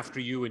coming after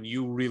you and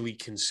you really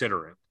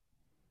considering?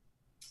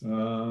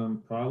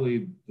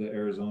 Probably the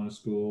Arizona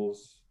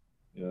schools,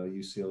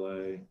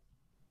 UCLA.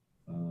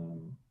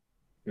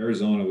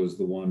 Arizona was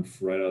the one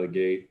right out of the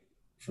gate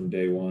from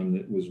day one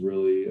that was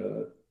really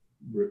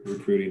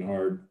recruiting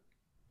hard,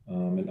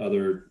 and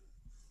other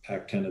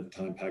Pac-10 at the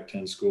time,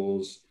 Pac-10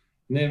 schools.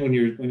 And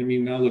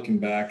then now looking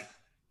back,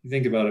 you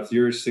think about if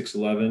you're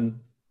 6'11",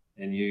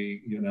 and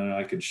you know,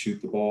 I could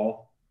shoot the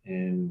ball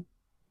and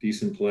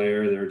decent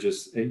player,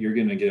 you're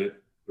going to get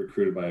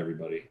recruited by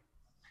everybody.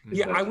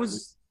 Yeah. I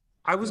was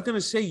going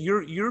to say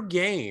your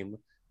game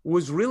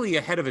was really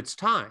ahead of its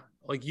time.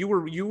 Like you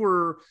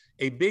were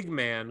a big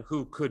man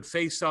who could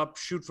face up,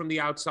 shoot from the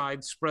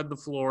outside, spread the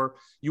floor.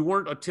 You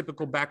weren't a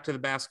typical back to the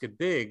basket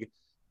big.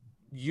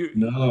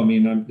 No, I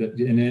mean, and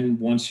then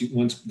once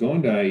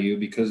going to IU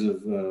because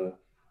of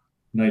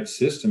Knight's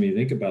system, you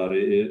think about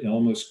it, it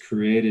almost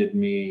created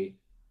me.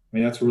 I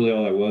mean, that's really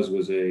all I was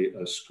a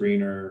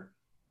screener,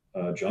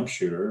 jump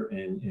shooter,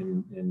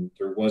 and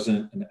there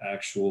wasn't an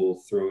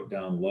actual throw it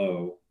down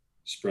low,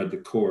 spread the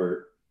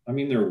court. I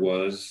mean, there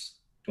was,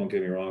 don't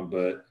get me wrong,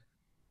 but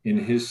in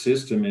his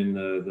system, in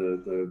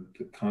the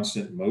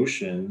constant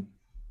motion,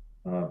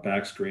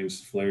 back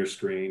screens, flare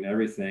screen,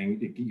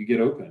 everything, you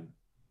get open.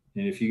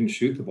 And if you can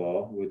shoot the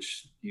ball,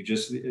 which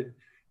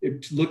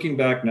looking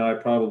back now, I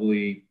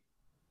probably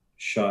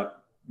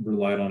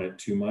relied on it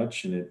too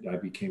much, and I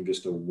became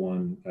just a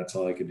one. That's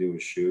all I could do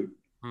was shoot.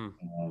 But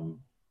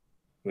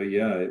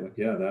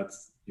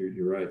that's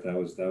you're right. That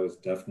was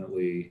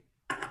definitely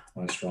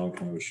my strong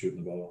point, was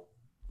shooting the ball.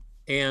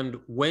 And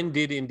when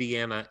did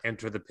Indiana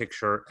enter the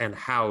picture, and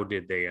how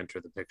did they enter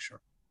the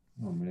picture?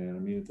 Oh man, I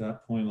mean, at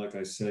that point, like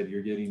I said,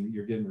 you're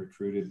getting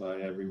recruited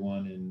by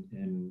everyone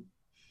in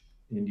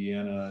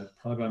Indiana.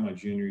 Probably by my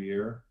junior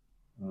year,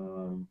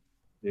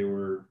 it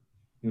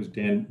was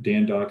Dan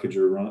Dockage,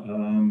 I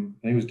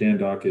think it was Dan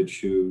Dockage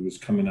who was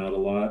coming out a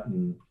lot,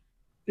 and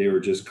they were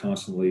just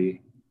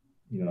constantly,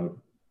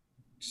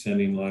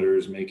 sending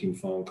letters, making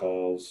phone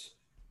calls,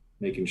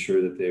 making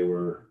sure that they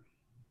were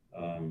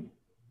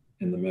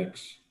in the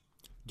mix.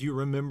 Do you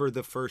remember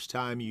the first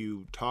time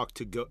you talked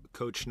to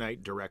Coach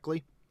Knight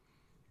directly?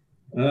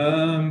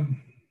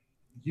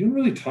 You didn't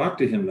really talk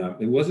to him that.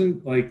 It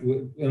wasn't like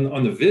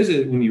on the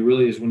visit when you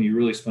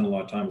really spend a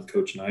lot of time with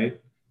Coach Knight.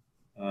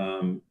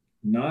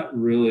 Not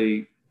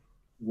really.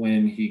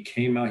 When he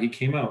came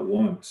out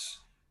once,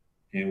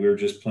 and we were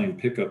just playing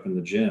pickup in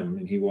the gym,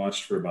 and he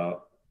watched for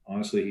about,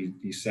 honestly,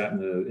 he sat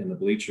in the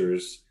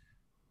bleachers.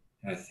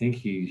 I think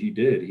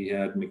he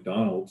had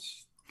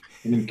McDonald's.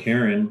 Him and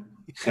Karen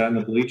sat in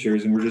the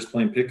bleachers, and we're just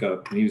playing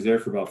pickup, and he was there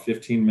for about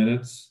 15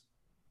 minutes.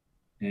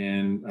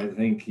 And I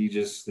think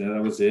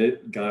that was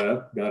it. Got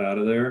up, got out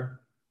of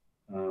there.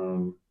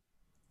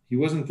 He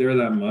wasn't there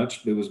that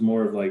much, but it was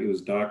more of like, it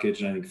was Dockage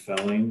and I think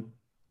Felling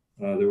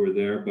that were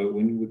there. But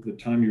with the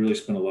time, you really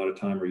spend a lot of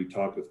time where you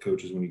talk with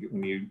coaches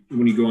when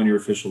you go on your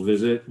official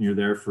visit and you're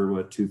there for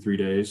 2-3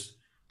 days.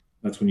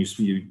 That's when you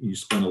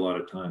spend a lot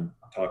of time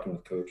talking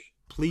with Coach.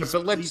 Please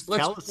tell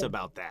us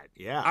about that.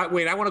 Yeah. I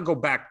want to go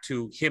back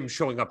to him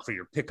showing up for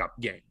your pickup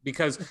game,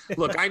 because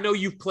look, I know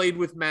you've played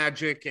with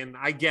Magic and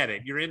I get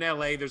it. You're in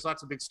LA. There's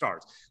lots of big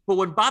stars. But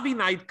when Bobby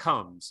Knight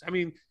comes, I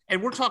mean,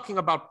 and we're talking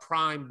about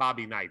prime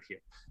Bobby Knight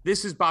here.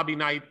 This is Bobby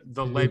Knight,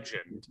 the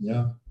legend.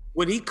 Yeah.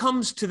 When he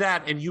comes to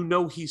that and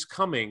he's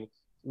coming,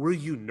 were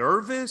you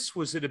nervous?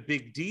 Was it a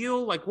big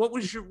deal? Like, what were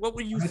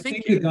you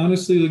thinking? I think,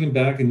 honestly, looking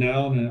back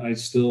now, and I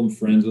still am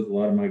friends with a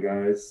lot of my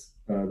guys.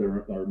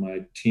 There are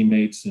my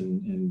teammates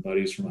and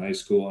buddies from high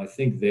school. I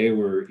think they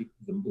were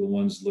the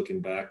ones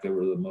looking back that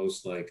were the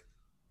most like,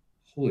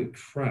 holy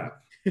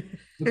crap,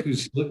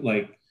 look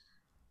like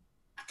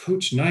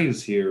Coach Knight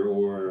is here,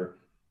 or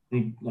I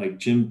think like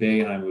Jim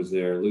Boeheim was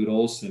there, Lute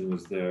Olson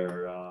was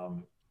there.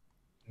 I'm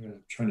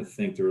trying to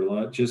think. There were a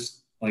lot.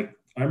 Just like,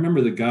 I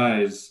remember the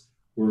guys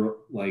were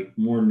like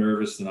more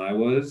nervous than I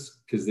was,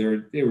 because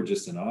they were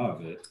just in awe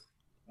of it.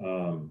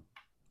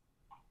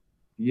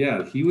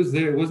 Yeah, he was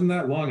there. It wasn't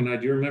that long. And I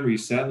do remember he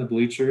sat in the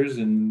bleachers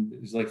and it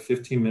was like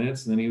 15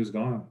 minutes and then he was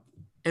gone.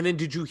 And then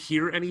did you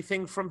hear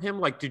anything from him?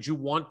 Like, did you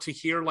want to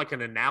hear like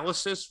an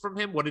analysis from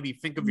him? What did he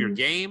think of your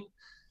game?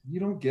 You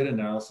don't get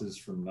analysis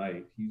from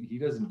Knight. He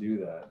doesn't do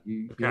that.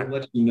 He'll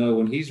let you know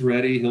when he's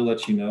ready. He'll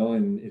let you know,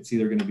 and it's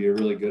either going to be a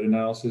really good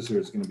analysis or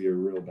it's going to be a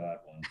real bad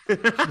one.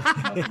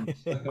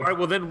 All right.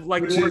 Well, then,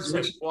 like,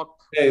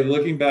 hey,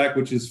 looking back,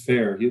 which is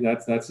fair.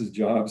 That's his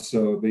job.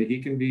 So, but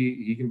he can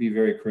be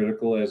very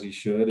critical as he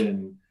should,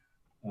 and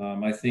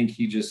I think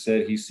he just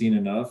said he's seen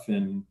enough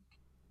and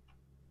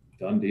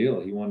done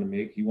deal. He wanted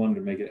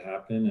to make it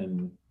happen,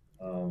 and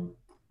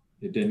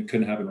it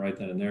couldn't happen right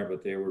then and there.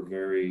 But they were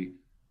very.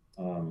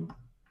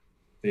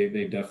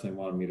 They definitely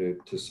wanted me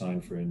to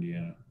sign for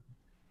Indiana.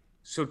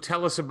 So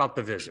tell us about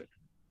the visit.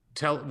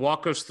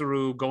 Walk us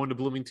through going to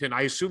Bloomington.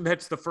 I assume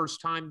that's the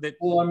first time that.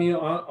 Well, I mean,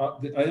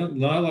 I don't.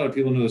 Not a lot of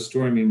people know the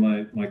story. I mean,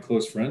 my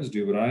close friends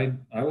do, but I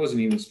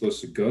wasn't even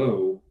supposed to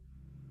go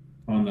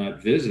on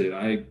that visit.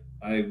 I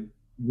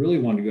really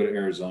wanted to go to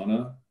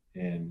Arizona,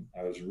 and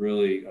I was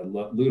really.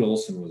 Lute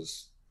Olson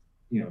was,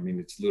 I mean,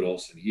 it's Lute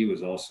Olson. He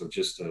was also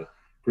just a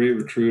great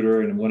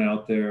recruiter, and went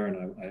out there,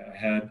 and I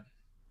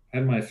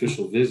had my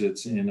official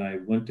visits, and I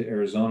went to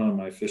Arizona on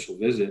my official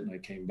visit, and I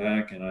came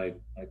back and I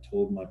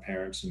told my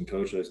parents and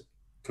coach, I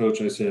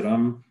said,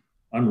 I'm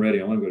ready.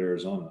 I want to go to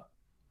Arizona.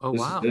 Oh, this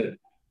wow. Is it.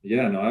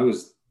 Yeah, no, I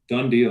was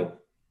done deal.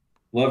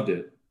 Loved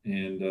it.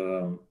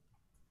 And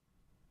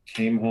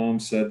came home,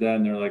 said that,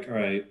 and they're like, all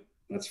right,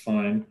 that's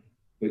fine.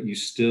 But you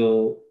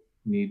still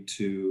need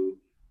to,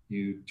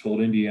 you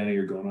told Indiana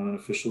you're going on an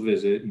official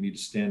visit. You need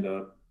to stand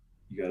up.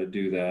 You got to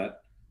do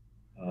that.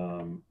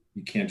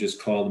 You can't just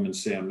call them and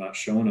say, I'm not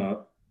showing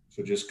up.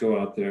 So just go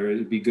out there.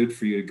 It'd be good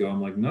for you to go. I'm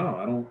like,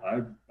 no,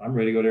 I'm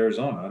ready to go to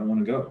Arizona. I don't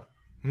want to go.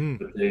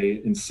 But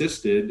they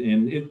insisted,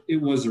 and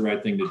it was the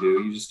right thing to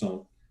do. You just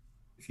don't,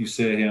 if you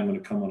say, hey, I'm going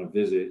to come on a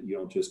visit, you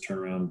don't just turn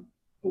around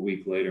a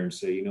week later and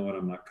say, you know what,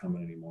 I'm not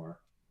coming anymore.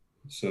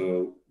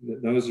 So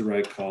that was the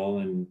right call.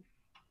 And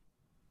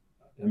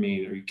I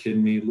mean, are you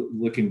kidding me?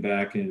 Looking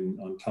back, and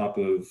on top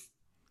of,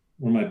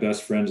 one of my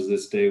best friends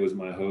this day was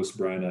my host,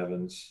 Brian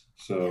Evans.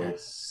 So,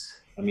 yes.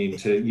 I mean,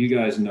 you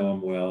guys know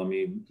him well. I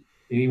mean,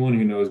 anyone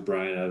who knows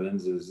Brian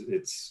Evans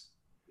it's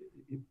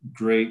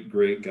great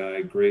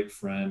guy, great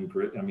friend.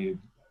 Great. I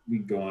mean, we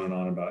can go on and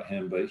on about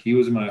him, but he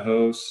was my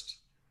host.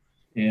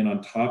 And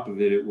on top of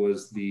it, it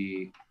was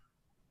the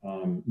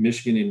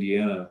Michigan,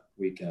 Indiana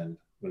weekend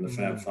when the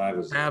Fab Five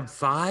was there. Fab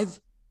Five?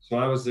 So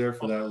I was there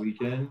for that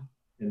weekend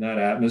in that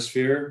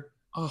atmosphere.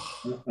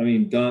 Oh. I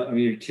mean,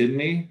 you're kidding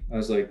me? I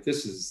was like,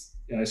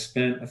 I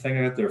think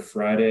I got there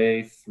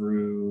Friday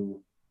through,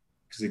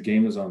 because the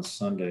game was on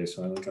Sunday.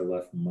 So I think I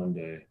left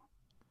Monday.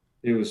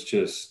 It was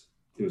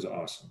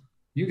awesome.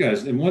 You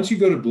guys, and once you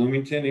go to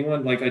Bloomington,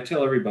 anyone, like I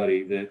tell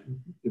everybody that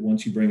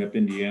once you bring up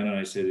Indiana,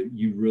 I say that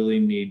you really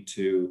need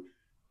to,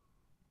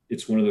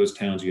 it's one of those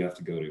towns you have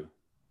to go to.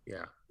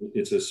 Yeah.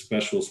 It's a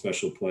special,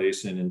 special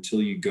place. And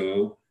until you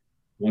go,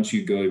 once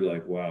you go, you're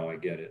like, wow, I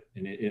get it.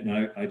 And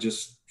I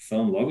just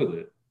fell in love with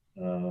it.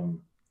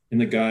 And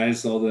the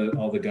guys, all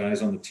the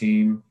guys on the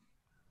team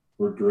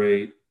were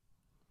great.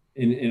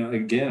 And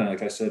again,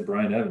 like I said,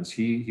 Brian Evans,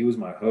 he was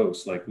my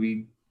host. Like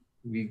we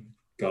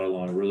got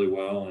along really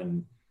well,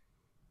 and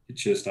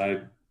it's just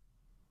and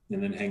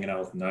then hanging out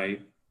with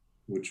Knight,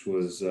 which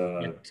was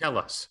tell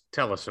us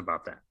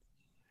about that.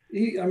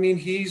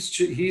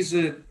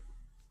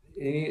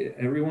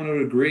 Everyone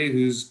would agree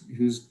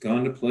who's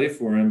gone to play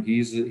for him.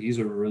 He's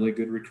a really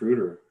good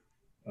recruiter.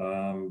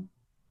 I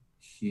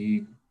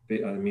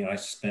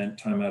spent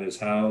time at his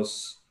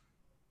house,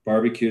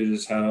 barbecued at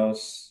his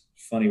house.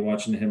 Funny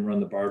watching him run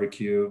the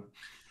barbecue,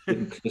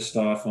 getting pissed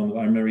off I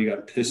remember he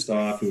got pissed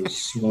off. He was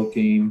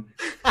smoking.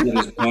 He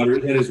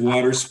had his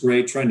water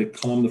spray, trying to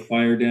calm the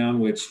fire down,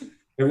 which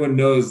everyone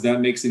knows that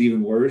makes it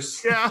even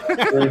worse. Yeah.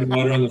 Throwing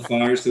water on the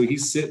fire. So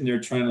he's sitting there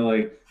trying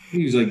to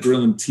he was like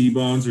grilling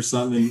T-bones or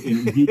something.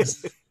 And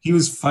he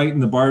was fighting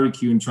the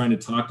barbecue and trying to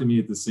talk to me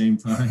at the same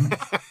time.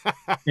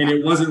 And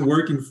it wasn't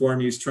working for him.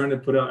 I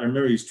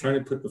remember he was trying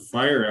to put the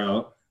fire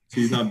out so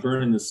he's not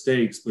burning the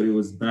steaks, but it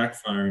was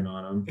backfiring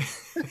on him.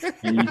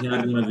 And he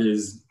had one of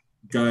his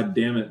God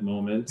damn it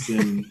moments,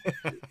 and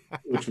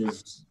he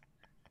was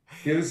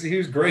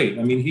great.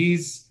 I mean,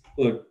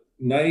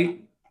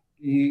 Knight,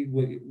 he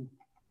was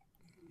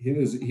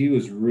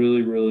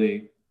really,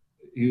 really,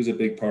 he was a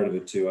big part of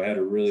it too. I had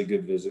a really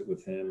good visit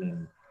with him,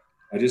 and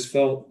I just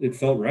felt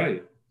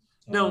right.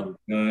 No,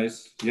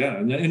 guys. Yeah.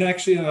 And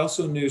actually I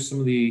also knew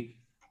some of the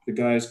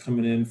guys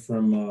coming in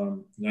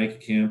from Nike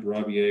camp,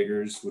 Robbie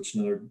Eggers, which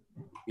another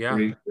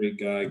great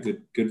guy,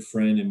 good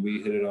friend. And we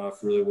hit it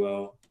off really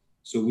well.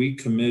 So we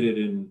committed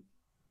and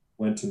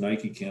went to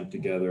Nike camp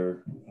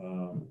together.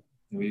 And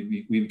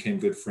we became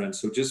good friends.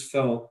 So it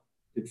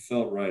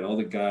felt right. All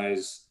the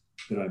guys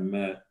that I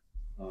met,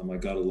 I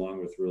got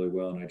along with really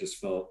well. And I just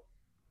felt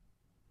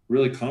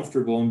really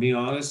comfortable. And being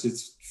honest,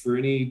 it's for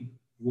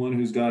anyone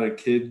who's got a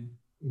kid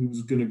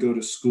who's going to go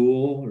to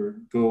school or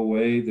go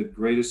away, the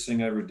greatest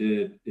thing I ever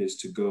did is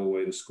to go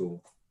away to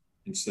school.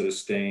 instead of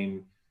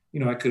staying,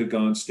 I could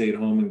have stayed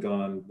home and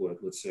gone,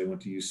 let's say I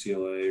went to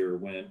UCLA or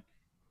went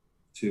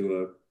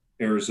to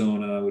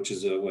Arizona, which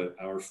is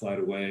hour flight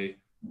away.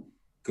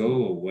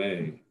 Go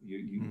away.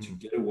 To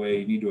get away,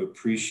 you need to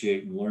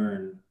appreciate and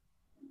learn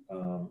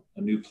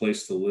a new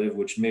place to live,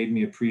 which made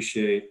me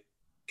appreciate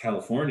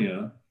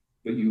California,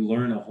 but you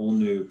learn a whole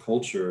new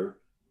culture,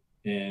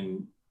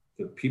 and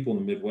the people in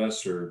the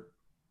Midwest are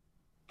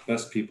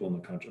best people in the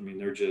country. I mean,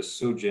 they're just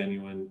so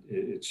genuine.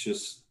 It's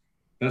just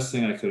best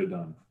thing I could have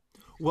done.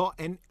 Well,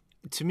 and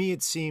to me,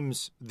 it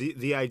seems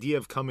the idea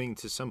of coming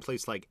to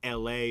someplace like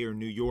LA or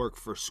New York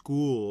for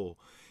school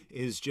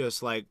is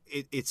just like,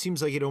 it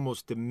seems like it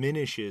almost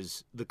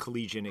diminishes the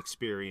collegiate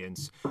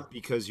experience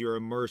because you're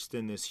immersed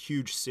in this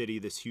huge city,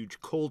 this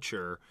huge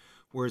culture.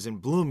 Whereas in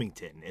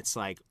Bloomington, it's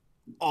like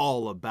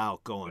all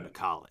about going to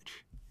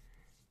college.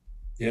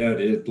 Yeah,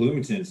 it is.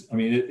 Bloomington's, I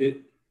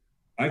mean,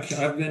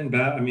 I've been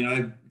back. I mean,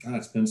 God,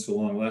 it's been so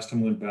long. Last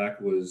time I went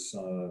back was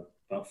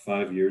about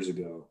 5 years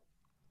ago.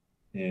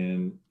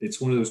 And it's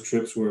one of those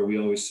trips where we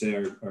always say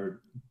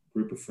our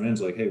group of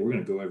friends, like, hey, we're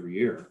going to go every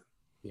year.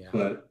 Yeah.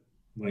 But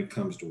when it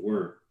comes to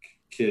work,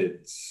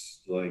 kids,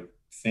 like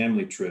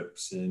family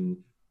trips, and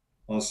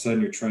all of a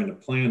sudden you're trying to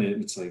plan it,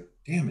 and it's like,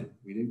 damn it,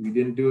 we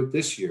didn't do it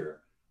this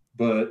year.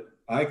 But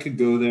I could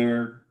go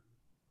there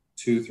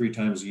 2-3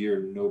 times a year,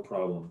 no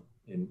problem,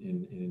 and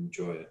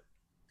enjoy it.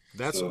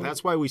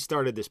 That's why we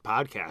started this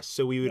podcast,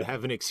 so we would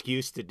have an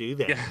excuse to do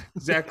that. Yeah,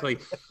 exactly.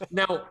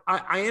 Now,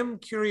 I am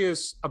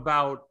curious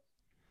about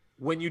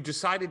when you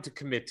decided to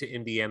commit to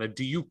Indiana.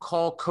 Do you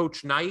call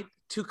Coach Knight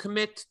to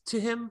commit to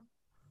him,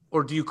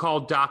 or do you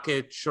call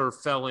Dockich or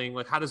Felling?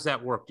 Like, how does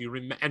that work? Do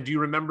you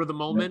remember the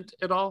moment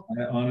at all?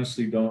 I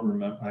honestly don't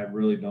remember. I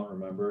really don't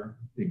remember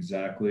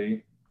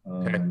exactly.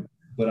 Okay.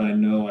 But I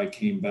know I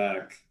came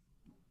back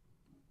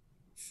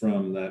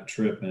from that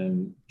trip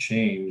and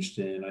changed,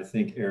 and I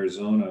think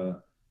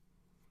Arizona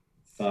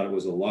thought it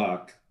was a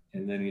lock,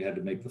 and then he had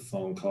to make the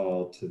phone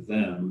call to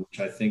them, which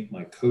I think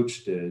my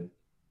coach did.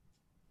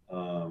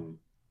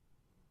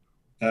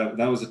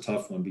 That was a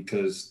tough one,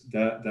 because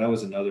that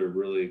was another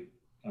really,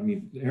 I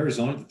mean,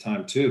 Arizona at the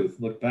time too,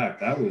 look back,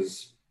 that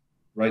was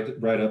right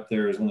up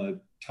there as one of the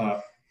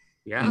top.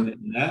 Yeah.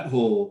 And that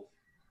whole,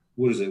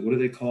 what do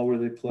they call where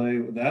they play?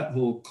 That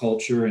whole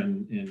culture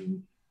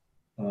and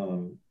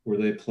where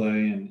they play,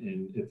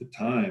 and at the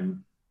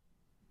time,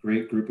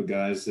 great group of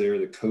guys there.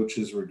 The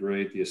coaches were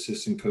great. The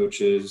assistant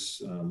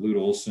coaches, Lute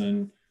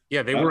Olson.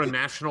 Yeah, they were a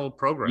national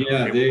program.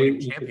 Yeah, they were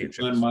winning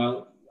championships.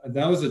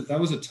 That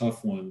was a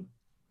tough one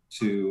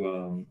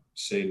to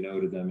say no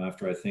to them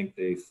after I think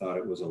they thought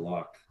it was a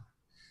lock.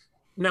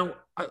 Now,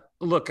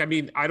 look, I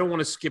mean, I don't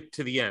want to skip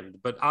to the end,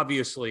 but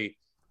obviously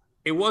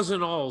it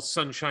wasn't all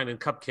sunshine and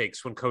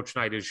cupcakes when Coach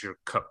Knight is your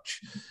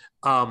coach.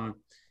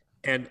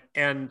 And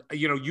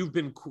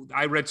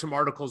I read some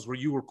articles where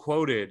you were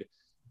quoted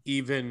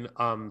even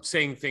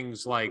saying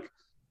things like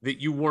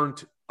that you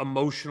weren't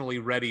emotionally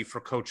ready for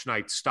Coach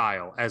Knight's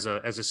style as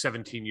a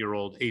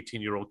 17-year-old,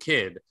 18-year-old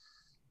kid.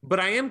 But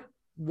I am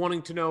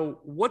wanting to know,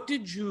 what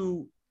did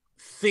you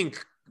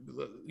think?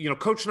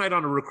 Coach Knight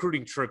on a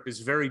recruiting trip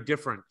is very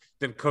different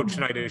than Coach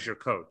Knight as your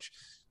coach.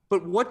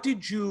 But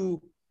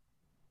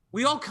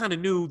we all kind of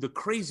knew the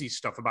crazy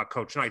stuff about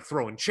Coach Knight,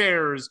 throwing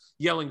chairs,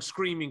 yelling,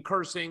 screaming,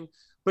 cursing.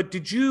 But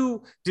did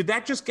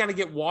that just kind of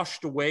get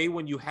washed away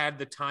when you had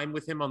the time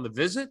with him on the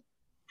visit?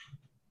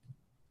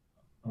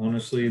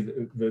 Honestly,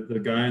 the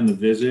guy on the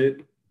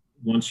visit,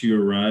 once you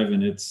arrive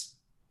and it's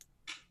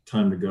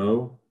time to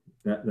go,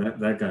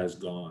 that guy's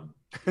gone.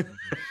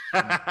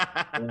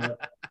 I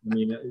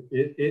mean,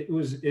 it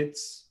was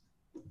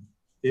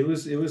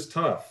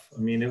tough. I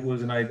mean, it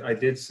was, and I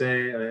did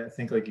say, I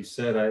think, like you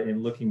said,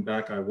 in looking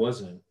back, I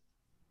wasn't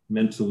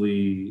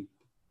mentally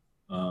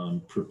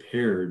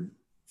prepared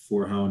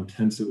for how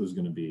intense it was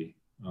going to be.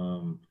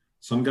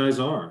 Some guys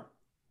are,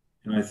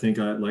 and I think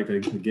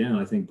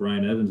I think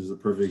Brian Evans is a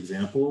perfect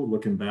example.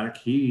 Looking back,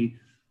 he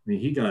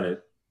got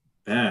it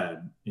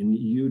bad, and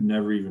you'd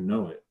never even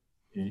know it.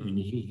 And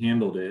he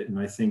handled it. And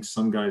I think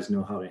some guys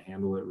know how to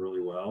handle it really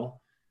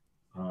well.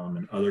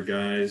 And other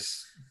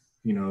guys,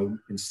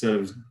 instead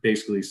of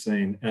basically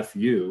saying F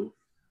you,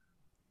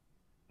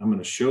 I'm going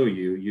to show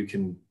you, you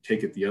can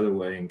take it the other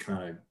way and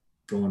kind of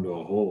go into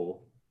a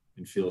hole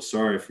and feel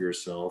sorry for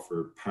yourself,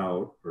 or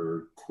pout,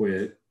 or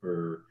quit,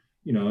 or,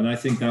 and I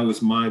think that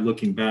was my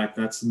looking back.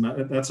 That's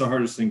the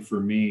hardest thing for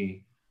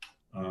me,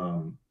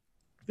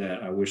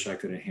 that I wish I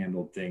could have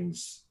handled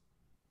things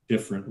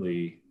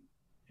differently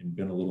and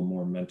been a little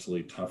more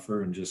mentally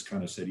tougher, and just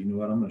kind of said, you know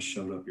what, I'm going to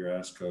shove it up your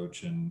ass,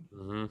 coach, and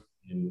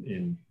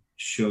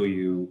show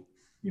you,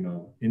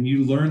 and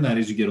you learn that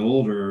as you get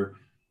older,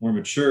 more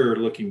mature,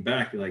 looking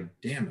back, you're like,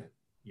 damn it,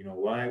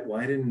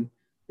 why didn't,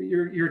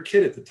 you're a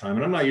kid at the time.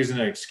 And I'm not using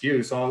that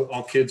excuse.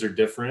 All kids are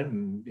different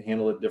and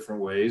handle it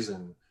different ways.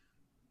 And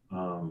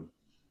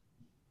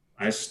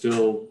I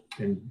still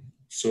am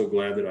so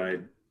glad that I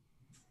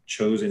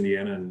chose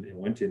Indiana and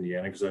went to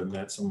Indiana, because I've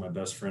met some of my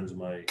best friends in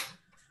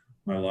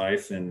my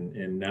life,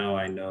 and now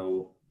I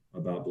know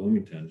about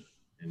Bloomington,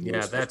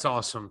 Yeah, that's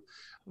awesome.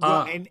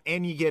 Well,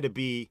 and you get to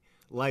be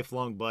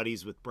lifelong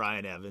buddies with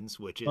Brian Evans,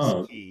 which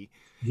is key.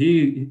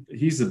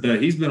 He's the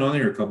best. He's been on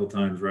there a couple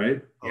times,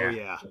 right? Oh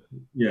yeah.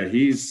 Yeah,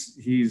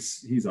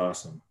 he's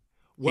awesome.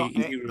 Well,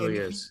 he really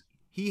is.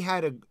 He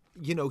had a,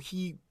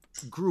 he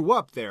grew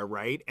up there,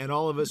 right? And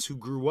all of us who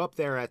grew up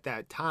there at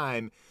that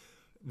time,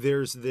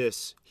 there's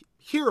this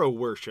hero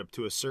worship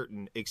to a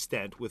certain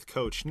extent with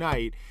Coach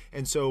Knight.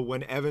 And so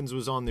when Evans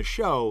was on the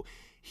show,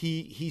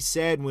 he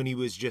said when he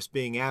was just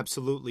being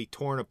absolutely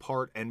torn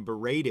apart and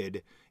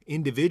berated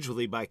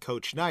individually by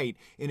Coach Knight,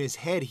 in his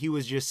head he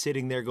was just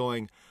sitting there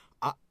going,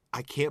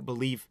 I can't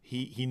believe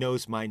he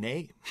knows my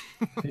name.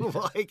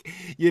 Like,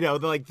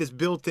 like this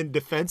built-in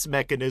defense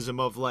mechanism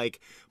of like,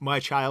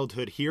 my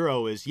childhood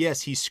hero is,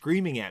 yes, he's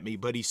screaming at me,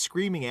 but he's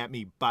screaming at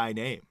me by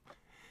name.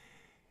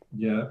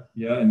 Yeah.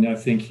 And I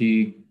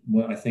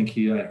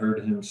I heard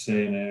him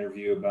say in an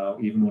interview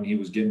about even when he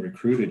was getting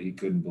recruited, he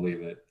couldn't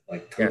believe it.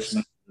 Like, Coach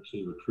Knight was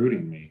actually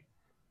recruiting me.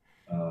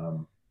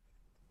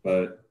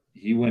 But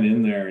he went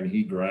in there and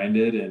he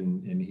grinded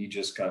and he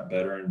just got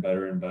better and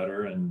better and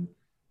better. And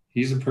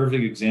he's a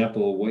perfect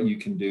example of what you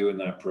can do in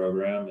that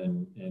program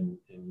and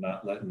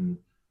not letting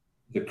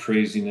the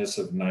craziness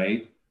of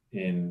Knight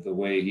and the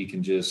way he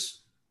can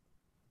just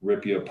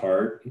rip you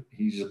apart.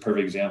 He's a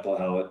perfect example of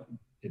how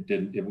it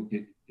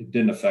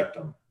didn't affect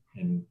him.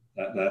 And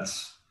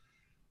that's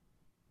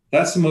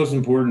the most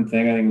important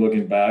thing, I think,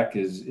 looking back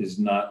is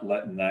not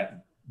letting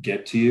that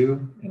get to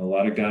you. And a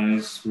lot of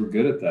guys were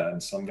good at that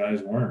and some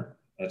guys weren't.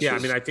 I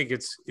mean, I think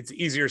it's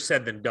easier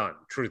said than done,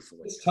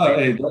 truthfully. It's tough.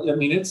 I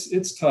mean,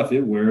 it's tough.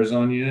 It wears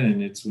on you,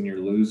 and it's when you're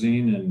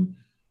losing,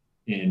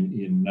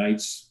 and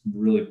Knight's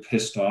really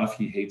pissed off.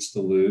 He hates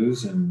to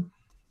lose, and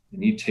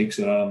he takes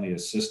it out on the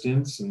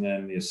assistants, and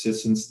then the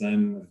assistants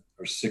then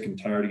are sick and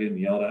tired of getting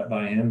yelled at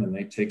by him, and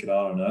they take it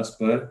out on us.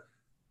 But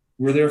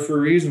we're there for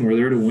a reason. We're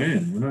there to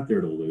win. We're not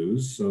there to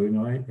lose. So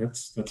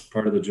that's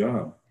part of the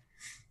job.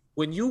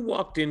 When you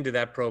walked into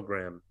that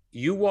program,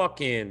 you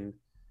walk in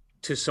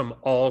to some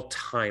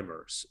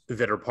all-timers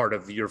that are part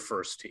of your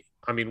first team.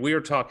 I mean, we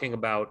are talking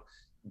about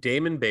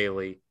Damon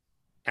Bailey,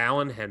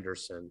 Alan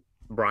Henderson,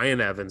 Brian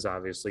Evans,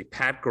 obviously,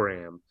 Pat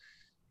Graham.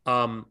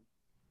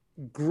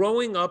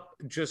 Growing up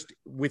just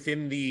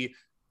within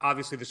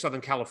obviously the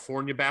Southern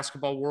California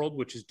basketball world,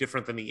 which is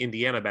different than the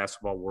Indiana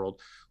basketball world,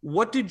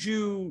 what did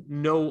you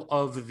know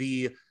of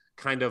the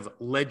kind of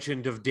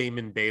legend of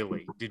Damon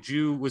Bailey?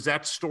 Was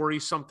that story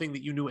something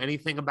that you knew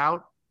anything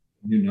about?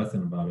 I knew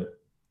nothing about it.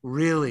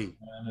 Really?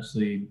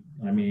 Honestly,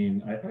 I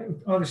mean, I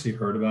obviously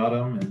heard about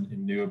him and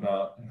knew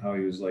about how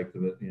he was like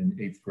in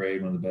 8th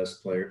grade, one of the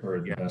best players or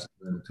the best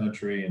player in the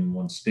country in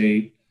one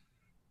state.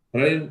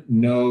 But I didn't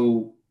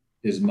know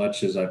as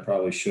much as I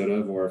probably should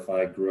have, or if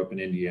I grew up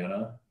in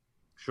Indiana.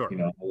 Sure.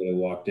 I would have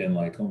walked in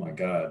like, oh my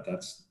God,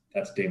 that's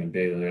Damon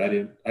Bailey. I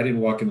didn't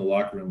walk in the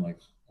locker room like,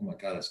 oh my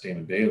God, that's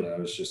Damon Bailey. I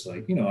was just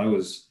like, I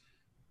was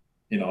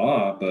in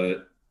awe,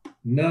 but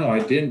no, I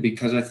didn't,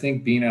 because I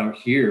think being out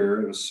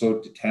here, it was so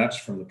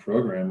detached from the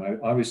program. I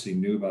obviously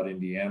knew about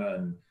Indiana,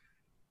 and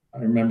I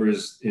remember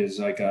as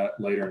I got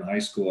later in high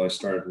school, I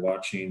started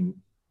watching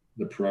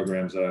the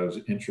programs that I was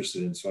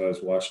interested in. So I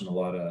was watching a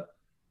lot of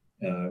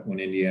when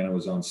Indiana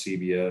was on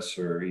CBS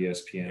or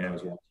ESPN. I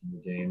was watching the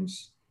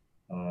games.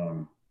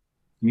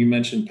 You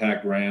mentioned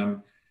Pat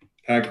Graham.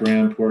 Pat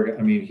Graham, poor guy.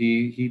 I mean,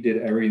 he did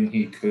everything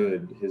he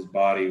could. His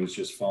body was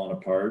just falling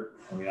apart.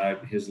 I mean,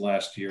 his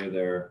last year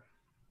there,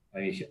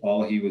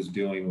 all he was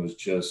doing was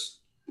just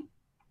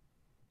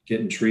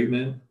getting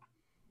treatment,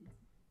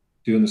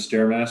 doing the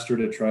Stairmaster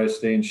to try to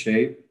stay in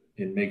shape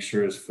and make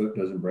sure his foot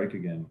doesn't break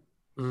again.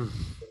 I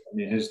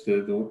mean,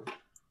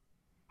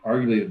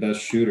 arguably the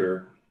best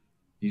shooter,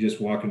 you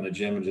just walk in the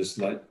gym and just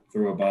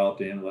throw a ball at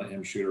the end, let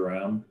him shoot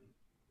around.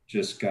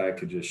 This guy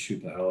could just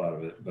shoot the hell out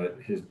of it, but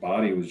his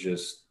body was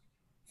just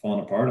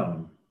falling apart on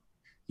him.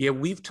 Yeah,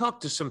 we've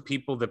talked to some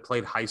people that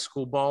played high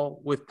school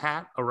ball with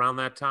Pat around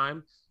that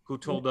time who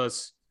told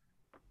us,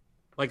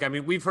 like, I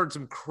mean, we've heard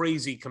some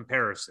crazy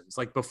comparisons.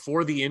 Like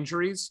before the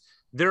injuries,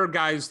 there are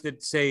guys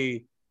that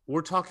say,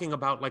 we're talking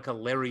about like a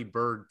Larry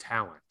Bird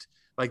talent.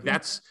 Like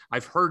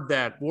I've heard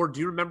that. Ward, do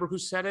you remember who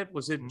said it?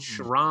 Was it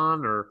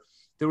Sharon, or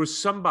there was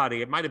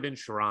somebody, it might've been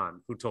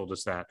Sharon who told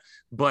us that,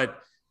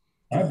 but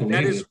I believe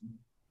that is, it.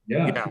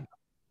 Yeah.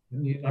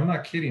 I'm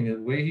not kidding. The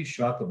way he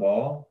shot the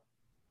ball,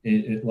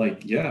 and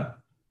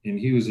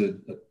he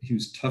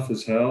was tough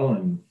as hell.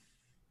 And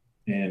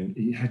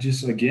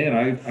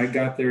I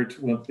got there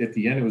at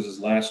the end, it was his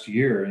last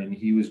year, and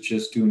he was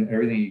just doing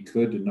everything he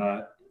could to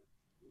not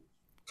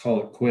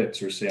call it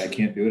quits or say, I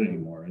can't do it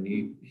anymore. And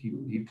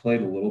he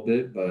played a little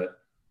bit, but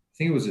I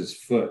think it was his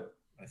foot.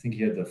 I think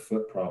he had the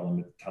foot problem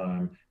at the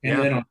time.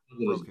 And then on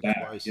his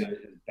back, his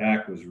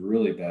back was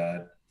really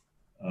bad.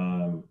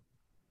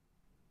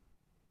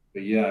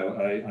 But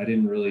yeah, I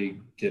didn't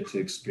really get to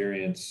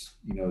experience,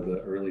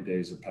 the early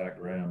days of Pat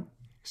Graham.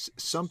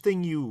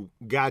 Something you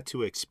got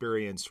to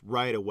experience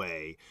right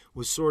away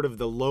was sort of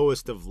the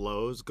lowest of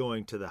lows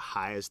going to the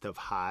highest of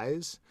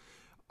highs.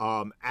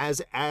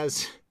 As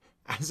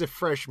as a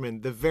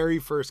freshman, the very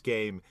first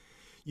game,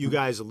 you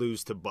guys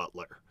lose to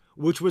Butler,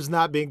 which was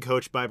not being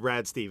coached by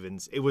Brad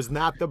Stevens. It was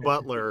not the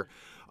Butler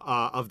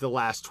of the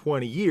last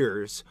 20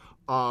 years.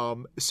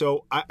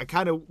 So I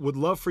kind of would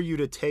love for you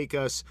to take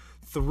us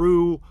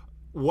through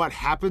what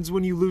happens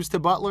when you lose to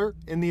Butler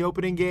in the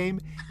opening game,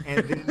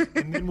 and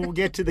then we'll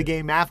get to the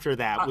game after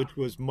that, which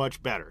was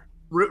much better.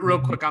 Real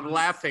quick, I'm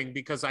laughing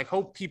because I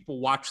hope people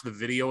watch the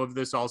video of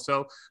this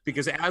also,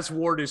 because as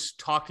Ward is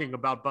talking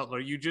about Butler,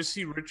 you just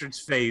see Richard's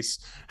face,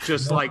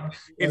 just like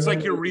it's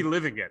like you're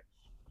reliving it.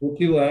 Well,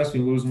 people ask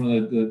me what was one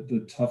of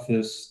the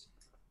toughest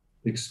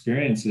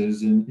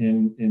experiences,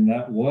 and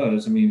that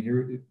was, I mean,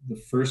 here the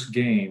first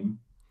game,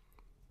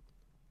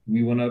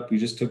 we went up, we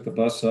just took the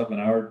bus up, an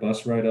hour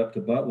bus ride up to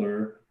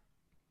Butler.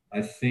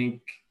 I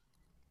think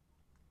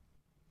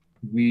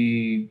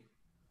we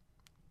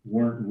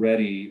weren't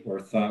ready or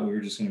thought we were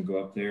just going to go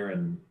up there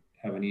and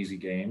have an easy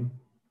game.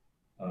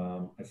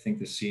 I think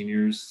the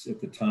seniors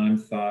at the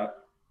time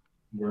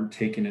weren't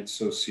taking it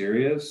so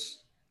serious.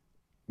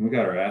 We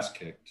got our ass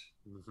kicked.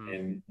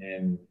 Mm-hmm.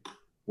 And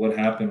what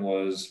happened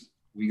was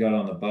we got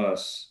on the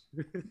bus,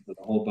 the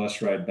whole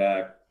bus ride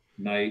back,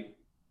 Knight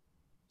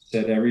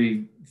said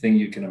everything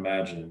you can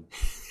imagine.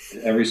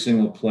 Every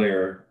single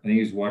player, I think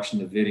he was watching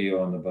the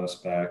video on the bus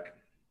back.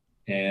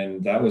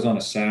 And that was on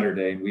a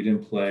Saturday, and we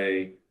didn't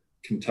play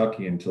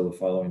Kentucky until the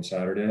following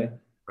Saturday.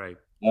 Right.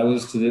 That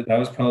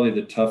was probably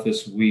the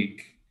toughest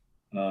week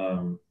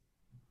of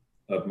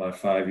my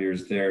 5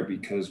 years there,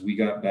 because we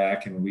got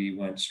back and we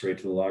went straight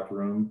to the locker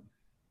room,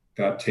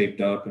 got taped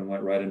up, and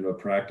went right into a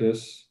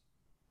practice.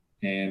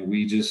 And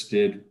we just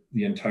did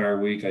the entire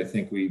week. I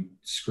think we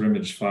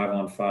scrimmaged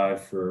 5-on-5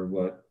 for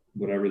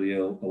whatever the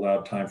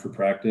allowed time for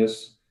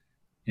practice.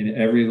 And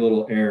every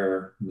little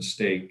error,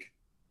 mistake,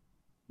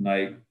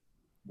 Knight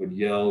would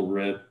yell,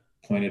 rip,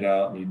 point it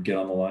out, and you'd get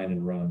on the line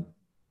and run.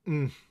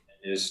 It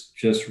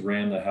just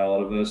ran the hell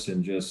out of us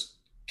and just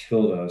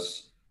killed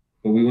us.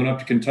 But we went up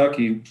to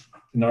Kentucky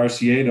in the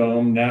RCA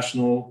Dome,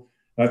 national.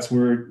 That's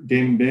where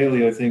Damon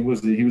Bailey, I think,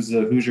 he was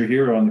the Hoosier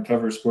hero on the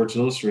cover of Sports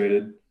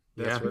Illustrated.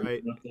 That's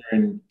right. Up there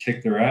and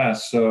kicked their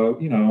ass. So,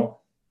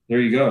 there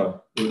you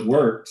go. It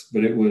worked,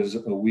 but it was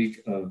a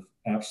week of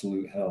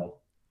absolute hell.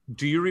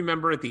 Do you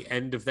remember at the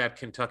end of that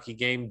Kentucky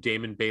game,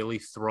 Damon Bailey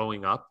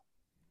throwing up?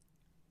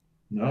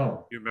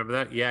 No. You remember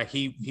that? Yeah,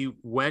 he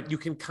went, you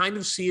can kind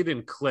of see it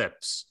in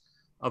clips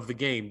of the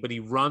game, but he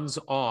runs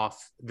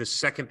off the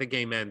second the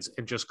game ends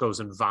and just goes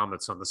and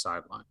vomits on the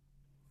sideline.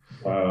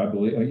 Wow, I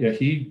believe.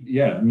 He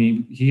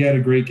had a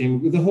great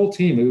game with the whole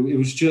team. It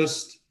was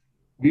just,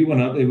 we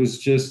went up. It was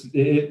just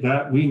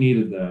that we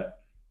needed that.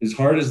 As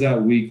hard as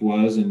that week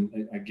was,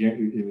 and I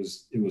guarantee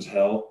it was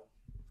hell.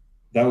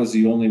 That was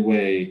the only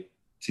way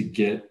to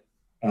get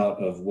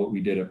out of what we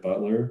did at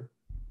Butler.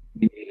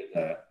 We needed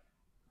that,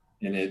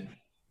 and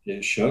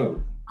it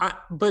showed.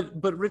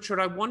 But Richard,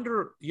 I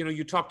wonder,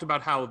 you talked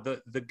about how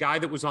the guy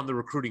that was on the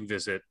recruiting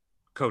visit,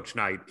 Coach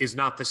Knight, is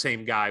not the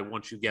same guy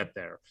once you get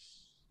there.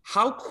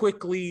 How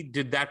quickly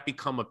did that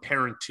become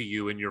apparent to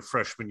you in your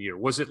freshman year?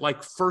 Was it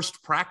like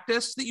first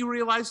practice that you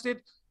realized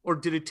it, or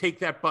did it take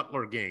that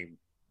Butler game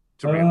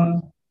to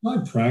realize?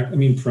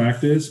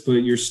 Practice, but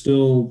you're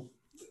still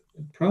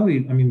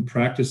probably,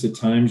 practice at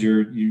times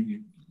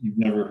you've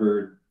never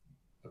heard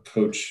a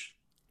coach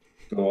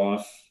go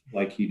off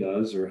like he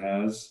does or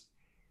has.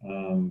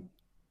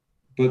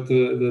 But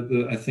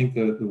I think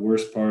the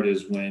worst part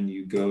is when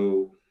you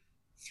go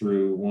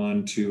through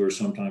 1, 2, or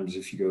sometimes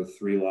if you go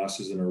 3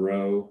 losses in a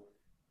row,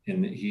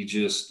 and he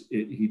just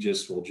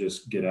will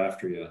just get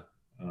after you.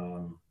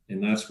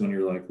 And that's when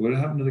you're like, what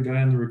happened to the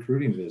guy on the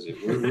recruiting visit?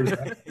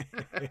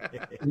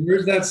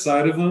 Where's that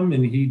side of him?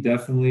 And he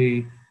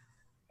definitely,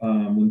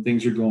 when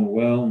things are going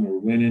well and we're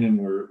winning and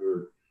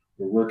we're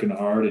working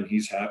hard and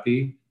he's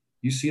happy,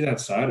 you see that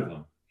side of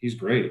him. He's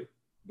great.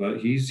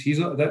 But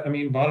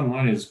bottom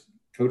line is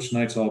Coach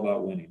Knight's all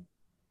about winning.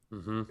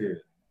 Mm-hmm.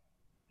 Period.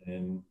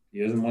 And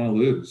he doesn't want to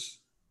lose.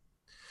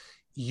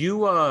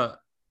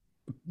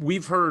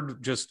 We've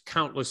heard just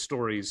countless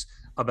stories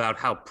about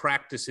how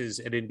practices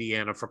at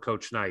Indiana for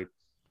Coach Knight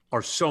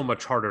are so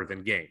much harder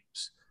than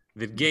games.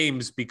 The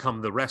games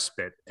become the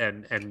respite,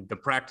 and the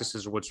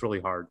practices are what's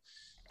really hard.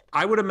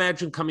 I would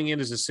imagine coming in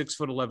as a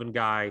 6'11"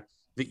 guy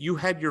that you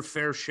had your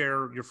fair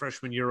share your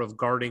freshman year of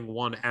guarding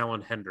one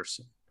Alan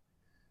Henderson.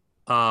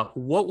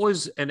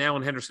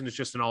 Alan Henderson is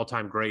just an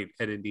all-time great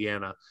at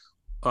Indiana.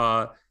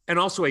 And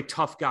also a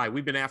tough guy.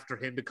 We've been after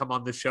him to come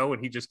on the show,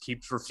 and he just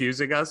keeps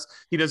refusing us.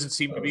 He doesn't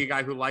seem to be a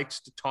guy who likes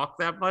to talk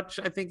that much,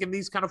 I think, in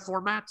these kind of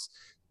formats.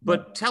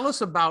 But tell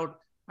us about,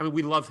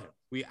 we love him.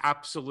 We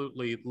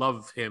absolutely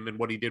love him and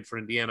what he did for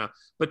Indiana.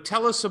 But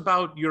tell us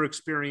about your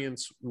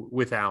experience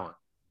with Alan.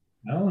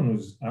 Alan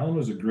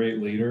was a great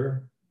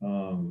leader,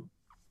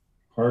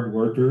 hard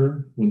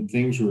worker. When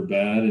things were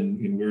bad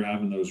and we were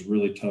having those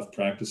really tough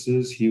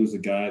practices, he was the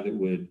guy that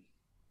would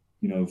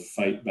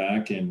fight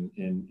back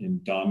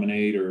and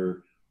dominate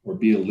or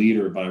be a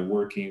leader by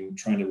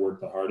trying to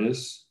work the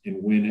hardest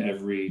and win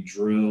every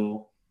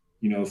drill.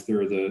 If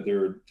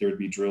there'd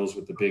be drills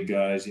with the big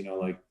guys,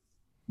 like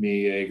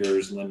me,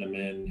 Agers,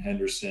 Lindemann,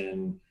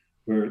 Henderson,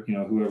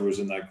 whoever was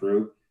in that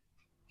group,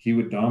 he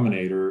would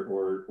dominate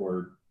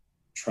or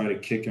try to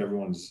kick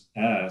everyone's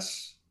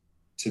ass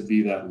to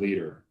be that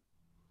leader.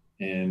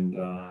 And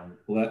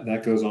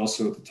that goes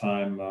also at the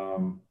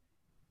time,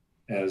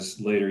 as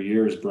later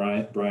years,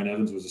 Brian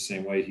Evans was the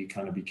same way. He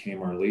kind of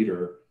became our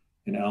leader,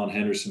 and Alan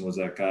Henderson was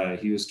that guy.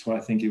 He was, I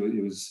think he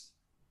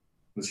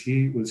I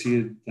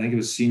think it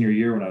was senior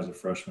year when I was a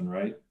freshman,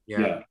 right?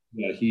 Yeah.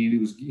 He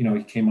was,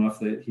 he came off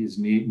his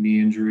knee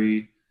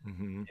injury.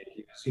 Mm-hmm. And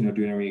he was,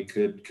 doing everything he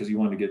could because he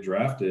wanted to get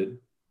drafted.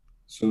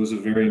 So it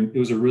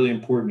was a really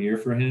important year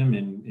for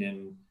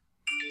him.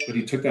 But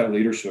he took that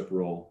leadership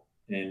role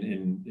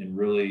and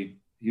really,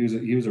 he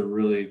was a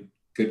really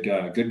good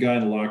guy in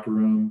the locker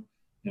room,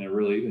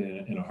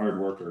 and a hard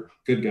worker.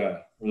 Good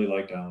guy. Really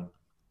liked Alan.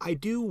 I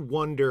do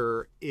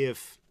wonder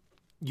if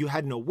you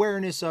had an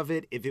awareness of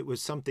it, if it was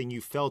something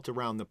you felt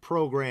around the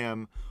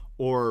program,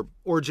 or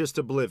just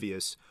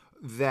oblivious,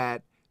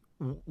 that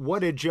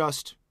what had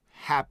just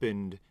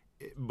happened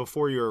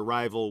before your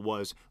arrival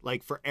was,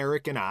 like, for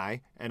Eric and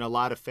I, and a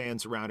lot of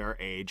fans around our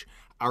age,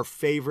 our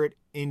favorite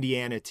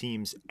Indiana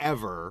teams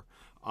ever,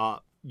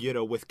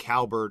 with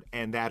Calvert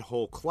and that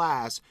whole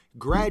class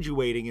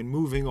graduating and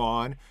moving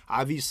on.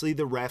 Obviously,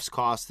 the refs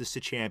cost us a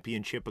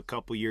championship a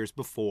couple years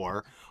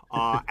before.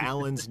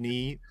 Allen's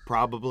knee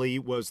probably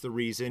was the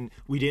reason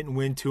we didn't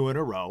win 2 in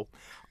a row.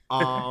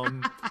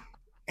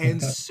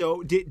 And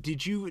so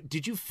did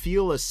you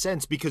feel a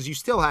sense, because you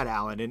still had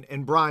Allen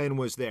and Brian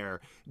was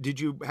there, did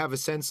you have a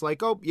sense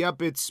like, oh,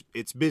 yep, it's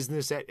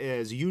business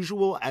as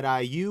usual at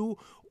IU?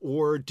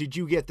 Or did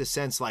you get the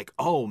sense like,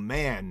 oh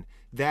man,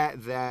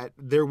 that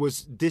there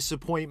was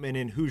disappointment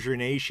in Hoosier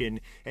Nation,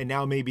 and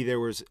now maybe there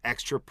was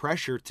extra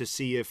pressure to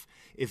see if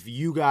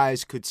you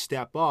guys could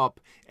step up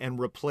and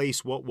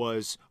replace what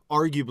was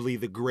arguably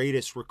the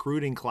greatest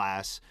recruiting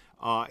class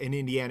in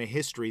Indiana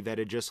history that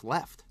had just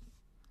left?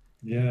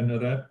 Yeah, no,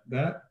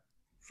 that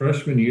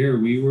freshman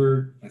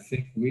year, I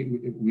think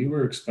we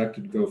were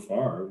expected to go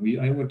far. We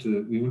went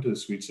to the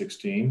Sweet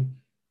 16.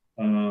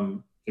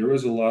 There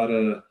was a lot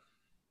of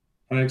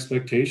high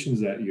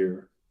expectations that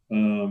year.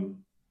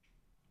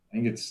 I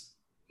think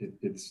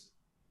it's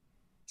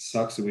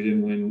sucks that we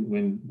didn't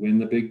win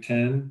the Big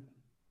Ten.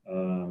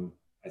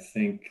 I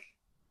think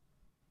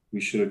we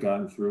should have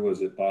gotten through.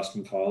 Was it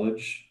Boston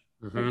College?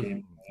 Mm-hmm. The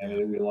game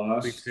that we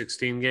lost. Sweet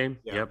 16 game.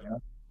 Yep.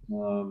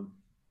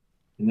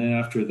 And then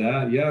after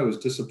that, it was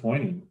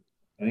disappointing.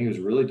 I think it was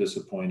really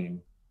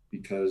disappointing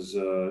because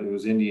it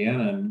was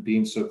Indiana, and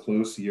being so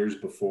close the years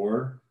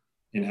before,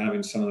 and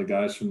having some of the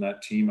guys from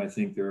that team, I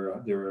think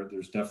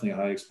there's definitely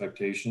high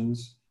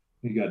expectations.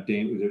 You got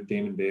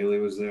Damon Bailey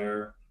was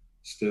there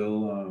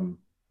still.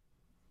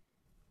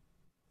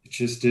 It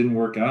just didn't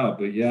work out.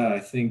 But I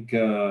think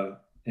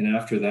and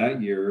after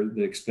that year,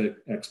 the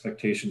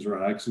expectations were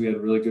high because we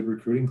had really good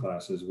recruiting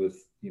classes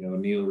with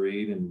Neil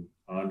Reed and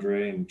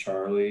Andre and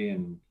Charlie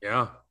and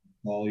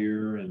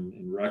Collier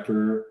and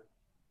Wrecker.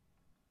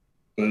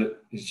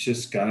 But it's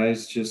just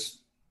guys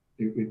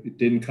it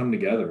didn't come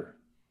together.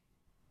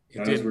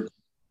 Guys were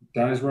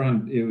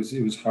on. It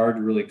was hard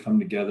to really come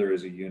together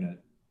as a unit.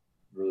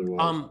 It really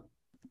was.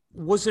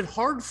 Was it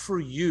hard for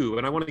you?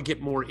 And I want to get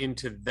more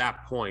into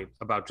that point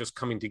about just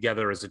coming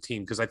together as a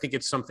team, because I think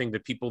it's something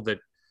that people that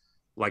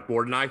like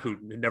Ward and I, who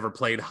never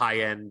played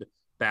high-end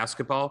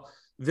basketball,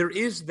 there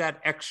is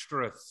that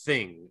extra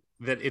thing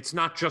that it's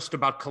not just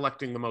about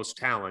collecting the most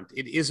talent.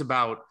 It is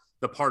about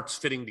the parts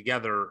fitting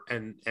together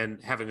and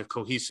having a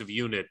cohesive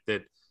unit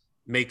that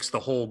makes the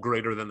whole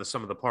greater than the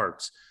sum of the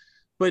parts.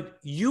 But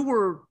you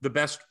were the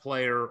best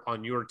player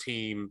on your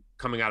team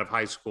coming out of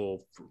high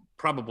school,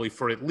 probably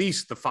for at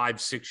least the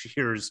 5-6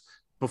 years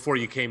before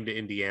you came to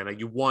Indiana.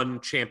 You won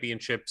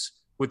championships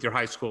with your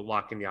high school at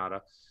La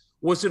Cañada.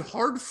 Was it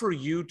hard for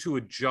you to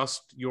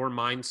adjust your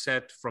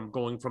mindset from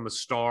going from a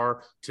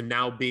star to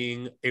now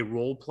being a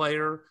role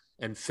player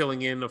and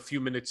filling in a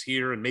few minutes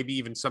here and maybe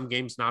even some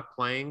games not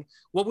playing?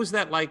 What was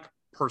that like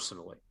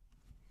personally?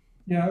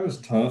 Yeah, it was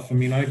tough. I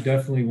mean, I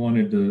definitely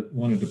wanted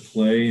to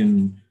play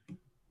and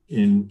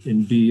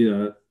be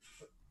a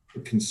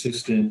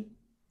consistent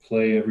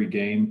play every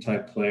game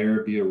type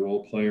player, be a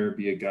role player,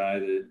 be a guy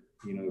that,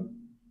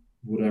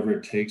 whatever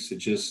it takes to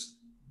just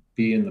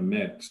be in the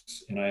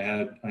mix. And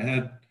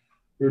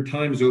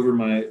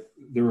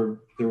there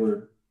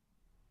were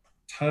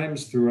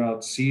times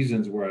throughout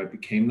seasons where I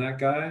became that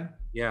guy.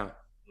 Yeah.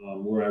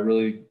 Where I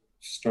really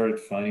started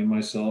finding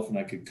myself, and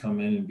I could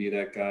come in and be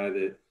that guy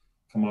that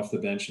come off the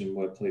bench and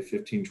play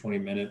 15, 20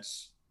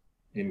 minutes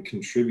and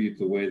contribute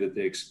the way that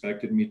they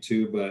expected me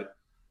to. But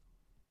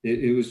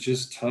it was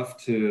just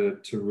tough to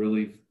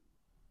really,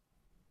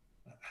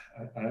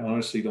 I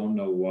honestly don't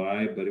know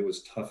why, but it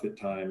was tough at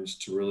times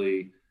to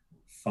really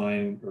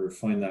find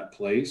that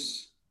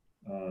place.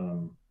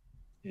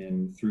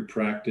 And through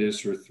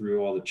practice or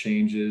through all the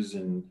changes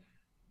and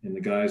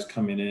the guys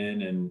coming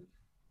in and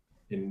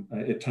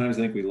at times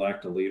I think we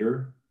lacked a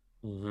leader.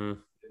 Mm-hmm.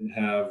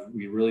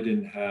 We really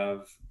didn't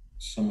have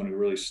someone who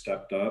really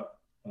stepped up.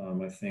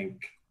 I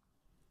think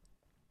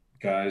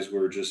guys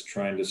were just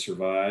trying to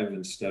survive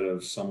instead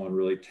of someone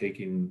really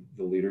taking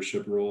the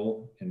leadership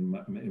role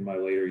in my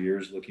later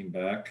years looking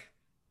back.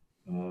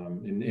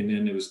 And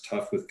then it was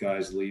tough with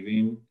guys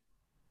leaving.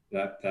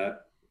 That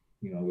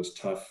was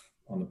tough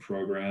on the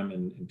program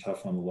and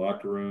tough on the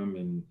locker room,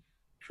 and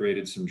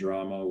created some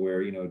drama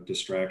where,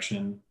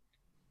 distraction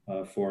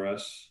for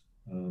us.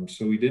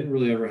 So we didn't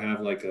really ever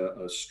have like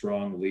a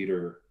strong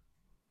leader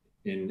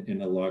in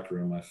the locker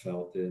room, I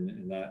felt,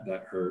 and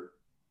that hurt.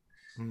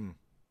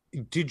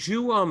 Did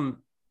you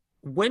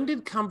when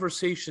did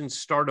conversations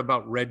start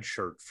about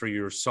redshirt for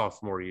your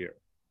sophomore year?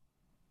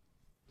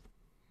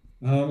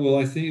 Well,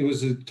 I think it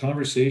was a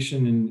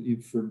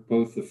conversation for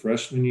both the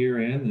freshman year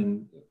and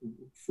then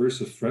first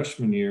the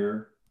freshman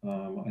year.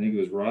 I think it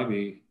was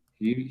Robbie.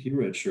 He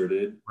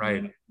redshirted. Right.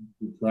 And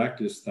we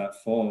practiced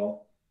that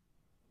fall.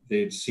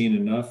 They'd seen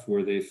enough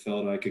where they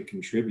felt I could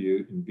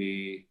contribute and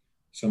be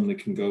someone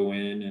that can go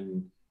in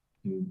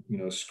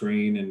and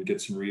screen and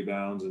get some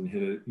rebounds and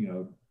hit it,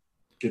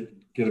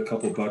 get a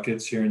couple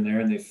buckets here and there.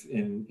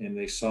 And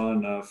they saw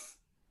enough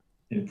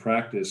in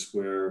practice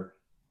where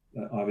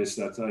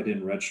obviously I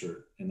didn't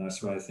redshirt, and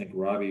that's why I think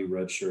Robbie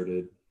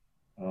redshirted.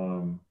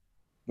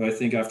 But I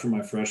think after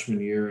my freshman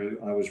year,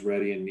 I was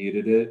ready and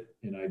needed it,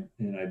 and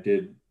I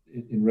did.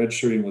 And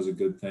redshirting was a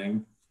good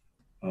thing.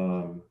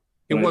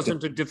 It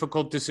wasn't a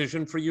difficult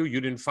decision for you.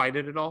 You didn't fight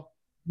it at all.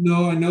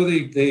 No, I know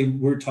they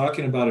were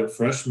talking about it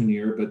freshman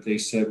year, but they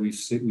said we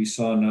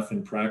saw enough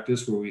in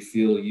practice where we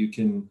feel you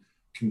can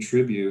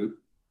contribute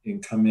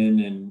and come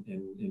in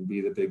and be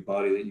the big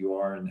body that you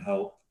are and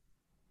help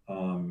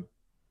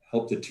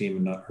the team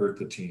and not hurt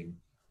the team.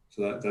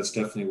 So that's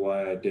definitely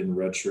why I didn't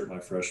redshirt my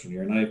freshman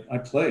year. And I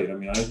played. I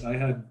mean, I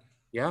had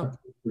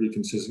pretty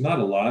consistent, not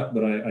a lot,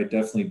 but I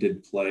definitely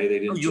did play. They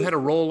didn't. You had a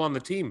role on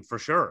the team for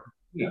sure.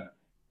 Yeah.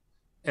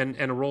 And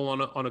a role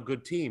on a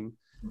good team.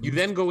 Mm-hmm. You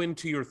then go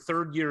into your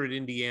third year at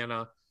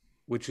Indiana,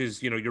 which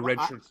is, your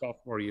redshirt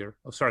sophomore year.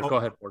 Oh, sorry. Go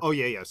ahead. Ward. Oh,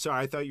 yeah.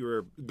 Sorry. I thought you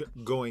were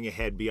going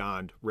ahead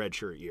beyond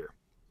redshirt year.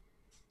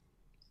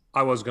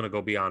 I was going to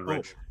go beyond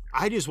redshirt.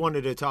 I just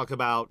wanted to talk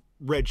about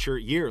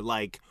redshirt year.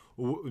 Like,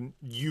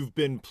 you've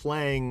been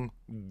playing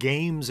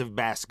games of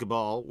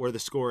basketball where the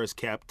score is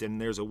kept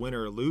and there's a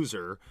winner or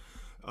loser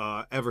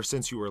ever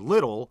since you were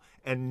little,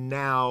 and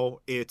now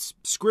it's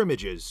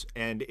scrimmages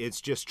and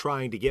it's just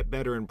trying to get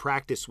better in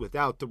practice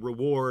without the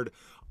reward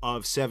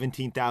of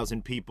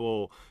 17,000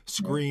 people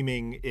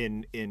screaming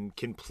in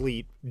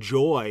complete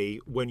joy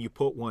when you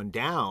put one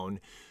down.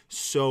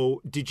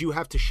 So did you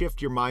have to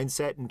shift your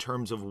mindset in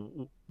terms of,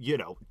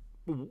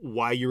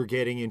 why you were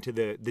getting into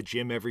the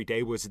gym every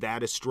day? Was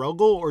that a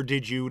struggle, or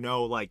did you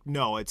know, like,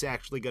 no, it's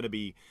actually going to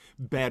be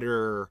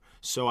better,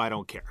 so I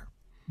don't care?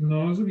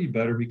 No, it was going to be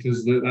better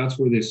because that's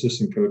where the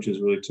assistant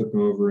coaches really took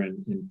over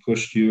and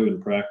pushed you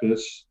in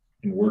practice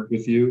and worked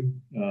with you,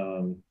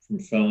 from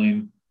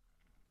Felling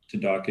to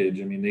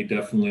Dockage. I mean, they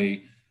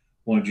definitely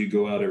wanted you to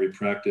go out every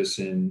practice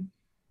and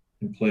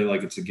play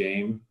like it's a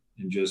game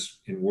and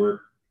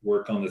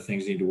work on the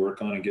things you need to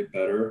work on and get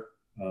better.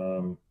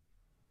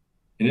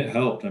 And it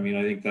helped. I mean,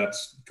 I think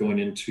that's going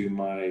into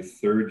my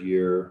third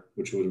year,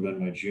 which would have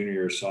been my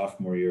junior or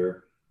sophomore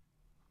year,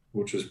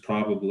 which was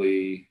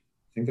probably,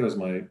 I think that was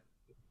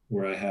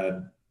where I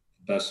had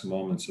the best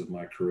moments of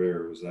my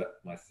career, was that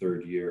my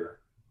third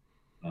year.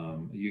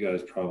 You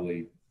guys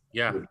probably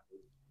would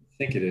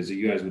think it is.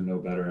 You guys would know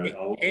better.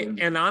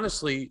 And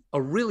honestly,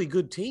 a really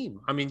good team.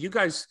 I mean, you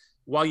guys,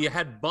 while you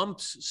had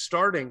bumps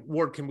starting,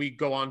 Ward, can we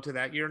go on to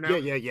that year now?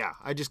 Yeah.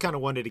 I just kind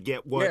of wanted to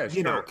get what,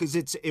 because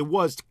it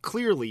was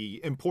clearly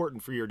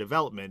important for your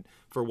development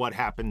for what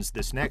happens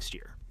this next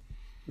year.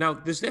 Now,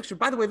 this next year,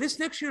 by the way, this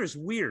next year is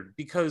weird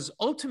because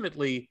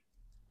ultimately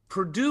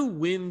Purdue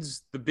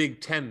wins the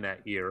Big Ten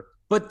that year,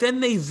 but then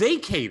they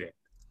vacate it,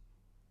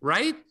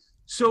 right?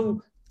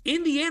 So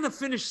Indiana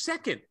finished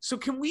second. So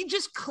can we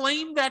just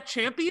claim that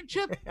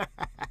championship?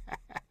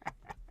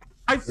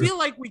 I feel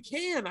like we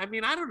can. I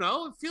mean, I don't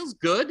know. It feels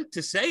good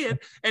to say it.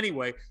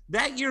 Anyway,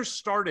 that year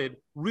started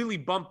really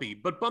bumpy,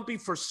 but bumpy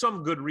for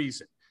some good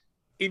reason.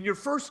 In your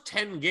first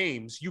 10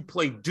 games, you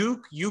play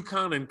Duke,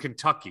 UConn, and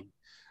Kentucky.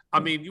 I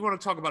mean, you want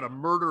to talk about a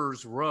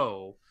murderer's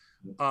row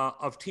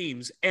of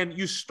teams. And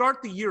you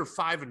start the year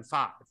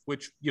 5-5,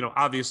 which,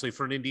 obviously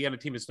for an Indiana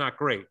team, it's not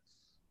great.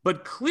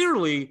 But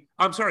clearly,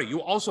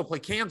 you also play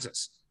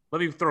Kansas. Let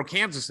me throw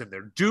Kansas in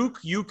there.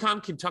 Duke,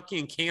 UConn, Kentucky,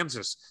 and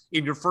Kansas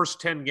in your first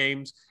 10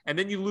 games. And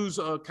then you lose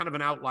kind of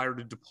an outlier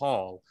to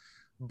DePaul.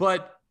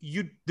 But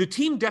the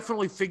team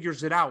definitely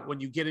figures it out when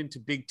you get into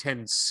Big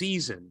Ten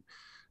season.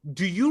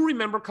 Do you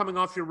remember coming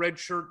off your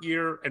redshirt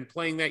year and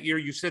playing that year?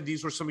 You said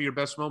these were some of your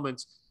best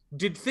moments.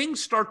 Did things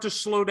start to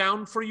slow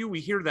down for you? We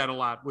hear that a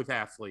lot with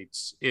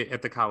athletes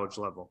at the college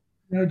level.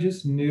 I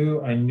just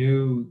knew, I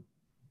knew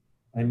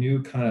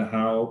kind of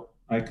how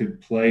I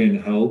could play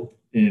and help.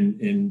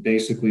 And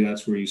basically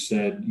that's where you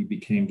said you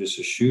became just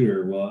a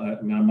shooter. Well,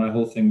 my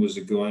whole thing was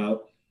to go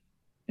out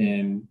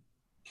and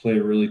play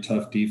a really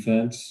tough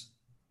defense.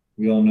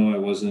 We all know I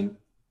wasn't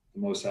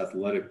the most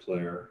athletic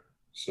player.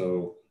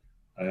 So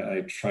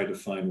I tried to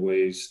find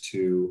ways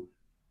to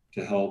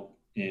help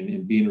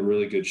in being a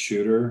really good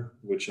shooter,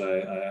 which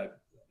I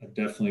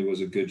definitely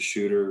was a good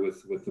shooter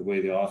with the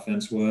way the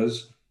offense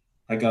was.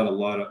 I got a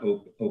lot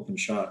of open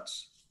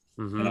shots,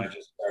 and I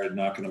just started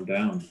knocking them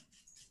down,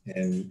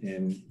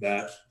 and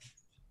that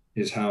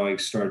is how I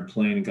started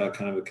playing and got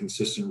kind of a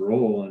consistent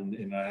role.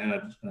 And I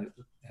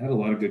had a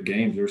lot of good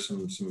games. There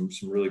were some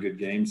really good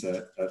games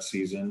that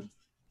season,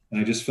 and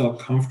I just felt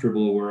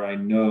comfortable where I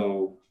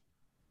know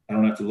I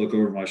don't have to look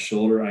over my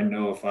shoulder. I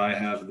know if I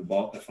have the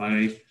ball,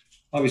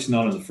 obviously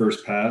not on the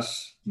first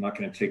pass, I'm not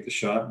going to take the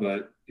shot,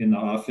 but in the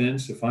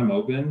offense, if I'm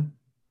open,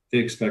 they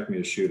expect me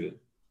to shoot it.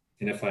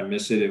 And if I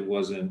miss it, it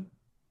wasn't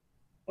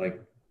like,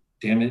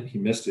 damn it, he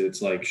missed it.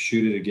 It's like,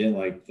 shoot it again.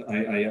 Like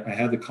I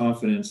had the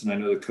confidence, and I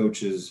know the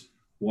coaches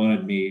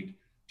wanted me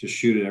to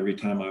shoot it every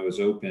time I was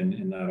open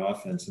in that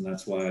offense. And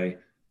that's why,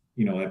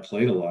 I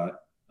played a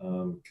lot,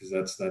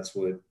 because that's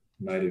what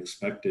Knight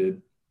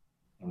expected.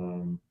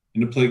 And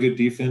to play good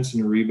defense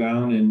and to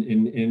rebound.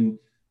 And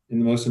the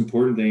most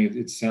important thing,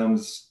 it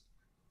sounds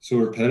so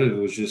repetitive,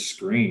 was just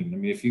screen. I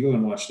mean, if you go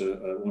and watch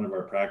one of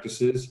our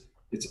practices,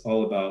 it's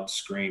all about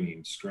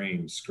screen.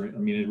 I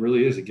mean, it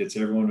really is. It gets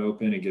everyone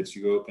open. It gets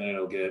you open.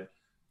 It'll get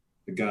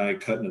the guy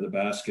cutting to the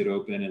basket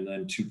open, and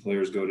then two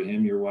players go to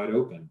him. You're wide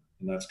open.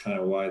 And that's kind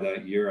of why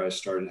that year I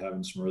started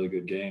having some really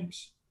good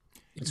games.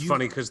 It's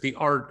funny because the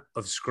art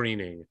of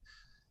screening,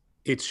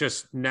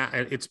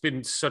 it's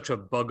been such a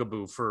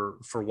bugaboo for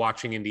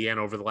watching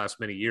Indiana over the last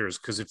many years,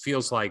 because it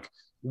feels like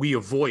we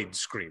avoid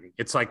screening.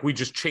 It's like we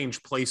just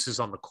change places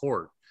on the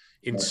court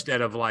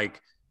instead of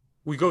like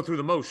we go through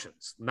the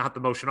motions, not the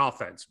motion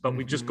offense, but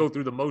we just go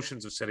through the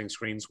motions of setting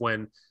screens.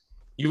 When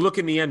you look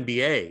in the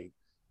NBA,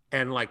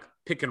 and like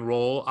pick and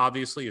roll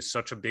obviously is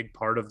such a big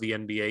part of the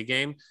NBA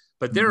game,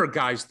 but there are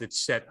guys that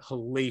set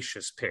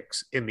hellacious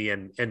picks in the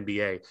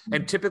NBA.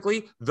 And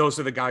typically those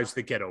are the guys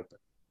that get open.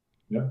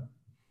 Yeah,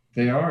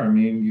 they are. I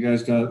mean, you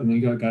got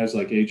guys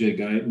like AJ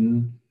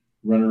Guyton,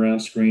 run around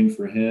screen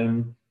for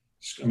him.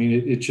 I mean,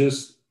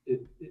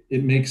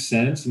 it makes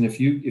sense. And if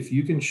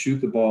you can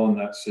shoot the ball in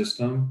that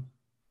system,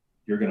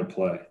 you're going to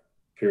play,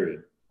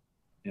 period.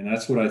 And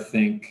that's what I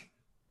think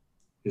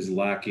is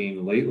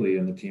lacking lately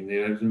in the team.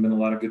 There hasn't been a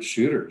lot of good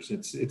shooters.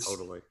 It's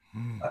totally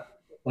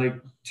like,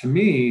 to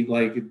me,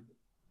 like,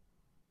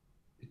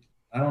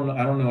 I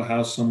don't know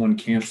how someone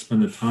can't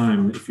spend the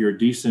time. If you're a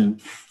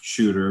decent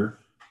shooter,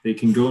 they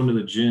can go into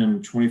the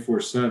gym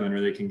 24/7,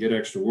 or they can get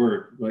extra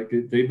work. Like,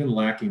 they've been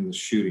lacking the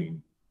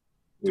shooting,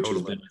 which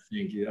has been, I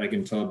think, I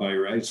can tell by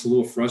your eyes. It's a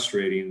little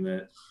frustrating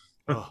that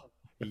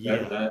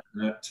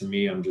that to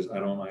me, I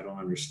don't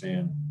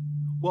understand.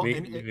 Well,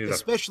 and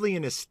especially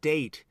in a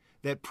state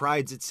that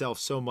prides itself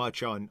so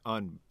much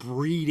on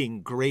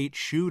breeding great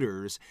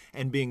shooters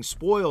and being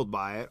spoiled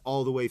by it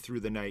all the way through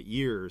the Knight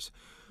years.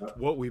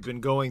 What we've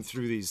been going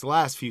through these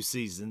last few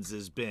seasons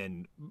has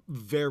been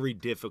very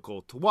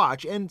difficult to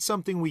watch, and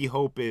something we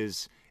hope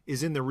is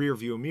in the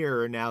rearview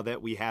mirror now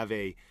that we have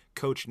a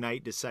Coach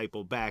Knight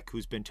disciple back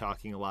who's been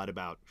talking a lot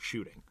about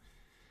shooting.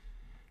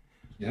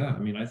 Yeah, I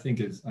mean, I think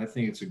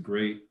it's a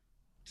great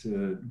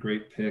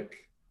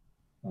pick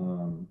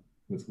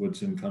with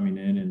Woodson coming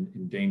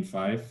in Dane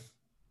Fife.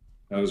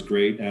 That was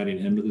great, adding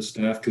him to the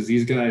staff, because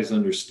these guys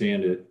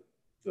understand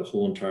the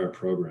whole entire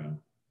program.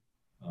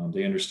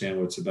 They understand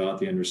what it's about.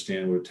 They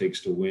understand what it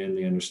takes to win.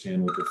 They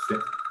understand what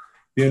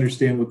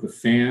the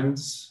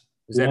fans.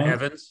 Is that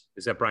Evans?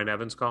 Is that Brian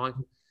Evans calling?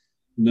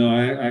 No,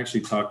 I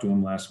actually talked to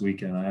him last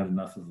weekend. I had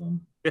enough of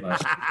him.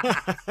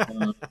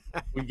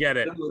 We get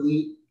it.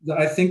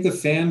 I think the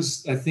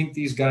fans. I think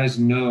these guys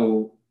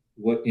know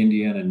what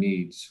Indiana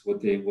needs,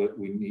 what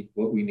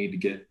we need to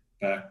get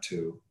back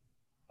to.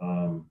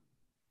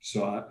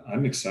 So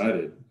I'm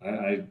excited.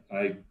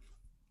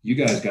 You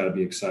guys got to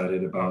be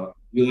excited about.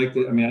 You like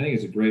that? I mean, I think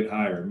it's a great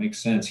hire. It makes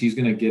sense. He's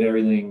going to get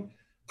everything,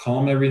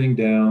 calm everything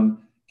down,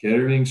 get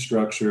everything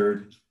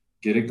structured,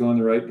 get it going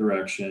the right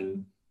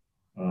direction.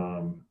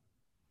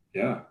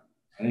 Yeah,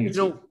 I think it's.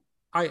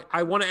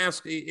 I want to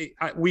ask.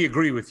 We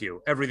agree with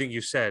you, everything you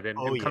said, and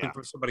coming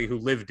from somebody who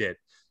lived it,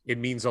 it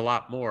means a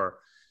lot more.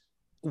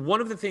 One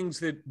of the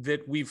things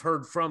that we've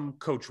heard from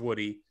Coach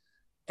Woody,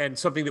 and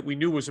something that we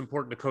knew was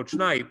important to Coach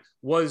Knight,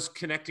 was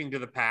connecting to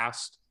the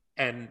past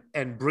and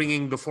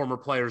bringing the former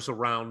players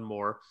around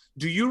more.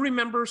 Do you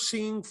remember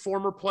seeing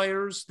former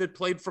players that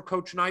played for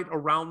Coach Knight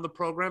around the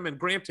program? And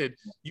granted,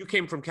 you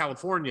came from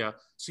California,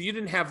 so you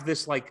didn't have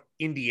this like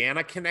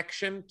Indiana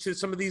connection to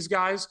some of these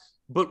guys.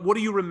 But what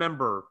do you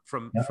remember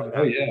from that?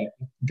 Oh, yeah.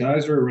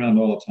 Guys are around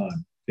all the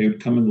time. They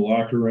would come in the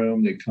locker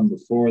room. They'd come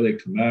before,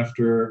 they'd come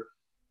after.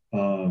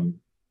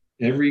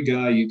 Every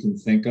guy you can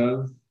think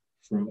of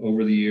from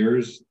over the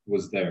years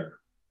was there.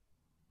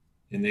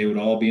 And they would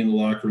all be in the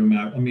locker room.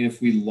 I mean,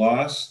 if we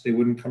lost, they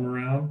wouldn't come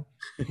around.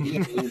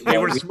 They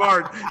were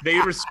smart.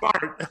 They were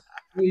smart.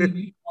 You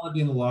didn't want to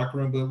be in the locker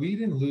room, but we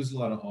didn't lose a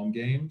lot of home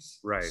games.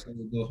 Right. So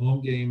the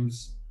home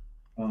games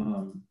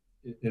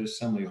at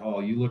Assembly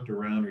Hall, you looked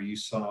around or you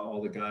saw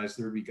all the guys.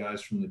 There would be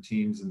guys from the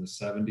teams in the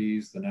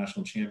 70s, the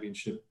national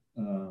championship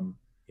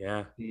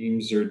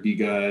teams. There'd be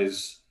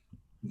guys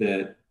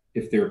that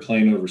if they were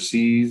playing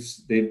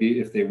overseas,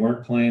 if they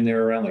weren't playing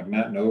there around, like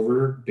Matt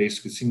Nover,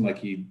 basically seemed like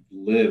he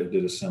lived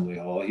at Assembly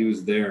Hall. He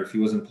was there. If he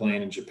wasn't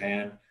playing in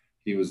Japan,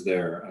 he was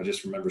there. I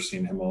just remember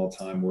seeing him all the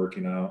time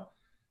working out.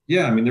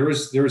 Yeah, I mean, there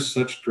was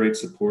such great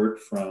support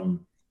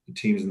from the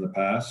teams in the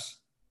past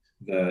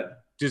that.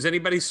 Does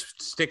anybody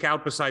stick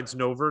out besides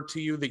Nover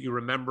to you that you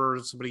remember,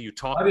 somebody you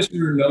talked to? I just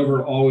remember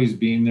Nover always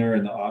being there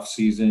in the off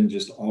season,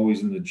 just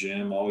always in the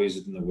gym,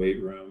 always in the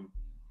weight room.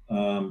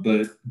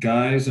 But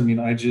guys, I mean,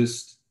 God,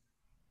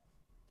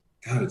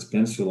 it's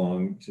been so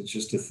long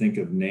to think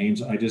of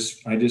names. I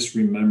just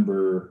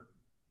remember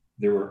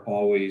there were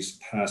always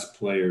past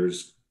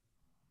players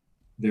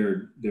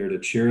there to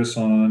cheer us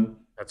on.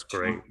 That's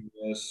great.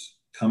 Us,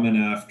 coming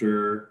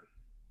after.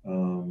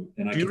 And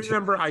do you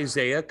remember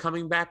Isaiah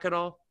coming back at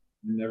all?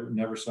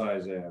 Never saw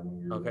Isaiah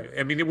when we were okay. there.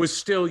 I mean, it was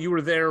still, you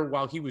were there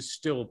while he was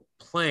still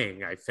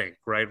playing, I think,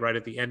 right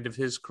at the end of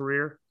his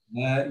career.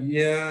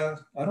 Yeah,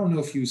 I don't know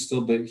if he was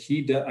still, but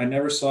I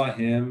never saw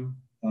him.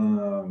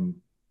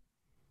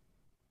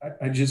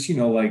 I just,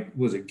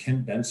 was it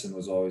Kent Benson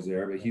was always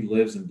there, but he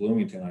lives in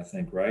Bloomington, I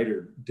think, right?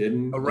 Or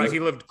didn't? Oh, right. He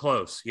lived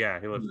close. Yeah,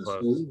 he lived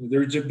close. So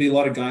there'd just be a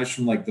lot of guys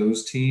from like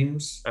those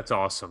teams. That's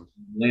awesome.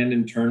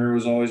 Landon Turner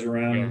was always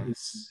around.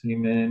 Yes. He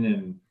came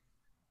in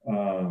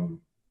and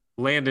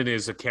Landon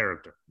is a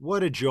character.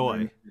 What a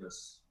joy.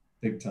 Yes,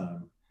 big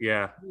time.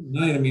 Yeah.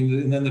 I mean,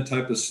 and then the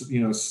type of,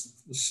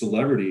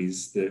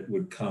 celebrities that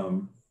would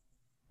come,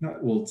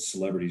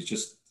 celebrities,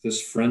 just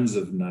this friends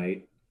of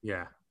night.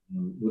 Yeah.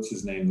 What's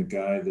his name? The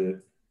guy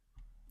that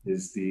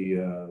is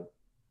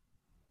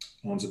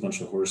owns a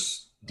bunch of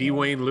horse.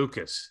 Dwayne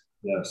Lucas.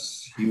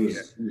 Yes, he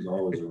was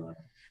always around.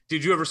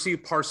 Did you ever see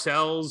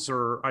Parcells?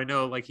 Or I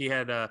know like he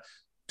had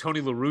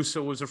Tony La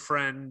Russa was a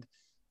friend.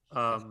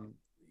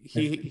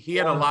 He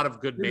had a lot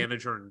of good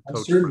manager and coach.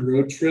 On certain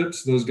road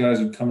trips, those guys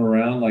would come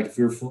around. Like if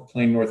you're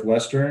playing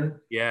Northwestern,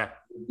 there'd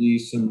be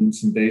some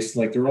base.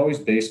 Like there were always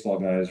baseball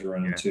guys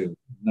around too.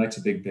 Knight's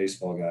a big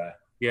baseball guy.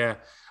 Yeah.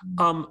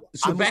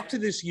 So back to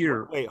this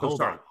year. Wait,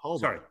 hold on.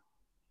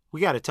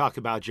 We got to talk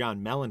about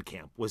John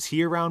Mellencamp. Was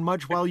he around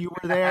much while you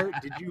were there?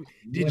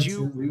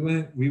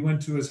 We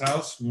went to his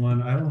house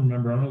one. I don't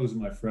remember. I don't know if it was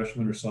my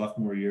freshman or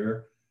sophomore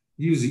year.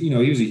 He was a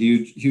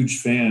huge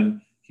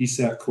fan. He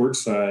sat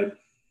courtside.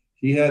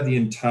 He had the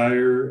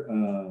entire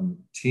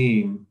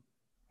team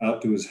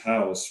out to his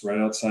house right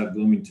outside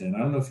Bloomington. I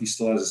don't know if he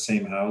still has the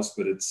same house,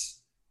 but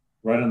it's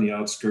right on the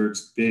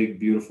outskirts. Big,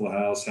 beautiful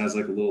house. Has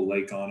like a little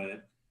lake on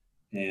it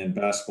and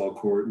basketball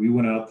court. We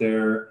went out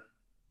there,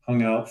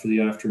 hung out for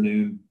the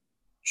afternoon,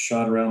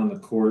 shot around on the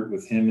court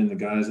with him and the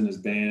guys in his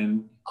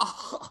band.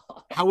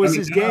 How was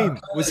his game?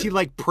 Was he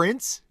like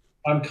Prince?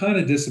 I'm kind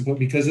of disappointed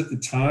because at the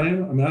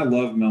time, I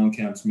love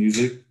Mellencamp's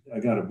music. I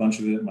got a bunch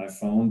of it in my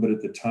phone, but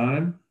at the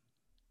time,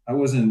 I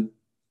wasn't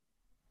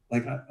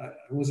like, I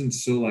wasn't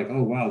so like,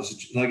 oh, wow. This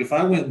is, like, if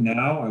I went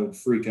now, I would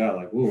freak out.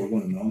 Like, whoa, we're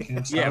going to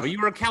Mellencamp's Yeah, house. but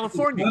you were a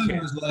California kid.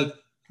 I was like,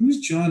 who's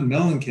John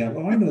Mellencamp?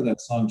 Oh, I know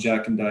that song,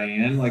 Jack and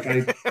Diane. Like,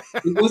 it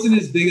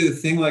wasn't as big of a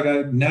thing.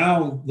 Like,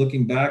 now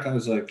looking back, I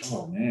was like,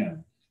 oh,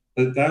 man.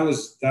 But that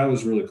was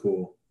really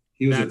cool.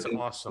 He was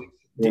awesome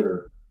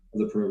supporter of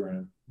the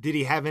program. Did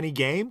he have any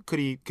game? Could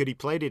he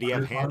play? Did he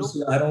have handles?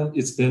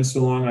 It's been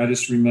so long. I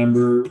just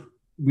remember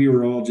we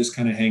were all just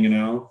kind of hanging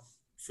out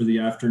for the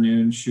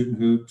afternoon, shooting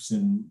hoops,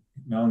 and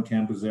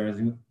Mellencamp was there. I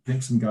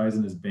think some guys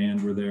in his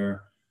band were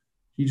there.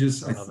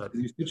 He's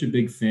such a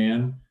big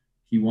fan.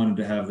 He wanted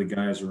to have the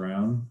guys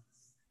around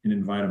and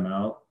invite them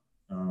out.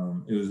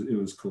 It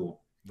was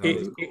cool.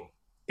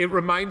 It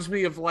reminds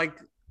me of like,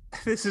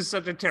 this is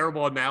such a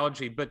terrible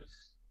analogy, but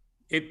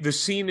the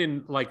scene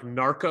in like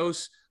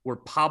Narcos where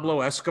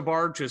Pablo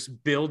Escobar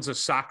just builds a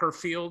soccer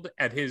field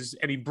and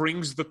he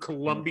brings the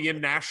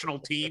Colombian national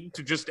team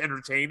to just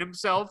entertain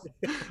himself.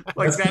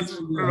 Like that's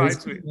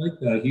reminds me. Like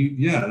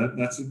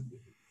that.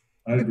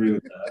 I agree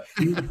with that.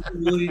 He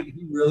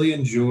really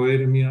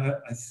enjoyed. I mean, I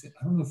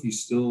don't know if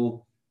he's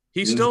still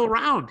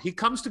around. He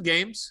comes to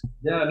games.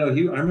 Yeah, no, I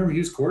remember he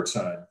was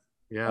courtside.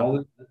 Yeah.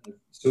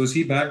 So is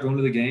he back going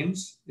to the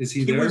games? Is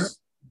he there?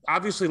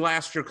 Obviously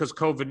last year because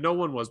COVID, no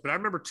one was, but I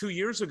remember 2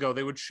 years ago,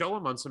 they would show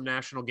him on some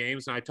national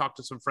games. And I talked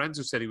to some friends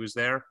who said he was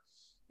there.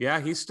 Yeah.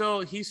 He's still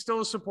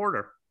a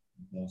supporter.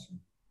 Awesome.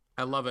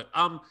 I love it.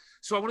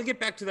 So I want to get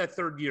back to that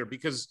third year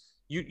because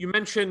you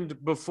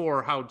mentioned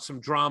before how some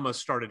drama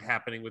started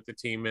happening with the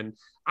team. And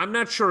I'm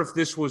not sure if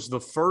this was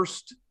the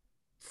first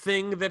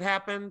thing that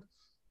happened,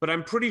 but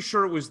I'm pretty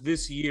sure it was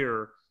this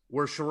year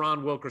where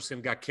Sharon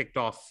Wilkerson got kicked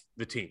off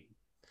the team.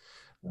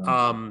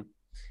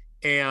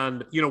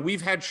 And,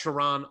 we've had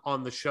Sharon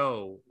on the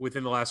show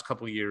within the last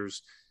couple of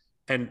years,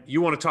 and you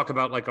want to talk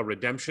about like a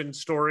redemption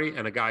story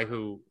and a guy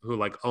who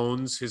like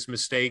owns his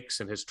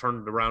mistakes and has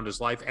turned around his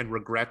life and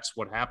regrets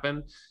what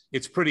happened.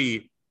 It's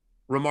pretty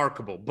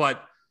remarkable.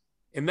 But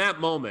in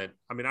that moment,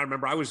 I mean, I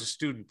remember I was a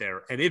student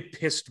there and it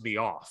pissed me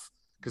off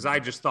because I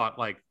just thought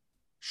like,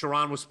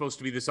 Sharon was supposed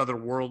to be this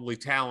otherworldly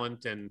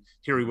talent, and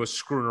here he was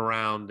screwing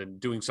around and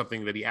doing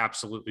something that he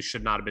absolutely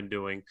should not have been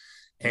doing,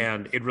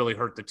 and it really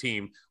hurt the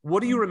team.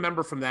 What do you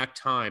remember from that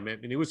time? I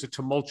mean, it was a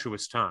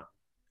tumultuous time.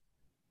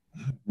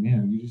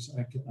 Man,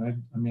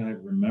 I mean, I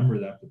remember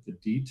that, but the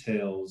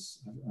details,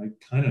 I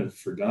kind of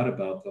forgot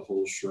about the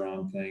whole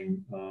Sharon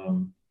thing.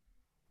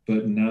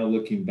 But now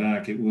looking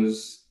back, it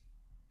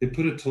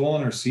put a toll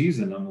on our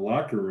season, on the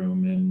locker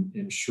room.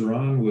 And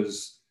Sharon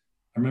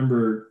I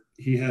remember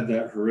he had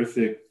that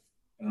horrific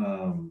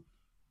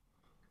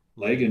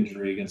leg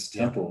injury against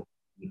Temple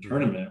in the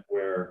tournament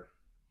where,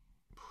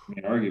 I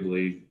mean,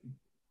 arguably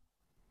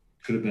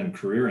could have been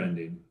career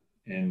ending.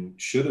 And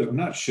should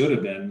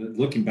have been.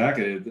 Looking back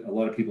at it, a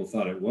lot of people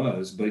thought it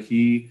was, but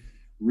he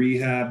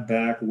rehabbed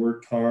back,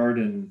 worked hard,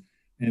 and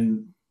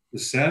the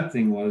sad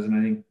thing was, and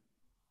I think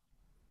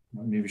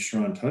maybe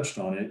Sharon touched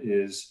on it,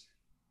 is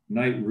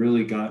Knight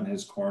really got in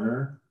his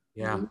corner.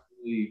 Yeah,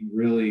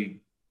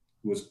 really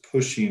was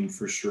pushing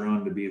for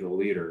Sharon to be the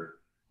leader,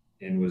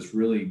 and was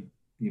really,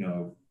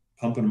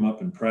 pumping him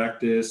up in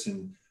practice,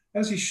 and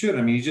as he should.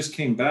 I mean, he just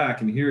came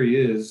back, and here he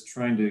is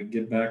trying to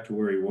get back to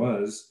where he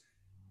was.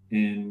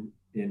 And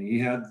he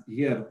had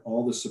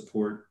all the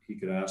support he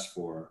could ask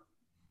for,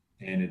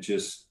 and it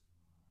just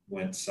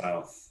went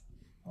south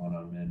on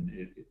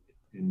him.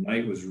 And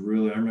Knight was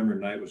really, I remember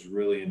Knight was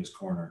really in his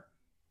corner,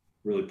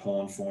 really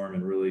pulling for him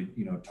and really,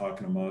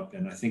 talking him up.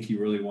 And I think he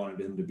really wanted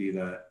him to be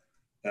that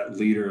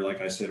leader,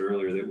 like I said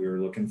earlier, that we were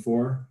looking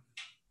for.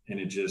 And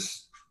it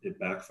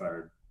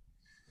backfired.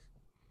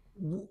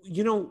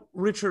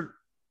 Richard,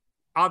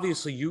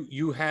 obviously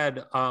you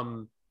had,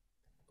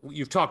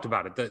 you've talked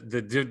about it,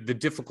 the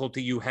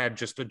difficulty you had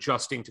just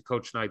adjusting to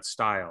Coach Knight's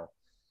style.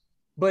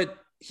 But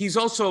he's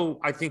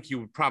also, I think you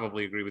would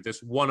probably agree with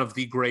this, one of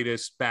the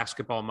greatest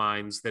basketball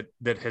minds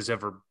that has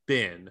ever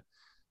been.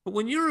 But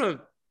when you're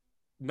a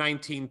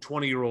 19,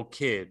 20-year-old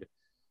kid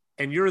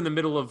and you're in the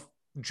middle of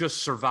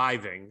just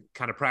surviving,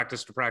 kind of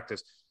practice to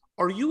practice,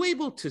 are you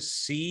able to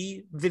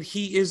see that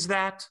he is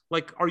that?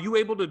 Like, are you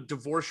able to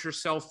divorce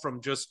yourself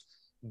from just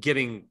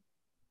getting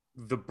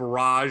the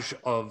barrage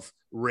of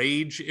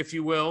rage, if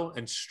you will,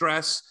 and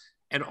stress,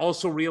 and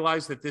also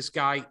realize that this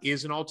guy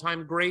is an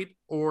all-time great?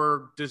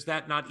 Or does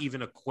that not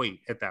even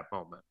equate at that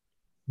moment?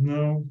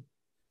 No,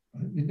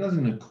 it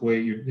doesn't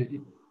equate.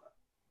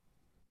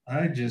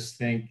 I just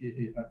think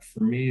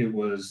for me,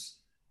 we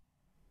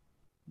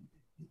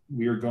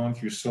were going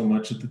through so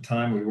much at the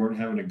time. We weren't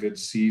having a good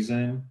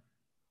season,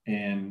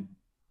 and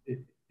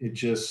it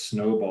just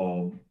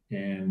snowballed.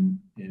 And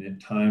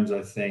at times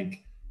I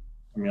think,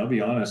 I mean, I'll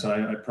be honest,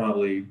 I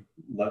probably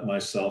let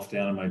myself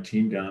down and my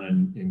team down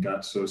and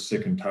got so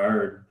sick and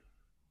tired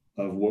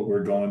of what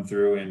we're going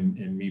through,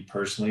 and me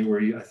personally, where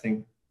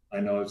I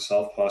know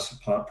South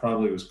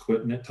probably was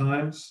quitting at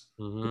times.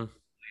 Mm-hmm.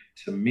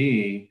 To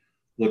me,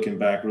 looking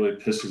back, really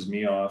pisses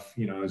me off,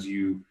 as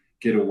you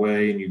get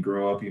away and you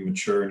grow up, you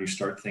mature, and you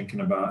start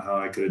thinking about how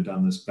I could have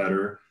done this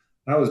better.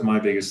 That was my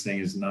biggest thing,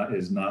 is not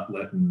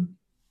letting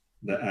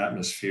the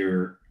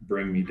atmosphere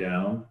bring me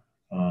down.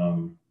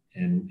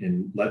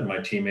 And letting my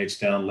teammates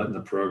down, letting the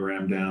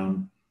program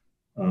down,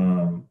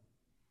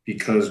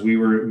 because we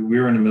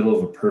were in the middle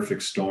of a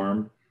perfect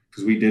storm,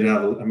 because we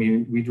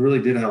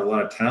really did have a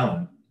lot of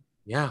talent.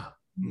 Yeah.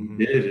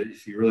 We did,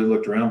 if you really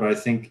looked around, but I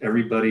think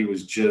everybody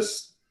was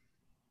just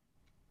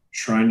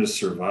trying to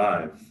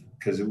survive,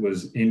 because it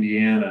was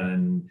Indiana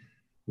and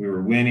we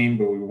were winning,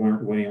 but we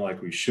weren't winning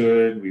like we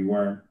should.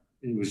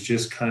 It was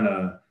just kind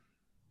of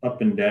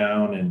up and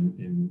down,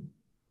 and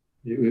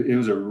it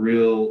was a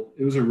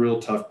real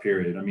tough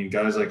period. I mean,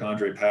 guys like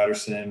Andre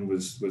Patterson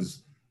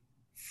was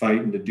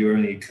fighting to do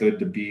everything he could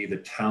to be the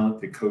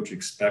talent the coach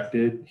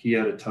expected. He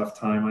had a tough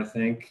time, I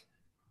think.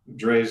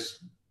 Dre's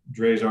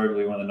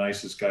arguably one of the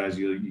nicest guys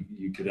you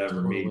could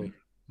ever meet.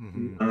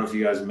 Mm-hmm. I don't know if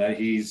you guys met.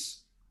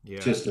 He's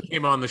just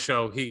came on the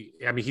show.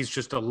 He's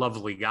just a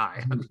lovely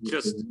guy.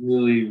 Just a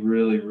really,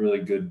 really, really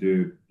good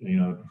dude.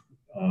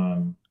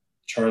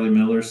 Charlie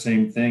Miller,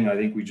 same thing. I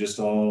think we just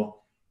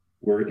all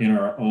were in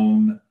our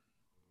own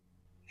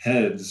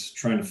heads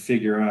trying to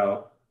figure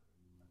out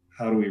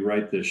how do we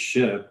right this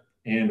ship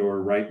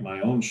or right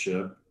my own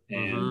ship.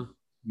 And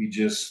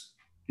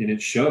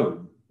it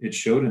showed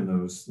in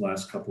those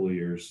last couple of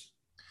years.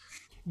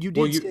 You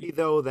did say,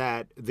 though,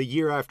 that the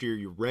year after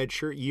your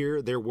redshirt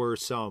year, there were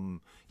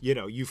some,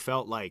 you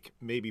felt like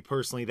maybe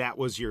personally that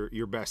was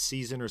your best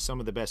season or some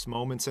of the best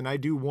moments. And I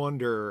do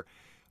wonder,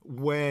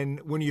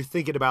 when you're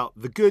thinking about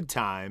the good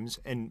times,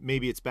 and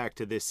maybe it's back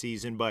to this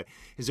season, but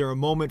is there a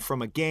moment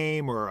from a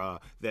game or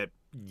that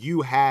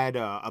you had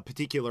a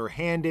particular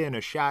hand in,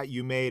 a shot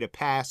you made, a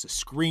pass, a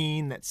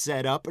screen that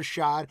set up a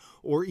shot,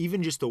 or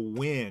even just a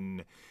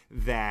win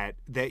that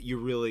you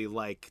really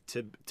like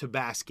to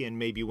bask in,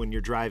 maybe when you're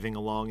driving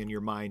along and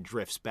your mind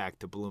drifts back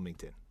to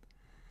Bloomington?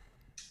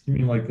 You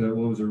mean like what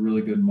was a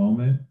really good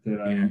moment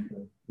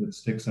that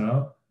sticks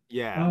out?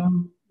 Yeah.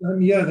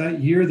 That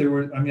year there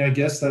were, I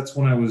guess that's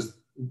when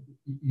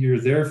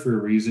you're there for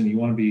a reason. You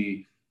want to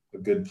be a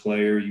good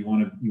player. You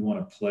want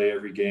to play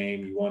every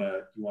game. You want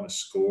to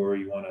score.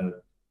 You want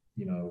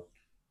to,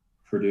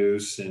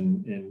 produce.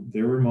 And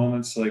there were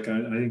moments like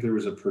I think there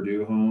was a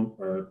Purdue home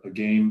or a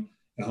game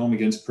at home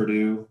against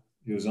Purdue.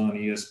 It was on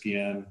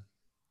ESPN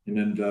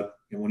and it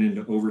went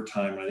into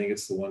overtime. I think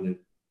it's the one that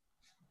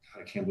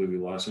I can't believe we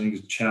lost. I think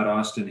it was Chad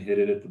Austin hit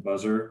it at the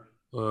buzzer.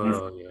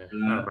 Oh yeah, I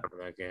remember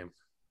that game.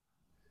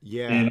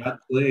 Yeah, and I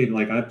played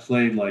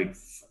like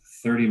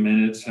 30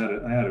 minutes. I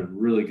had a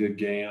really good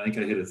game. I think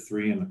I hit a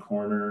 3 in the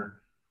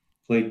corner.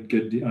 Played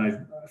good. I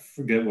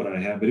forget what I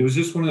had, but it was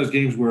just one of those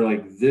games where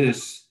like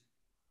this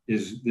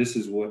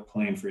is what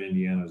playing for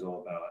Indiana is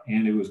all about.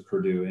 And it was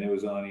Purdue, and it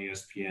was on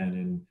ESPN,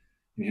 and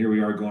here we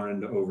are going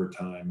into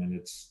overtime, and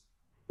it's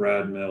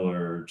Brad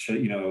Miller,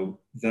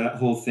 that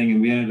whole thing.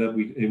 And we ended up,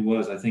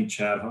 I think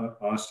Chad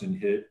Austin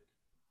hit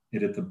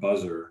it at the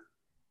buzzer.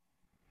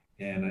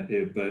 And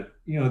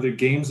the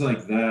games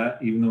like that,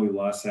 even though we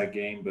lost that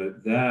game,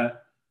 but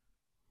that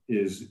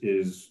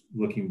is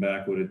looking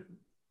back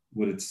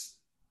what it's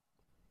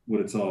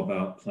all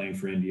about, playing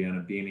for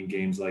Indiana, being in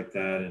games like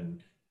that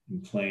and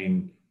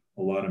playing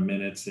a lot of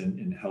minutes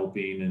and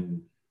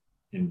helping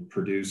and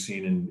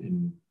producing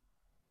and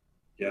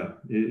yeah,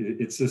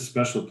 it's a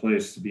special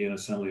place to be in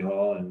Assembly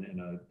Hall and in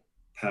a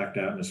packed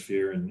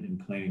atmosphere and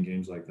playing in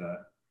games like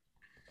that.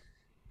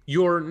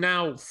 You're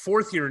now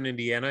 4th year in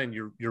Indiana and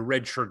your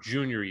redshirt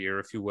junior year,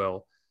 if you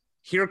will.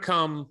 Here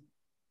come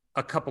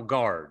a couple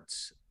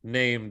guards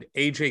named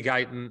A.J.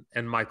 Guyton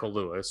and Michael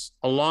Lewis,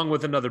 along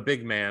with another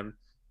big man,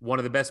 one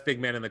of the best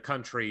big men in the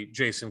country,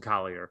 Jason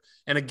Collier.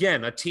 And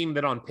again, a team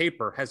that on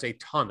paper has a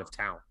ton of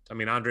talent. I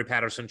mean, Andre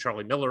Patterson,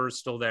 Charlie Miller is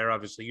still there.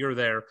 Obviously, you're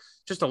there.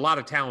 Just a lot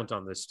of talent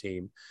on this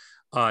team.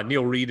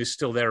 Neil Reed is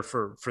still there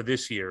for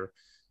this year.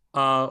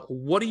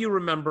 What do you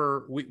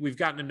remember? We've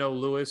gotten to know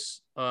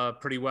Lewis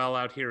pretty well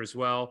out here as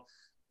well.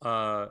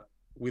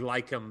 We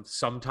like him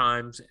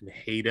sometimes and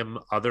hate him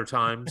other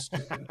times.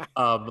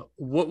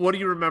 What do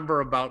you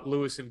remember about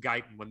Lewis and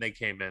Guyton when they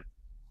came in?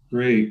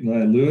 Great.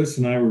 Lewis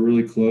and I were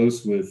really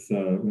close with,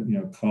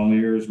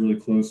 Collier is really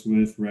close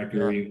with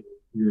Reckery. Yeah.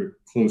 We were a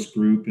close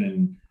group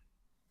and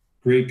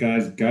great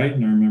guys.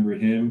 Guyton, I remember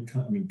him.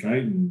 I mean,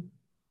 Guyton,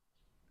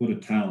 what a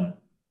talent.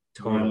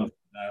 Totally.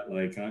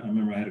 I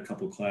remember I had a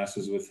couple of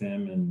classes with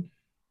him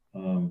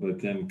and,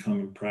 but then come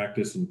and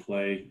practice and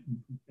play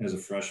as a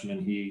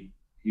freshman,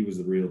 he was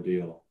the real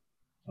deal.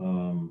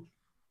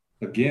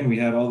 Again, we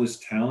had all this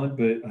talent,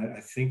 but I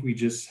think we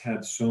just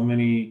had so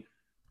many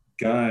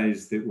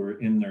guys that were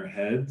in their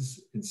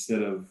heads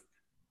instead of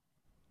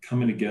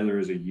coming together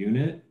as a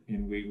unit,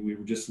 and we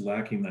were just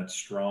lacking that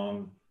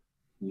strong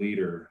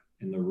leader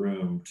in the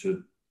room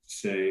to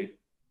say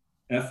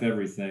F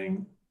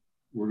everything,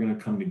 we're going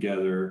to come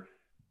together,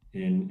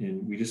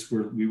 and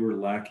we were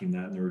lacking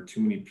that, and there were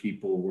too many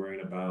people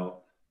worrying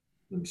about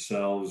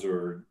themselves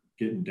or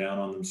getting down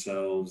on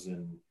themselves,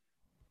 and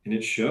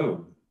it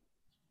showed.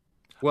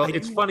 Well,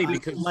 it's funny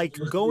because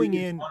going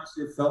in,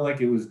 honestly, it felt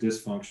like it was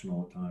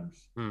dysfunctional at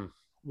times.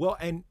 Well,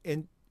 and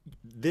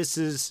this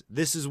is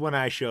when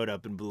I showed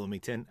up in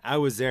Bloomington. I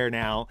was there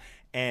now,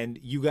 and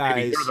you guys.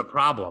 Maybe you're the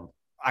problem.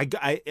 I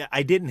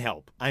didn't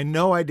help. I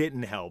know I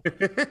didn't help,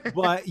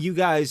 but you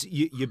guys,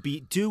 you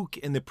beat Duke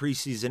in the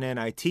preseason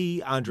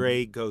NIT.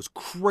 Andre goes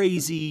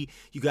crazy.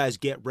 You guys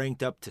get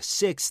ranked up to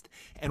 6th,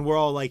 and we're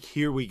all like,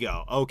 "Here we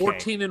go." Okay,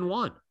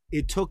 14-1.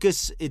 It took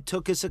us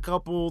a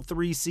couple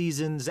 3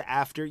 seasons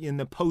after in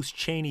the post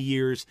Cheney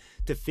years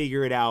to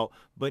figure it out,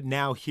 but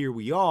now here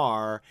we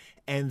are.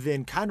 And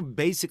then kind of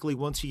basically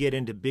once you get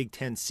into Big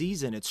Ten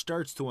season, it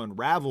starts to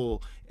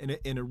unravel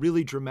in a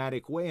really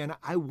dramatic way. And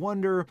I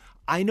wonder,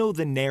 I know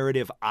the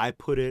narrative I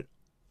put it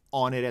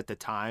on it at the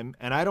time,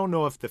 and I don't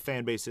know if the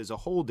fan base as a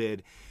whole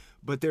did,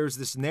 but there's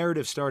this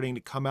narrative starting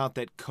to come out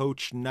that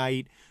Coach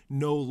Knight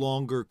no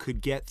longer could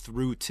get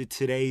through to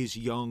today's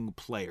young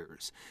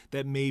players,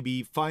 that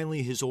maybe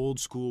finally his old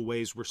school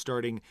ways were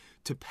starting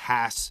to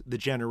pass the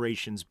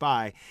generations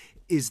by.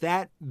 Is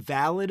that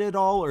valid at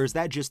all, or is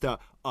that just a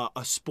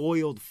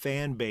spoiled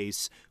fan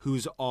base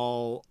who's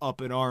all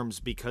up in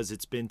arms because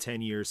it's been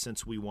 10 years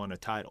since we won a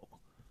title?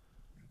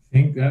 I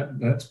think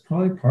that's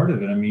probably part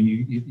of it. I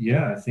mean,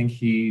 I think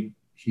he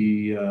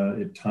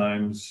at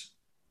times,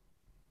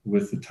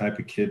 with the type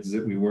of kids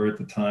that we were at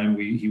the time,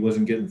 he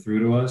wasn't getting through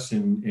to us,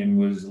 and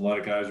a lot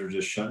of guys were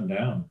just shutting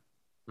down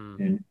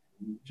and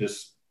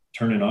just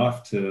turning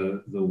off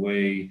to the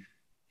way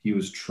he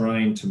was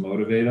trying to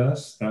motivate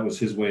us. That was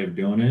his way of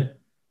doing it,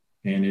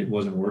 and it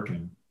wasn't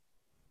working.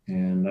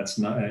 And that's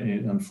not,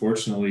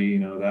 unfortunately,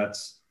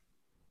 that's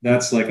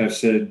like I've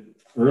said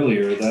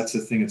earlier, that's the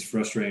thing that's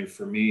frustrating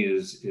for me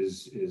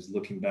is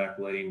looking back,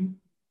 letting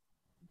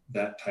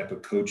that type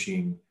of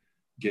coaching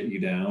get you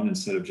down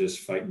instead of just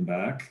fighting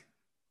back.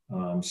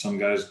 Some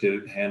guys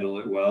did handle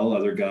it well.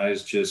 Other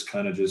guys just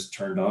kind of just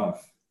turned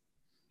off.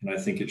 And I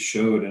think it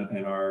showed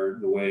in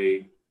the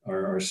way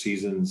our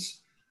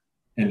seasons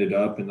ended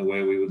up, and the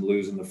way we would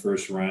lose in the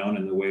first round,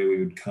 and the way we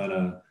would kind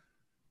of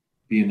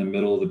be in the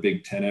middle of the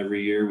Big Ten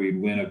every year. We'd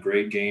win a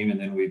great game and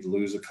then we'd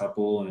lose a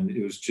couple. And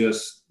it was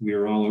just, we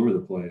were all over the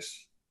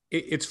place.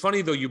 It's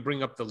funny though, you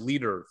bring up the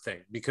leader thing,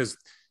 because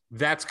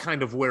that's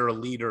kind of where a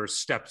leader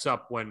steps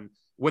up when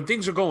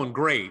things are going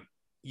great.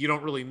 You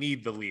don't really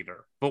need the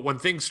leader, but when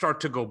things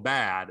start to go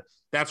bad,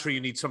 that's where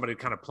you need somebody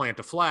to kind of plant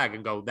a flag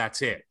and go,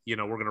 that's it. We're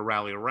going to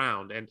rally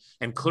around.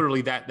 And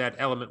clearly that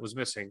element was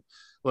missing.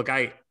 Look,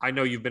 I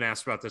know you've been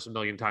asked about this a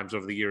million times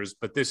over the years,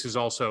 but this is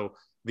also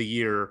the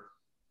year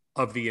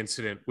of the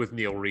incident with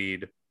Neil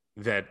Reed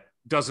that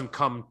doesn't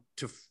come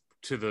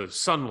to the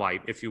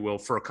sunlight, if you will,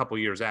 for a couple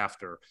years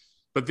after.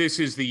 But this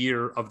is the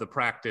year of the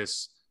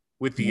practice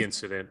with the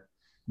incident.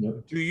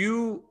 Yep.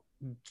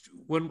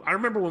 I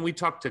remember when we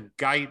talked to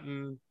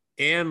Guyton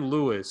and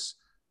Lewis,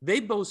 they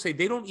both say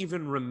they don't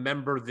even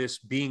remember this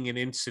being an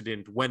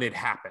incident when it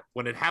happened.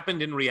 When it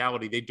happened in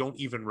reality, they don't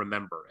even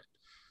remember it.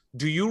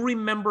 Do you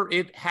remember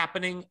it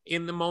happening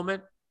in the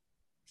moment?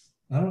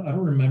 I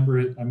don't remember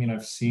it. I mean,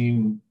 I've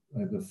seen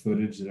the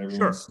footage that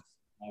everyone's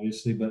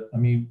obviously, but I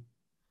mean,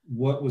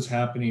 what was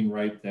happening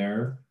right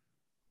there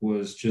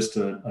was just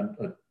it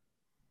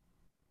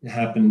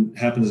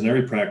happens in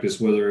every practice,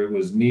 whether it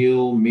was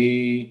Neil,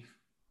 me,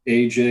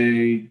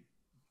 AJ,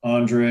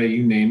 Andre,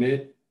 you name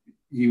it.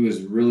 He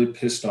was really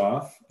pissed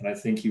off. And I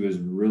think he was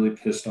really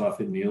pissed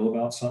off at Neil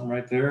about something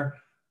right there.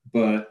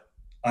 But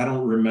I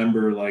don't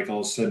remember like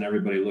all of a sudden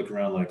everybody look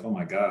around like, oh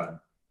my God,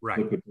 right,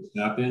 look what just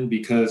happened.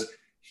 Because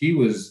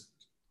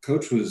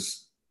coach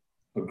was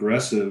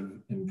aggressive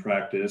in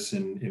practice.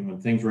 And when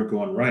things weren't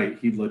going right,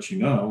 he'd let you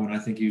know. And I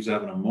think he was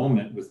having a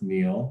moment with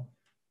Neil.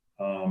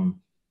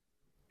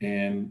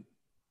 And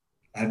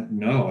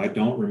I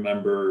don't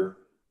remember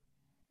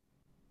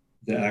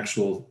the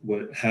actual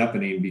what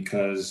happening,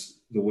 because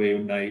the way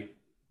night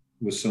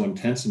was so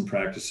intense in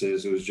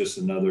practices, it was just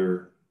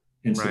another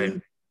incident.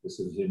 Right. This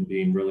is him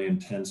being really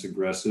intense,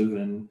 aggressive,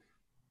 and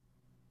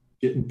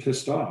getting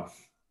pissed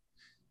off.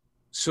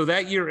 So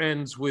that year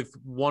ends with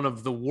one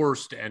of the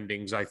worst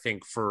endings, I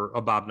think, for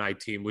a Bob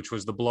Knight team, which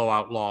was the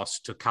blowout loss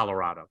to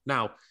Colorado.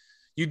 Now,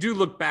 you do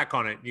look back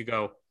on it and you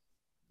go,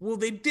 well,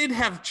 they did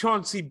have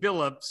Chauncey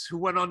Billups, who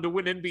went on to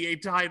win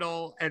NBA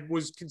title and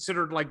was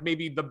considered like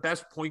maybe the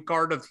best point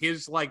guard of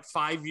his like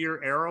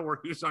 5-year era where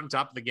he was on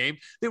top of the game.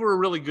 They were a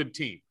really good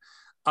team.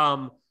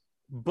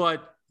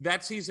 But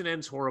that season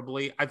ends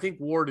horribly. I think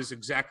Ward is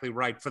exactly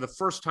right. For the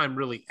first time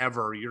really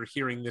ever, you're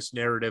hearing this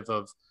narrative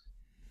of,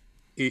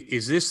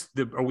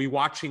 are we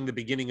watching the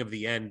beginning of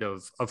the end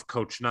of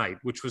Coach Knight,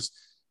 which was,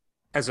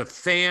 as a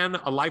fan,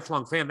 a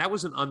lifelong fan, that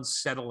was an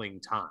unsettling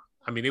time.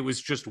 I mean, it was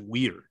just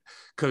weird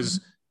because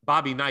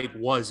Bobby Knight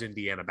was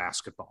Indiana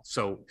basketball.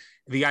 So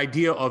the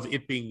idea of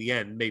it being the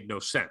end made no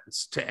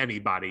sense to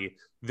anybody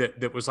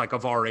that was like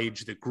of our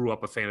age that grew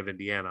up a fan of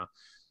Indiana.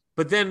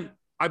 But then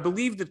I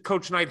believe that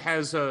Coach Knight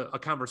has a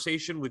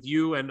conversation with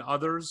you and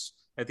others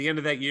at the end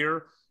of that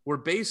year where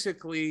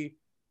basically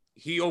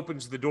he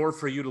opens the door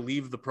for you to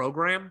leave the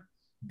program.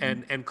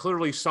 And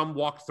clearly some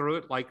walked through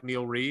it, like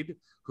Neil Reed,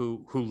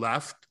 who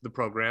left the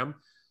program,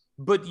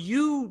 but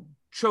you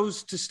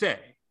chose to stay.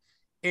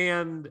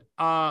 And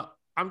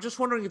I'm just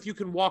wondering if you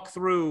can walk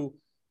through,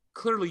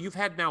 clearly you've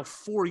had now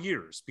 4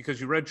 years,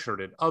 because you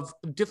redshirted, of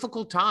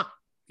difficult time,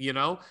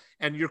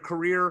 and your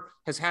career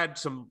has had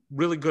some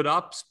really good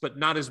ups, but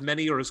not as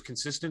many or as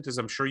consistent as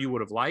I'm sure you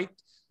would have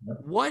liked.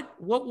 What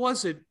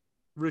was it,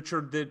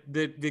 Richard,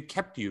 that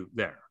kept you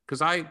there?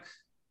 Because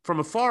from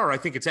afar, I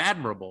think it's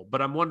admirable,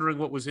 but I'm wondering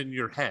what was in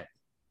your head.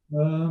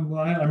 Well,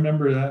 I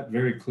remember that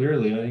very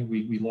clearly. I think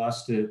we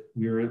lost it.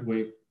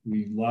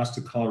 We lost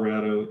to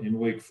Colorado in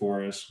Wake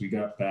Forest. We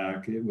got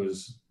back. It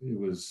was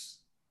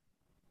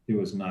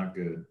not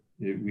good.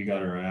 We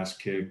got our ass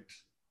kicked.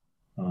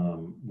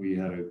 We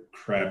had a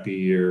crappy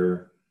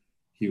year.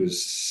 He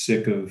was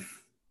sick of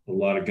a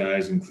lot of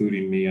guys,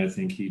 including me. I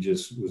think he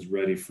just was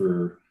ready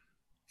for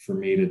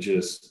me to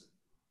just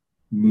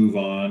move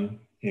on,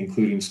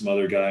 including some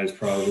other guys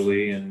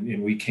probably.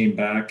 And we came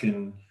back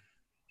and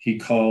he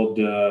called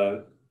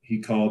was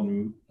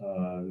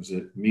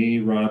it me,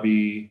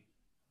 Robbie,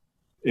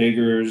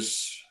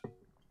 Eggers,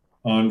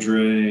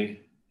 Andre,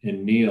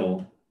 and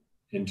Neil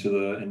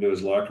into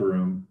his locker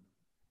room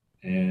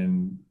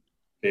and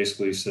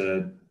basically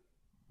said,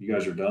 "You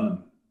guys are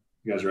done.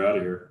 You guys are out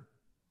of here."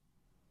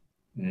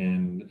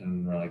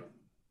 And we're like,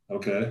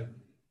 okay.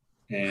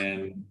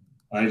 And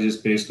I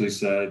just basically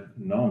said,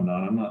 "No, I'm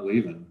not. I'm not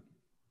leaving."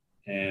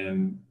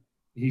 And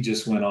he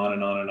just went on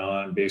and on and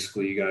on.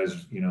 Basically, you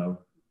guys,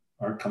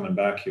 aren't coming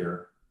back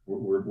here.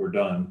 We're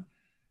done.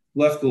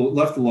 Left the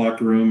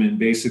locker room, and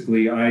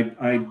basically I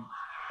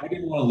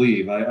didn't want to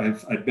leave.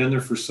 I'd been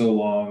there for so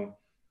long.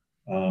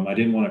 I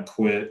didn't want to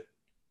quit.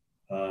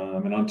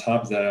 And on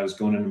top of that, I was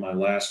going into my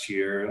last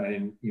year. I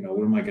didn't,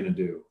 what am I going to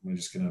do? Am I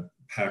just going to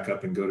pack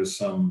up and go to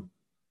some,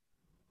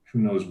 who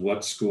knows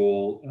what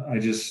school? I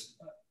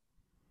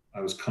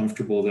was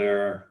comfortable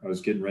there. I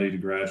was getting ready to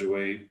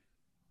graduate.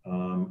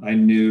 I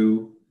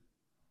knew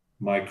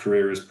my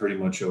career is pretty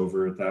much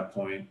over at that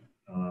point.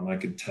 I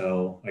could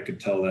tell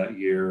that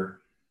year.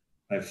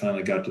 I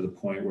finally got to the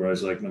point where I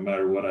was like, no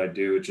matter what I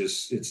do,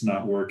 it's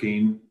not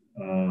working.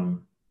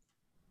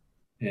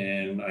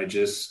 And I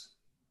just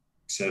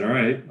said, all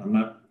right, I'm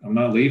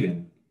not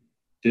leaving.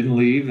 Didn't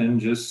leave and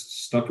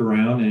just stuck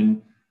around.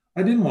 And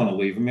I didn't want to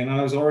leave. I mean,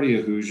 I was already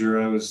a Hoosier.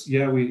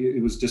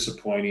 It was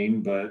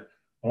disappointing, but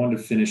I wanted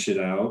to finish it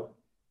out.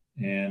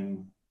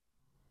 And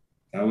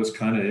that was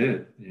kind of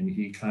it. And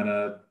he kind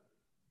of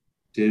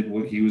did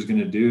what he was going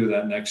to do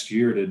that next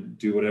year to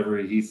do whatever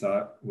he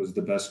thought was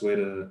the best way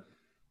to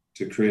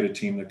create a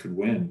team that could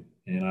win.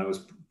 And I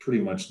was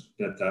pretty much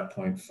at that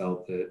point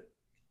felt that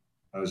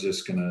I was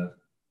just going to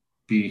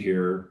be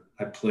here.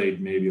 I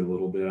played maybe a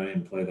little bit. I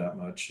didn't play that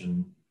much.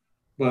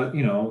 But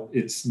you know,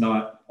 it's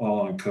not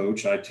all on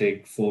coach. I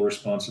take full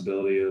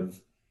responsibility of,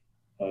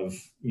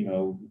 you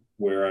know,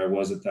 where I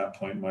was at that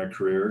point in my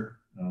career.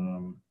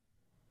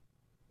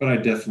 But I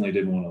definitely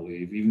didn't want to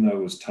leave, even though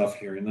it was tough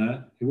hearing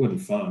that. It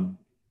wasn't fun.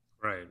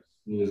 Right.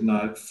 It was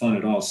not fun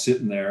at all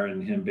sitting there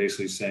and him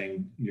basically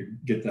saying, "You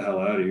get the hell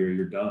out of here.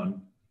 You're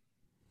done."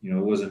 You know,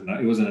 it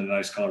wasn't a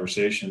nice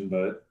conversation,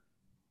 but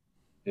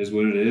it is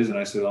what it is. And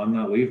I said, well, I'm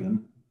not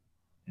leaving.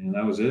 And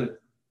that was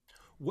it.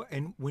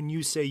 And when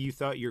you say you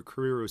thought your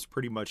career was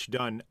pretty much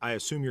done, I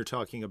assume you're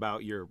talking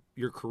about your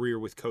career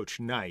with Coach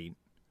Knight.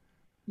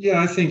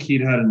 Yeah, I think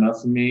he'd had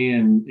enough of me,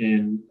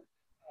 and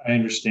I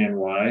understand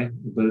why.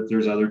 But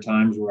there's other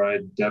times where I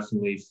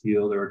definitely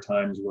feel there were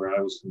times where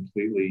I was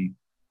completely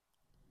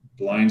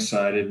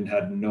blindsided and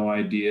had no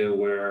idea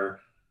where,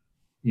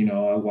 you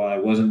know, while I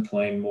wasn't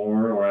playing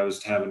more or I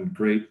was having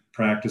great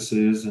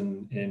practices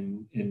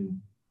and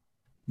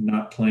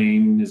not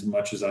playing as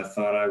much as I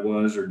thought I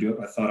was,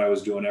 I thought I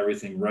was doing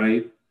everything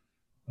right.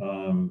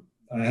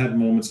 I had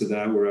moments of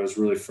that where I was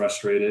really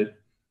frustrated.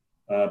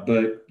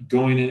 But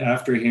going in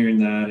after hearing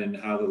that and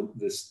how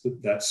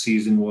that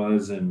season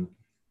was, and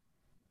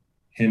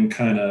him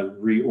kind of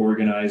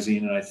reorganizing,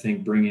 and I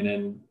think bringing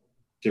in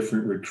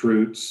different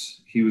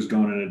recruits, he was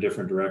going in a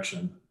different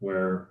direction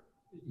where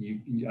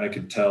I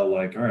could tell,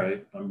 like, all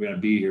right, I'm going to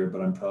be here,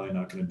 but I'm probably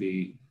not going to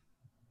be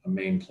a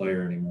main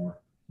player anymore.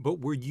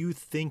 But were you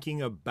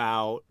thinking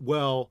about,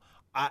 well,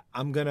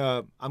 I'm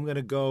gonna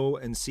go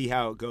and see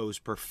how it goes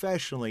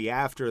professionally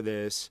after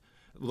this?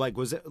 Like,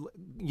 was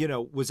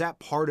that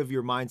part of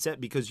your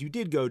mindset? Because you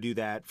did go do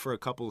that for a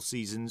couple of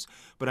seasons,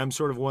 but I'm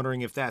sort of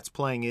wondering if that's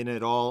playing in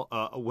at all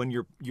when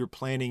you're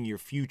planning your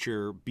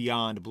future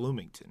beyond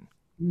Bloomington.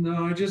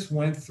 No, I just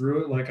went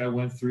through it like I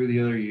went through the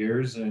other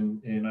years,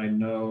 and I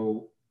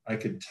know I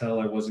could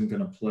tell I wasn't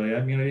going to play.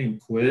 I mean, I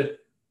didn't quit.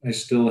 I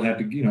still had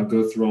to, you know,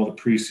 go through all the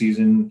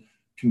preseason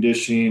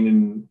conditioning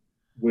and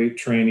weight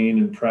training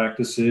and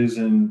practices.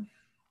 And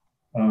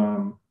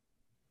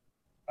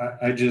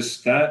I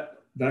just, that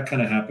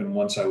kind of happened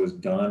once I was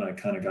done. I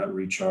kind of got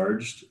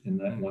recharged in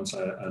that once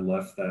I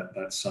left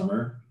that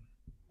summer.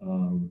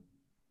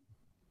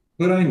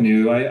 But I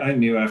knew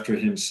after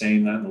him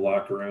saying that in the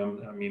locker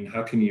room, I mean,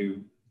 how can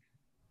you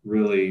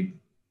really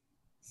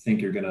think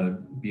you're going to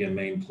be a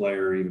main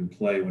player or even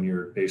play when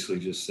you're basically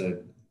just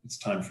said, it's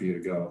time for you to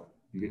go.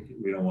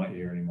 We don't want you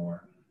here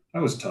anymore.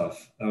 That was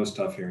tough. That was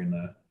tough hearing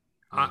that.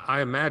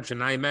 I imagine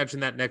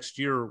that next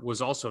year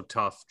was also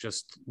tough,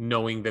 just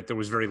knowing that there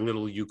was very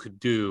little you could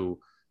do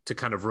to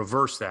kind of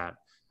reverse that.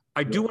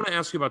 I do want to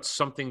ask you about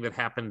something that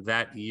happened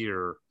that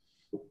year,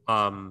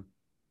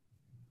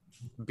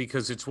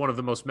 because it's one of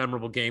the most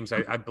memorable games.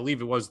 I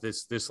believe it was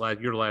this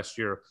last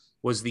year,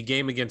 was the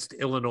game against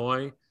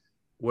Illinois,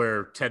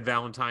 where Ted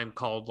Valentine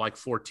called like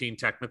 14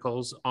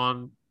 technicals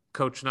on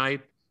Coach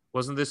Knight.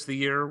 Wasn't this the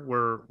year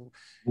where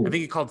I think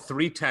he called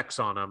 3 techs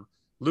on him?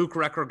 Luke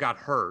Recker got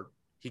hurt.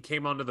 He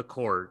came onto the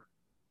court.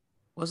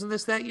 Wasn't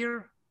this that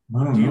year?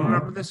 Do you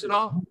remember this at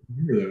all?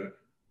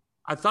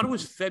 I thought it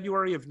was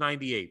February of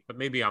 '98, but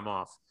maybe I'm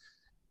off.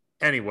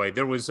 Anyway,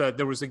 there was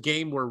a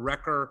game where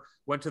Recker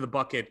went to the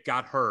bucket,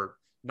 got hurt.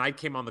 Knight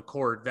came on the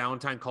court.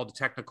 Valentine called a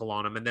technical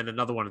on him, and then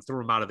another one and threw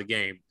him out of the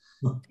game.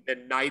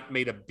 And Knight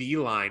made a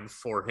beeline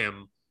for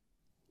him.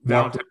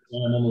 Valentine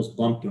almost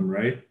bumped him,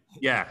 right?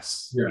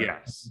 Yes. Yeah.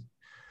 Yes.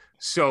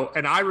 So,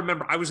 and I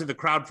remember I was in the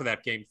crowd for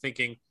that game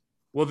thinking,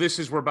 well, this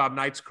is where Bob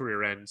Knight's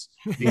career ends,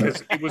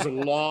 because it was a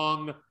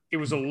long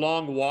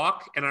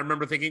walk. And I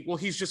remember thinking, well,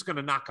 he's just going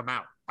to knock him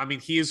out. I mean,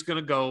 he is going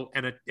to go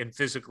and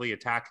physically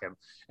attack him.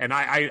 And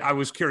I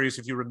was curious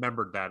if you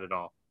remembered that at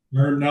all.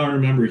 Now I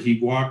remember he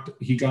got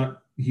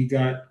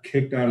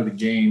kicked out of the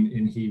game,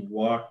 and he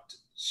walked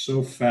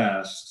so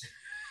fast,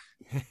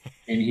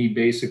 and he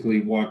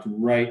basically walked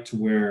right to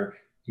where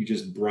he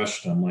just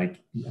brushed him. Like,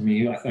 I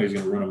mean, I thought he was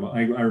going to run him.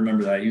 I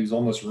remember that. He was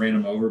almost ran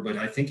him over, but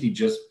I think he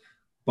just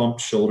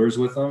bumped shoulders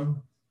with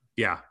him.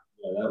 Yeah.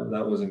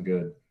 That wasn't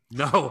good.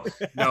 No,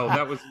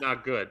 that was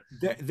not good.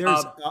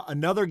 There's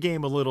another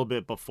game a little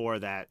bit before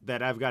that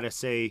I've got to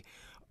say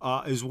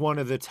is one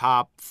of the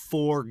top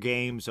 4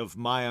 games of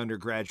my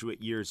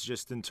undergraduate years,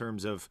 just in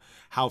terms of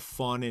how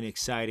fun and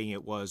exciting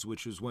it was,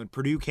 which was when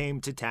Purdue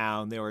came to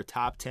town. They were a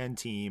top 10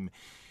 team,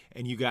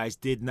 and you guys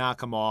did knock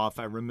them off.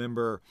 I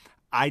remember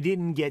I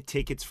didn't get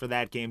tickets for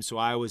that game, so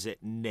I was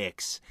at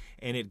Nick's,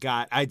 and it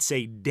got, I'd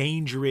say,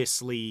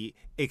 dangerously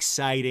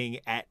exciting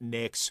at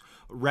Nick's.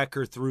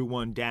 Wrecker threw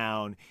one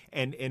down,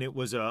 and it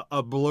was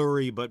a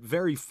blurry but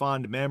very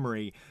fond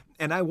memory.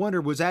 And I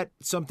wonder, was that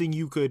something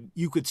you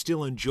could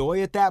still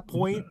enjoy at that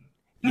point?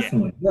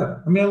 Definitely, yeah.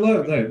 I mean, I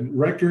love that.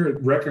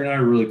 Wrecker and I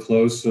are really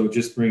close, so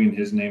just bringing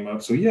his name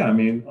up. So yeah, I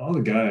mean, all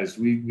the guys,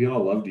 we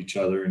all loved each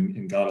other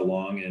and got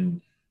along,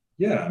 and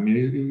yeah, I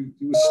mean,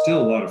 it was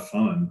still a lot of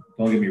fun.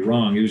 Don't get me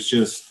wrong. It was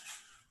just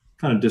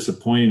kind of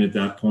disappointing at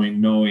that point,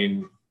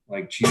 knowing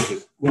like,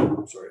 Jesus,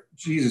 whoa, sorry,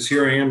 Jesus,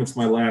 here I am. It's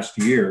my last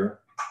year,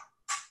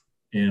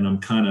 and I'm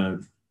kind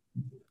of,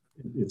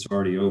 it's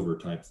already over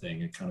type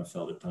thing. It kind of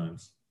felt at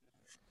times.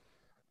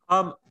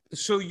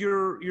 So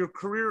your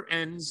career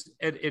ends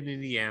in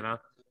Indiana.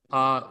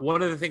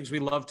 One of the things we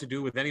love to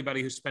do with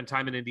anybody who spent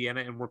time in Indiana,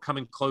 and we're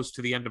coming close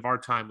to the end of our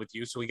time with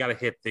you, so we got to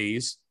hit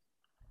these.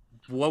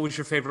 What was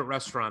your favorite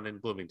restaurant in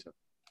Bloomington?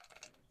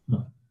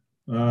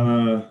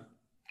 Loved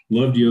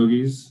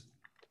Yogi's.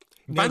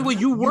 By the way,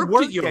 you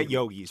worked at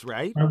Yogi's,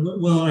 right?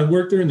 I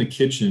worked there in the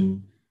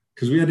kitchen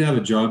because we had to have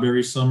a job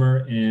every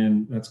summer,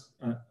 and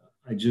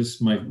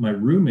that's my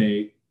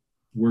roommate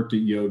worked at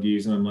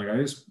Yogi's, and I'm like,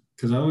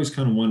 because I always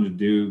kind of wanted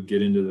to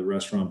get into the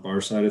restaurant bar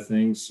side of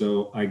things,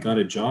 so I got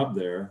a job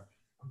there,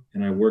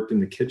 and I worked in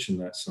the kitchen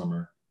that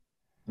summer.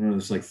 I don't know,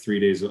 it's like 3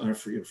 days. I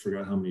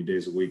forgot how many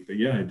days a week, but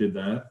yeah, I did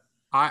that.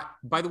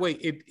 By the way,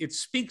 it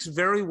speaks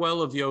very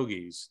well of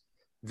Yogi's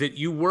that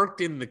you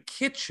worked in the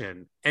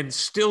kitchen and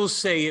still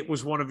say it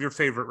was one of your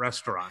favorite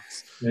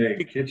restaurants.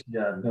 Hey, kitchen,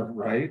 yeah,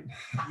 right?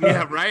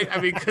 Yeah, right? I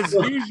mean, because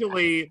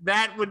usually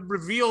that would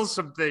reveal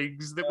some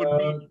things that would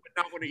mean you would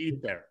not want to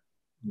eat there.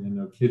 Yeah,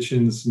 no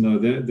kitchens, no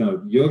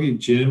Yogi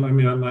Jim. I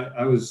mean,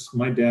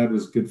 my dad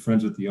was good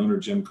friends with the owner,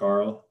 Jim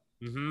Carl.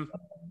 Mm-hmm.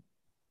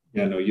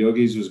 Yeah, no,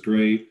 Yogi's was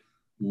great.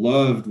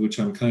 Loved, which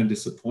I'm kind of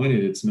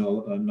disappointed it's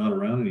not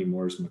around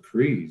anymore, is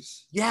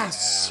McCree's.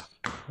 Yes.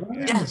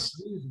 Yeah. Yes.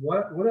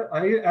 What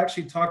I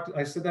actually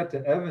I said that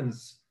to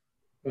Evans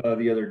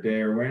the other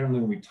day, or randomly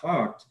when we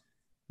talked.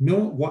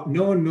 No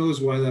one knows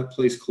why that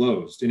place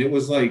closed, and it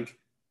was like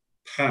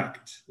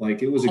packed,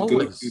 like it was a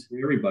go-to for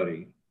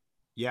everybody.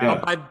 Yeah.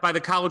 By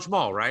the College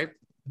Mall, right?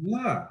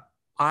 Yeah.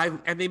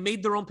 And they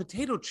made their own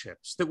potato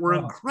chips that were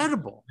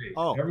incredible.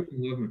 Everyone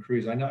loved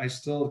McCree's. I know. I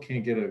still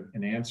can't get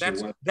an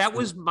answer. That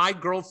was my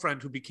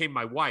girlfriend who became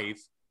my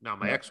wife, now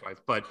my ex-wife,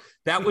 but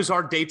that was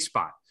our date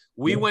spot.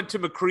 We went to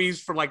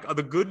McCree's for like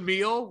the good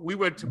meal. We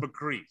went to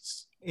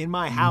McCree's. In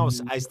my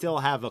house, I still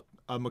have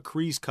a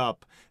McCree's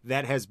cup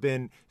that has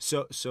been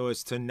so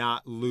as to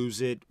not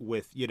lose it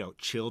with,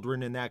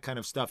 children and that kind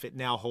of stuff. It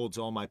now holds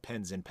all my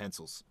pens and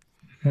pencils.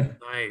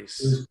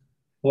 Nice.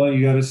 Well,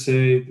 you got to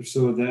say,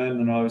 so then,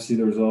 and obviously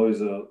there's always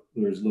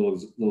there's little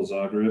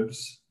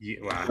Zagrebs. Yeah,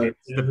 wow.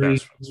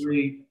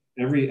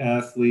 Every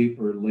athlete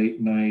or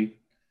late night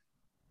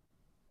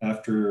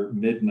after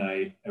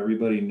midnight,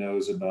 everybody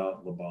knows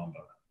about La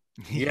Bamba.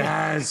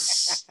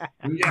 Yes.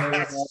 We know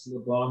about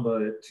La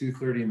Bamba at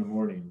 2:30 in the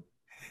morning.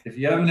 If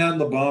you haven't had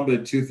La Bamba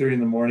at 2:30 in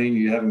the morning,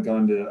 you haven't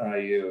gone to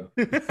IU.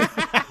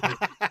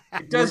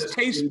 It does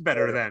taste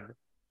better then.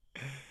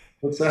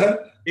 What's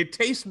that? It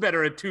tastes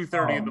better at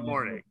 2:30 in the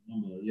morning.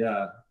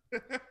 Yeah.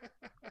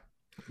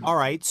 All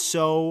right.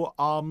 So,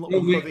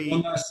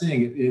 one last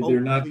thing.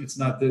 It's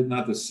not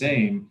the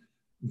same.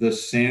 The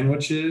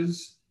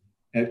sandwiches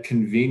at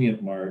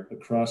Convenient Mart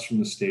across from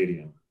the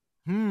stadium.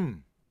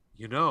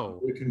 You know,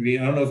 I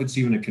don't know if it's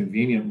even a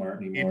Convenient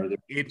Mart anymore.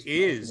 It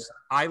is.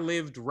 I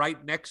lived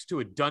right next to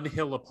it.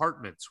 Dunhill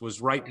Apartments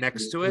was right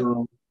next to it.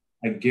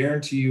 I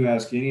guarantee you,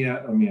 ask any,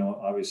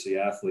 obviously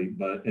athlete,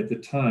 but at the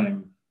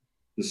time,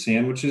 the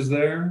sandwiches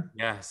there.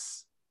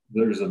 Yes.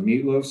 There's a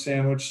meatloaf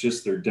sandwich,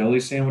 just their deli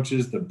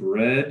sandwiches, the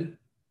bread.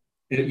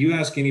 You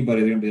ask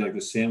anybody, they're going to be like,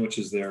 the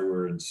sandwiches there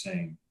were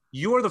insane.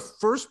 You are the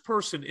first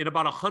person in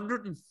about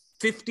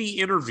 150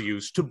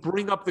 interviews to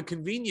bring up the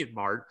Convenient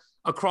Mart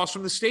across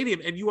from the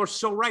stadium. And you are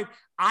so right.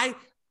 I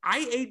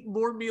ate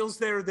more meals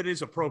there than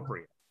is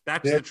appropriate.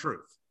 That's the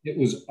truth. It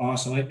was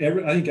awesome. I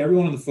think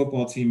everyone on the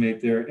football team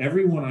ate there.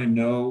 Everyone I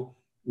know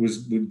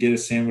would get a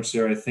sandwich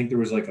there. I think there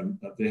was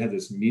they had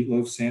this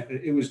meatloaf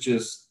sandwich. It was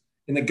just,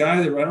 and the guy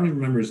that, I don't even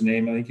remember his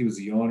name. I think he was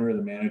the owner or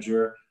the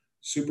manager.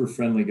 Super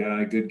friendly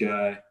guy, good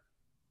guy.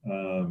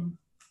 I'm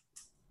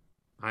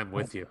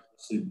with you.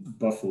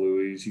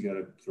 Buffalo's, you got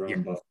to throw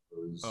in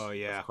Buffalo's. Oh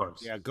yeah, of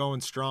course. Yeah, going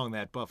strong,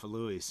 that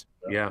Buffalo's.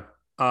 Yeah.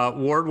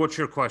 Ward, what's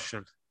your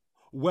question?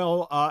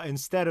 Well,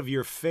 instead of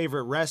your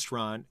favorite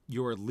restaurant,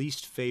 your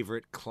least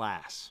favorite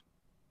class.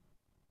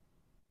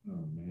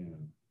 Oh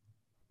man.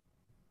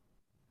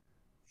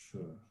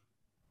 Sure.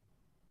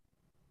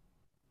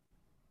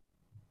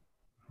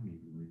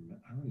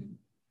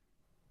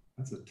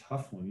 That's a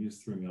tough one. You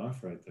just threw me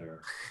off right there.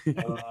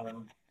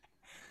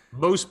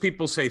 Most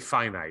people say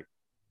finite.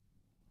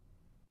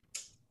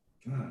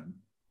 God,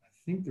 I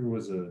think there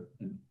was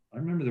I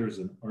remember there was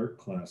an art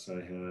class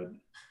I had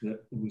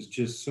that was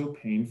just so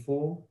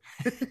painful.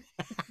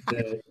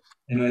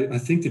 And I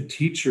think the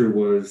teacher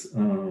was,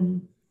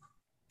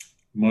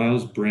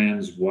 Miles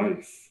Brand's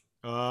wife.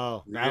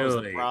 Oh, that Really?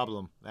 was the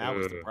problem. That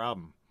was the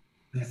problem.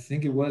 I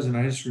think it was, and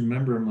I just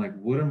remember I'm like,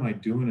 what am I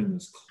doing in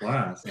this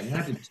class? I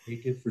had to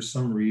take it for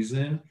some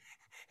reason,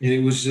 and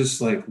it was just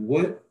like,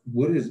 what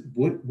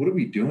are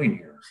we doing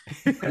here?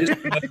 I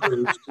just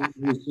remember it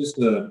was just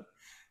a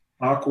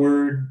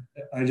awkward.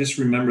 I just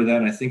remember that,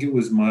 and I think it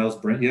was Miles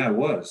Brent. Yeah, it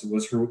was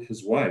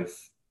his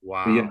wife.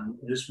 But yeah, Wow.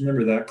 I just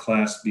remember that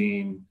class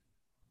being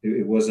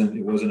it wasn't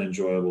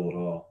enjoyable at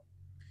all.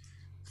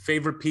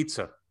 Favorite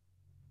pizza?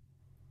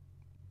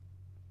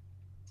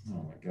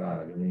 Oh my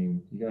God. I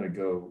mean, you got to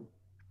go.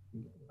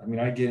 I mean,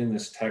 I get in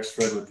this text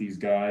thread with these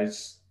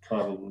guys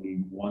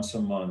probably once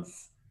a month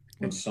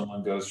when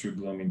someone goes through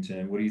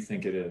Bloomington. What do you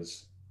think it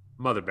is?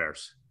 Mother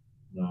Bears.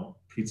 No,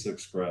 Pizza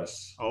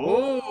Express.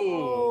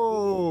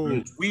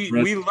 Oh, we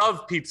Bread- we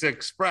love Pizza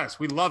Express.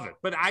 We love it.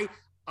 But I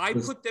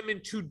put them in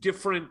two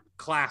different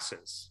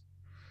classes.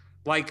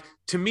 Like,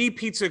 to me,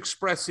 Pizza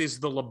Express is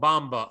the La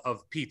Bamba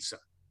of pizza.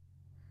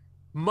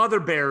 Mother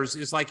Bears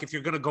is like, if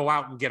you're going to go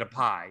out and get a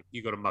pie,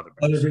 you go to Mother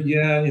Bears.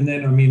 Yeah, and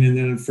then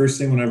the first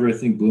thing whenever I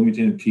think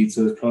Bloomington and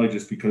pizza is probably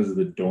just because of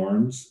the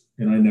dorms,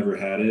 and I never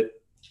had it.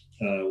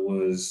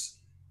 Was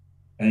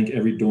I think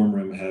every dorm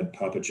room had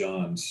Papa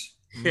John's.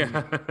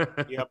 Yeah.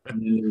 Yep.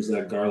 And then there was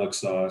that garlic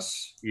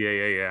sauce.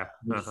 Yeah.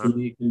 For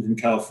me, in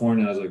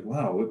California, I was like,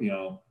 wow,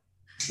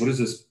 what is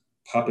this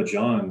Papa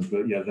John's?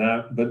 But yeah,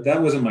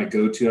 that wasn't my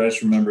go-to. I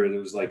just remember it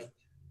was like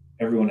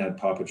everyone had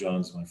Papa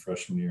John's my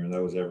freshman year.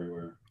 That was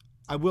everywhere.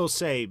 I will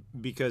say,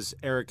 because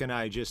Eric and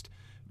I just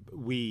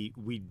we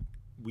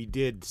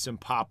did some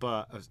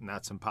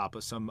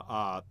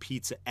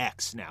Pizza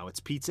X now. It's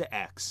Pizza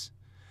X.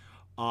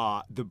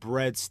 The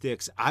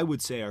breadsticks, I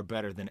would say, are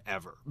better than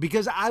ever.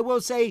 Because I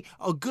will say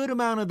a good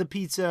amount of the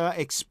Pizza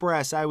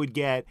Express I would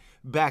get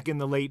back in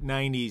the late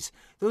 90s,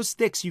 those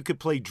sticks you could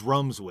play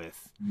drums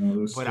with.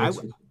 But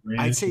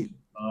I'd say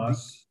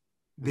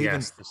they've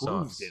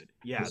improved it.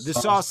 Yeah, the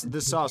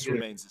sauce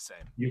remains the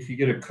same. If you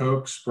get a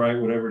Coke,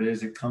 Sprite, whatever it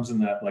is, it comes in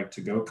that like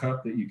to-go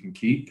cup that you can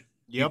keep.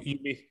 Yep.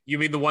 You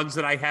mean the ones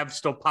that I have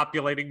still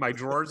populating my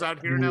drawers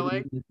out here in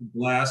LA? The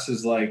glass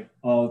is like,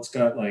 it's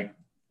got like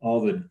all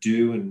the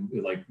dew and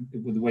like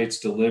with the way it's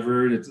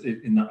delivered,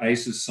 and the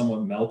ice is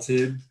somewhat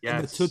melted. Yes.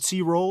 And the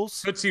Tootsie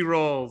Rolls. Tootsie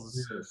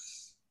Rolls.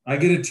 Yes. I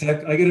get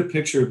a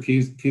picture of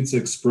Pizza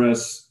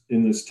Express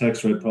in this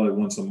text thread probably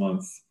once a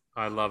month.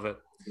 I love it.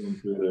 Going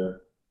through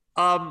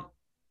there.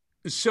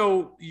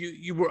 So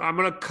you were. I'm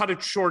going to cut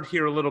it short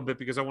here a little bit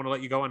because I want to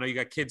let you go. I know you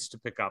got kids to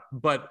pick up,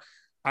 but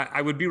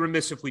I would be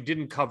remiss if we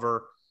didn't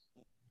cover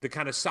the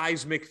kind of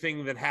seismic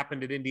thing that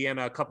happened at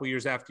Indiana a couple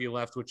years after you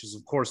left, which is,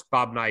 of course,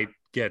 Bob Knight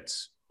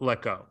gets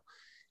let go.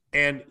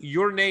 And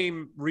your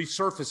name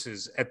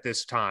resurfaces at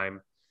this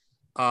time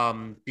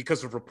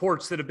because of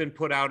reports that have been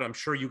put out. I'm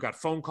sure you got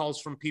phone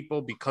calls from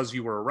people because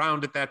you were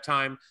around at that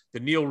time. The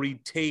Neil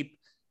Reed tape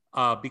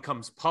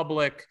becomes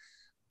public.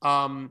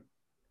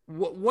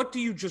 What do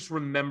you just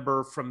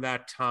remember from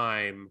that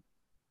time?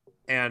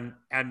 And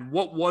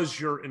what was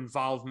your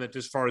involvement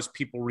as far as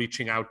people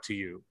reaching out to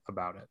you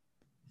about it?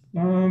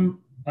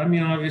 I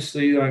mean,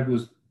 obviously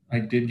I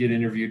did get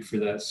interviewed for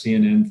that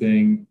CNN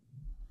thing.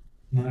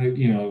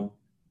 If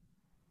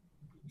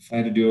I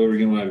had to do it over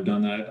again, would I have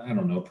done that? I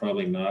don't know,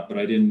 probably not, but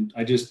I didn't.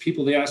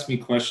 They asked me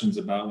questions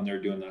about when they were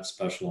doing that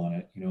special on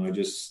it. I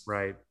just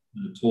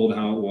told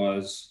how it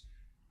was,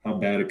 how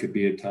bad it could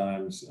be at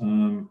times.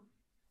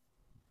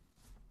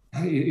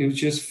 It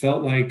just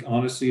felt like,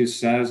 honestly, as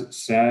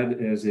sad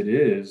as it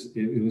is,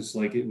 it was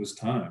like it was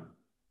time.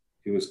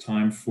 It was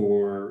time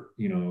for,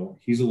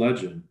 he's a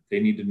legend. They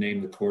need to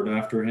name the court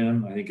after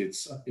him. I think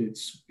it's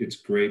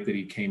great that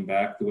he came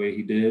back the way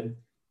he did.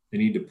 They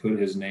need to put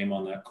his name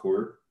on that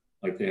court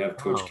like they have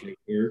Coach K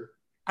here.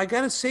 I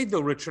got to say,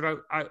 though,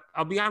 Richard,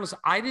 I'll be honest.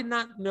 I did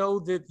not know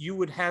that you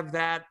would have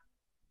that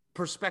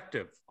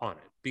perspective on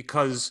it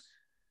because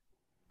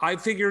I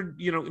figured,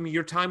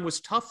 your time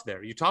was tough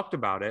there. You talked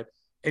about it.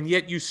 And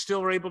yet you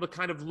still were able to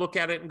kind of look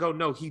at it and go,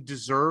 no, he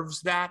deserves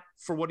that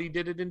for what he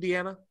did at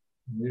Indiana?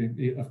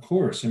 Of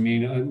course. I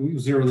mean,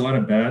 was there a lot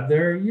of bad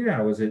there?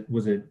 Yeah. Was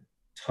it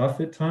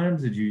tough at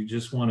times? Did you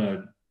just want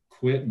to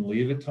quit and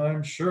leave at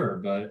times? Sure.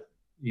 But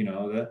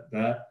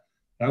that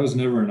was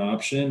never an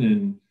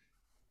option.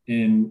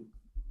 And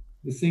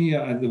the thing,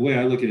 the way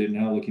I look at it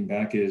now, looking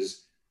back,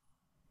 is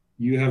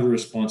you have a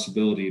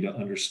responsibility to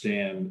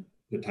understand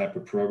the type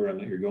of program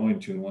that you're going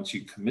to. And once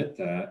you commit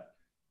that,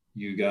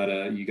 you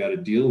gotta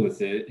deal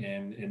with it.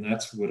 And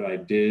that's what I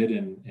did.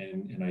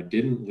 And I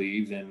didn't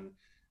leave.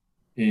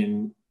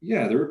 And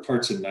yeah, there were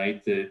parts of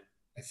Knight that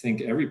I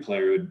think every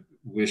player would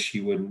wish he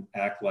wouldn't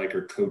act like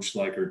or coach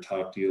like or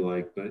talk to you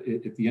like, but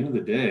at the end of the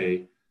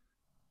day,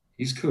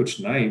 he's Coach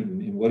Knight,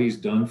 and what he's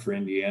done for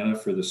Indiana,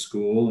 for the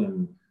school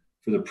and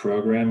for the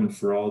program and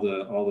for all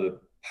the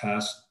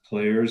past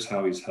players,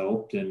 how he's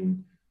helped.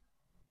 And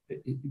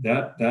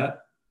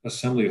that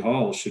Assembly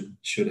Hall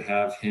should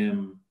have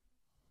him.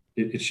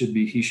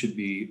 He should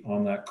be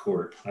on that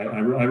court. I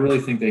really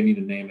think they need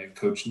to name it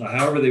Coach.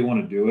 However they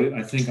want to do it.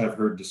 I think I've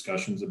heard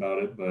discussions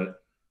about it,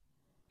 but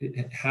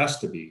It has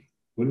to be.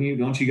 Wouldn't you?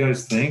 Don't you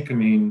guys think? I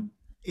mean,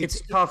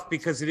 it's tough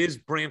because it is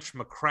Branch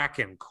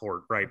McCracken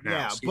court right now.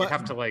 Yeah, so you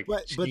have to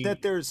but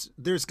that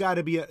there's got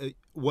to be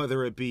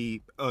whether it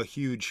be a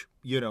huge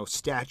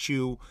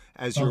statue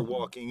as you're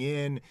walking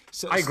in.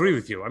 So I agree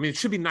with you. I mean, it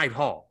should be Knight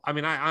Hall. I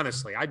mean,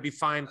 honestly, I'd be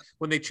fine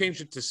when they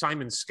changed it to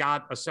Simon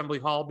Scott Assembly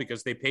Hall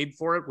because they paid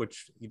for it,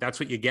 which that's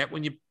what you get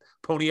when you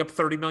pony up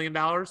 $30 million.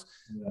 Yeah.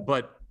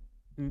 But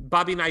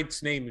Bobby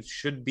Knight's name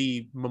should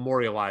be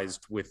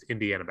memorialized with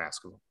Indiana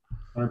basketball.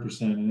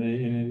 100%.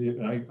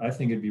 And I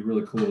think it'd be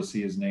really cool to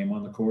see his name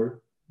on the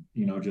court,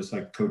 just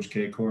like Coach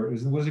K court.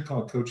 What is it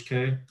called? Coach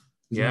K?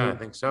 I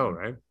think so,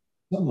 right?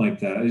 Something like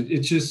that.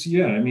 It's just,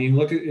 I mean,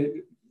 look at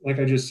it. Like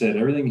I just said,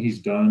 everything he's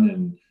done.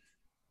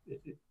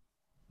 And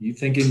you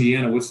think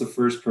Indiana, what's the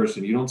first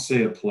person? You don't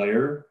say a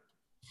player.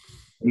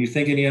 When you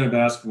think Indiana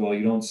basketball,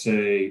 you don't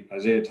say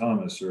Isaiah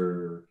Thomas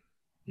or,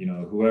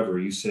 whoever.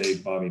 You say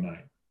Bobby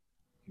Knight.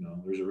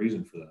 There's a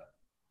reason for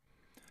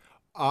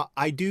that.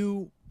 I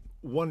do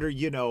wonder,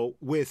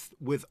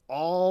 with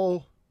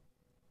all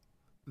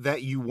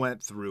that you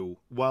went through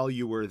while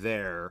you were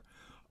there,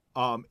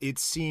 it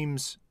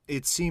seems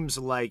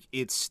like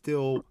it's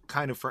still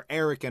kind of for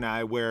Eric and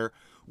I where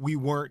we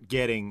weren't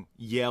getting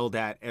yelled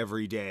at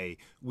every day.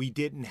 We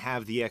didn't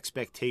have the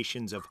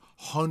expectations of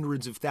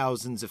hundreds of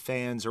thousands of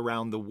fans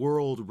around the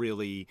world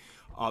really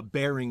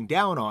bearing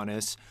down on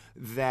us.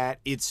 That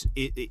it's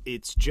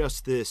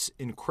just this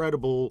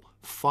incredible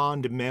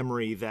fond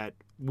memory that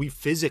we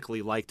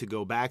physically like to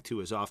go back to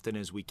as often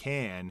as we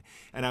can.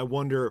 And I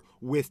wonder,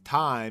 with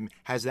time,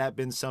 has that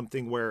been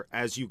something where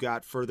as you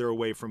got further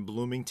away from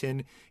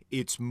Bloomington,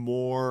 it's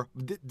more,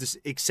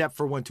 except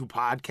for when two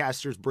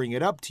podcasters bring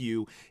it up to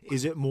you,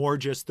 is it more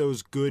just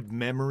those good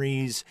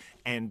memories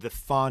and the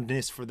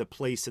fondness for the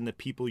place and the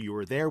people you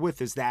were there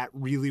with? Is that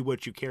really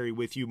what you carry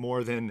with you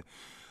more than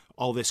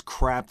all this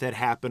crap that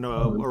happened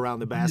around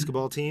the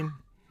basketball team?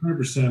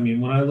 100%. I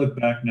mean, when I look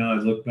back now,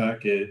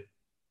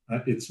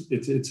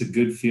 it's a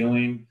good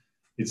feeling.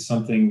 It's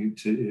something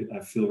I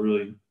feel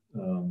really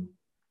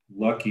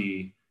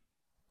lucky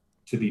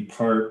to be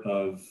part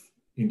of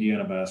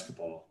Indiana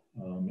basketball.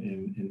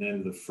 And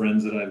then the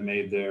friends that I've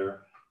made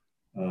there,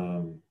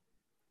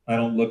 I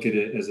don't look at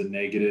it as a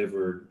negative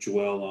or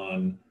dwell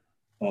on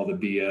all the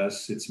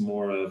BS. It's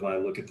more of, I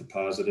look at the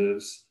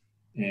positives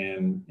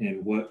and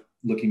what,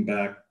 looking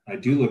back, I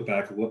do look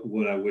back at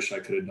what I wish I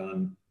could have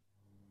done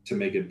to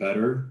make it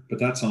better, but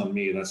that's on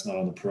me. That's not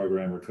on the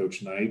program or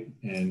Coach Knight.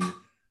 And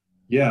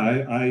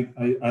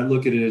I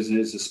look at it as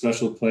a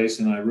special place.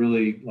 And I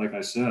really, like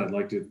I said, I'd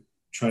like to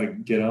try to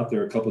get out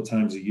there a couple of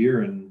times a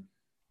year. And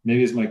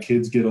maybe as my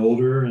kids get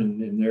older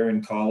and they're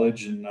in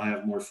college and I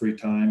have more free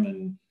time,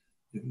 and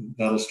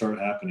that'll start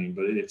happening.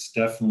 But it's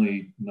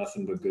definitely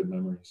nothing but good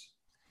memories.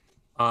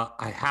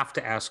 I have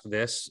to ask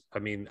this. I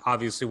mean,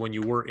 obviously, when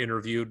you were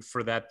interviewed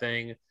for that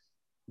thing,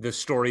 the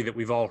story that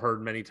we've all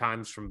heard many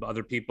times from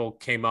other people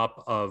came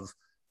up of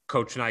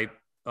Coach Knight,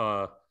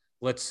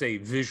 let's say,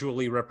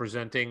 visually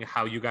representing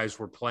how you guys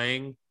were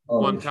playing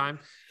one time.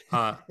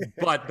 But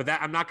that,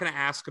 I'm not going to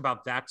ask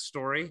about that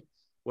story.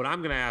 What I'm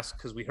going to ask,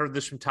 because we heard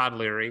this from Todd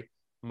Leary,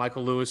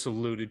 Michael Lewis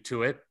alluded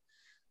to it.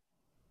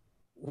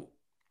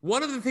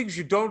 One of the things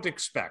you don't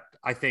expect,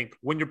 I think,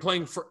 when you're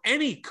playing for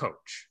any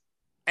coach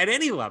at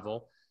any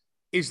level,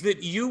 is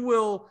that you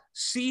will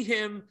see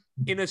him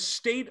in a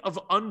state of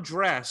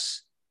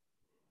undress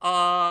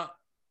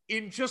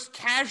in just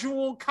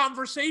casual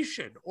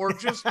conversation or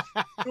just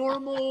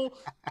normal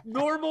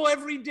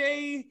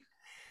everyday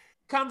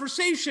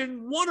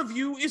conversation. One of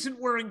you isn't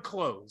wearing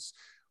clothes.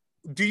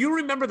 Do you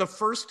remember the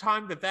first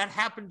time that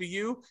happened to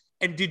you?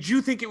 And did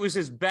you think it was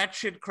as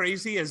batshit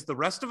crazy as the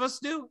rest of us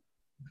do?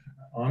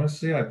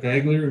 Honestly, I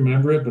vaguely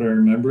remember it, but I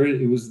remember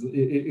it. It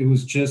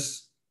was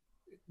just,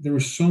 there were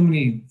so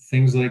many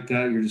things like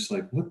that. You're just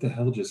like, what the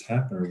hell just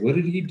happened? Or what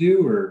did he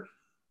do? Or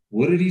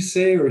what did he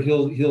say? Or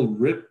he'll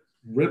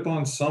rip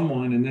on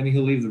someone and then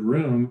he'll leave the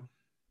room.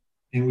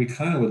 And we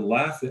kind of would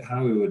laugh at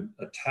how he would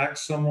attack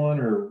someone.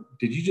 Or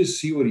did you just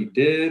see what he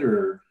did?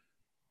 Or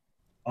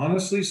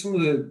honestly, some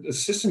of the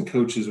assistant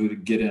coaches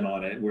would get in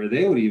on it where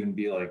they would even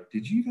be like,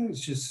 did you guys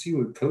just see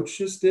what coach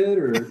just did?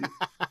 Or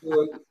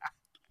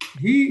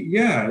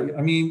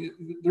I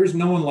mean, there's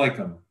no one like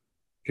him,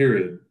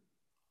 period.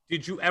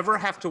 Did you ever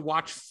have to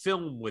watch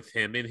film with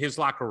him in his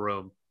locker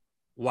room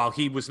while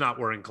he was not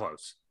wearing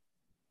clothes?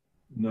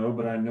 No,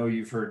 but I know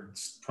you've heard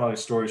probably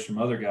stories from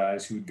other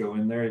guys who would go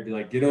in there and be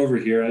like, get over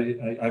here.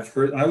 I've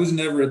heard, I was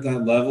never at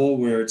that level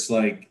where it's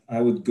like,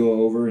 I would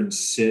go over and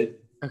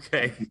sit.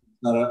 Okay.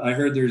 I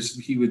heard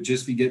he would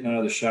just be getting out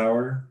of the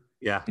shower.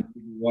 Yeah.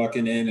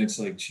 Walking in, it's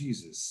like,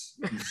 Jesus,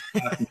 he's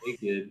half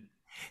naked.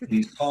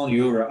 He's calling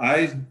you over.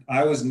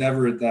 I was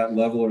never at that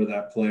level or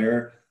that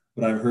player,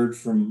 but I've heard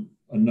from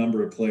a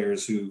number of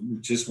players who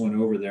just went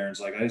over there and it's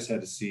like, I just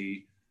had to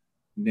see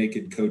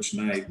naked Coach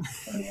Knight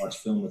trying to watch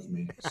film with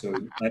me. So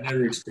I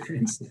never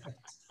experienced that.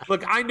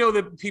 Look, I know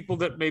that people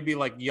that may be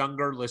like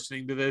younger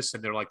listening to this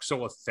and they're like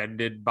so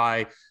offended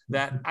by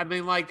that. I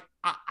mean, like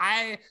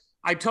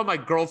I tell my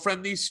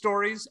girlfriend these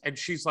stories, and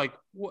she's like,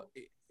 "What?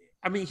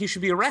 I mean, he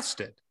should be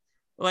arrested."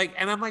 Like,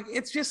 and I'm like,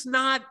 it's just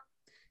not.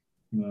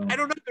 No. I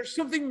don't know. There's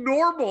something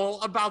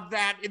normal about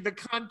that in the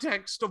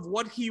context of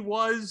what he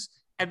was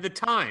at the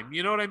time.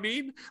 You know what I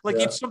mean? Like,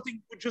 it's something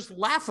you would just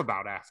laugh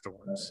about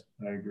afterwards.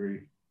 I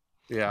agree.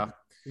 Yeah.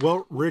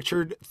 Well,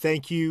 Richard,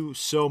 thank you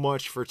so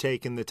much for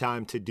taking the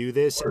time to do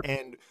this.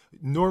 And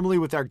normally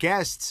with our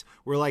guests,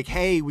 we're like,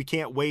 hey, we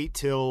can't wait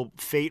till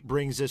fate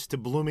brings us to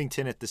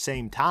Bloomington at the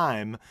same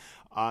time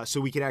so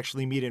we could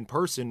actually meet in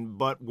person.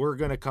 But we're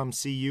going to come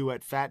see you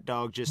at Fat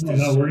Dog just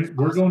No,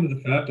 we're going to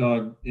the Fat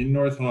Dog in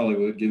North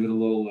Hollywood. Give it a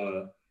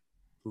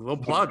little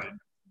plug.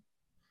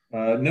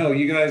 No,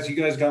 you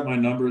guys got my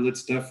number.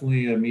 Let's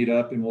definitely meet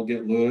up, and we'll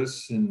get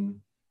Lewis.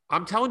 And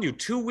I'm telling you,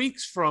 2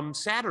 weeks from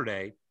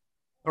Saturday,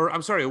 or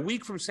I'm sorry, a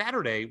week from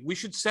Saturday, we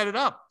should set it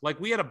up. Like,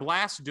 we had a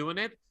blast doing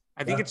it.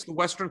 I think it's the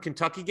Western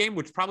Kentucky game,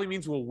 which probably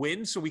means we'll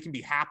win so we can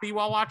be happy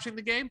while watching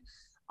the game.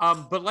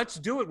 But let's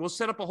do it. We'll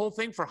set up a whole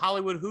thing for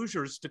Hollywood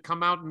Hoosiers to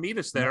come out and meet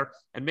us there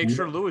and make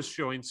sure Lewis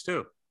joins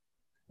too.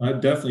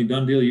 Definitely,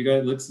 done deal. You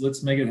guys,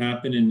 let's make it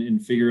happen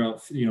and figure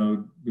out,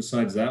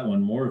 besides that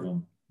one, more of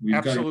them.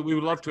 Absolutely. We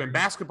would love to. In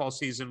basketball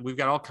season, we've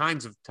got all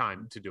kinds of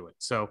time to do it.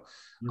 So,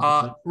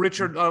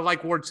 Richard,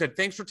 like Ward said,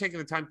 thanks for taking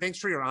the time. Thanks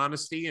for your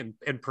honesty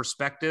and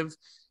perspective.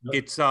 Yep.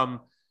 It's,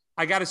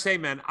 I got to say,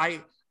 man,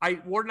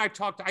 Ward and I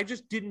talked, I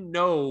just didn't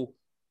know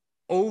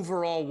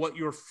overall what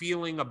your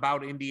feeling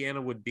about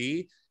Indiana would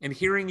be. And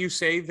hearing you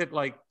say that,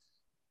 like,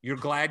 you're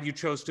glad you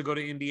chose to go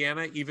to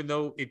Indiana, even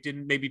though it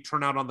didn't maybe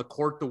turn out on the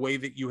court the way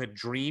that you had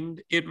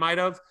dreamed it might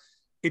have,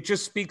 it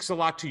just speaks a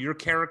lot to your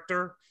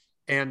character.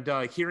 And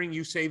hearing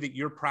you say that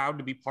you're proud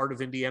to be part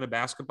of Indiana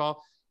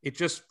basketball, it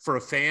just, for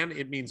a fan,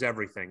 it means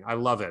everything. I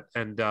love it.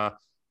 And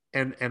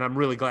I'm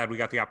really glad we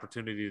got the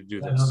opportunity to do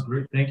this. No,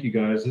 great. Thank you,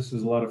 guys. This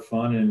was a lot of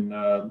fun,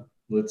 and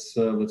let's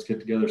get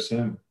together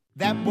soon.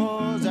 That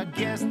was a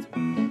guest.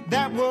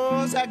 That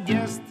was a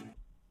guest.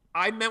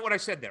 I meant what I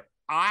said there.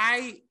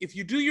 If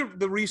you do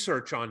the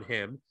research on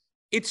him,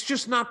 it's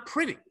just not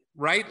pretty,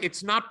 right?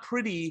 It's not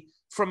pretty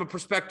from a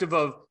perspective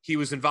of he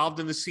was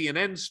involved in the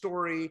CNN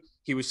story.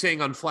 He was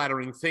saying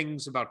unflattering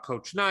things about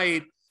Coach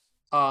Knight.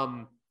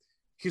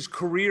 His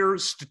career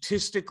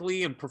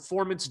statistically and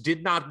performance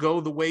did not go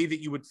the way that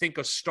you would think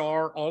a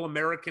star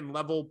All-American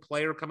level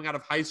player coming out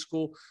of high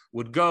school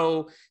would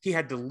go. He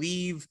had to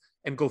leave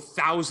and go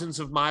thousands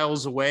of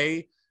miles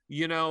away,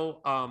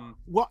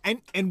 Well,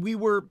 and we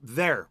were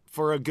there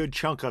for a good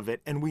chunk of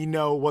it, and we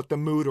know what the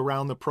mood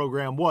around the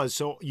program was.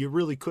 So you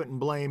really couldn't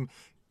blame.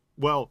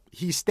 Well,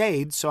 he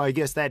stayed, so I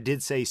guess that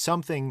did say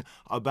something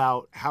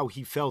about how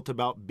he felt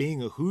about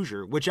being a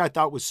Hoosier, which I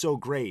thought was so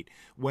great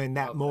when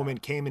that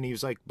moment came and he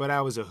was like, but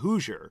I was a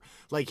Hoosier.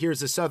 Like,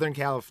 here's a Southern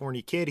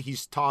California kid.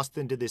 He's tossed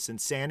into this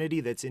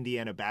insanity that's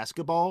Indiana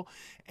basketball,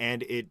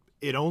 and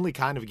it only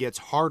kind of gets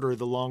harder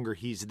the longer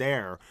he's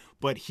there,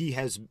 but he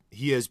has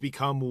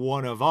become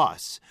one of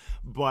us.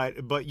 But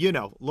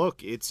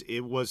look,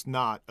 it was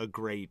not a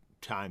great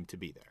time to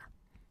be there.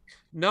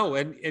 No,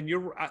 and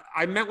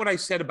I meant what I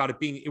said about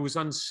it was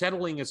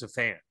unsettling as a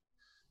fan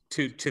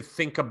to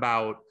think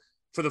about,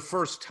 for the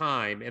first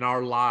time in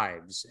our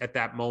lives at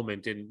that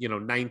moment in,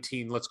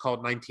 let's call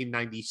it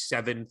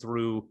 1997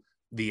 through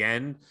the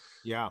end.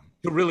 Yeah.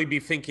 To really be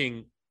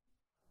thinking,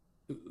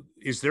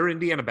 is there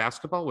Indiana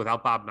basketball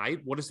without Bob Knight?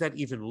 What does that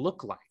even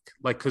look like?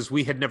 Like, because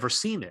we had never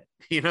seen it,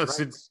 right.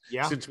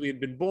 since we had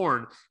been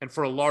born. And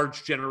for a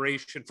large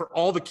generation, for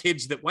all the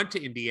kids that went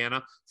to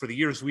Indiana for the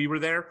years we were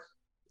there,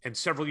 and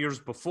several years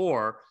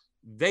before,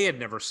 they had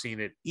never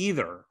seen it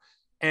either.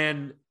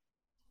 And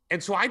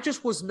so I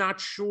just was not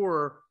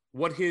sure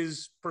what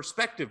his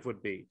perspective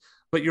would be.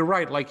 But you're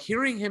right, like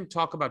hearing him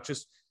talk about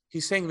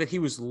he's saying that he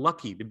was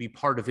lucky to be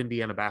part of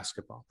Indiana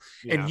basketball.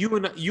 Yeah. And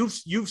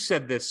you've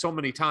said this so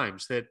many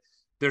times that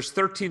there's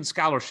 13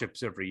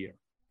 scholarships every year.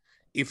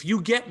 If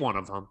you get one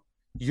of them,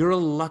 you're a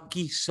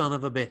lucky son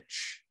of a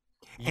bitch.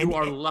 You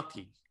are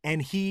lucky.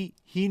 And he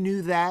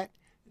knew that,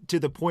 to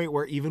the point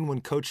where even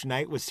when Coach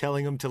Knight was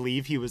telling him to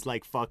leave, he was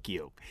like, fuck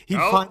you. He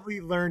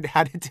finally learned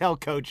how to tell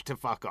Coach to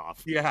fuck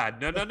off. Yeah,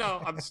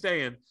 no, I'm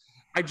staying.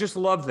 I just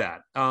love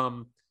that.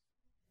 And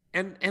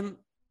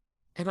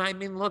I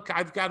mean, look,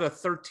 I've got a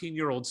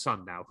 13-year-old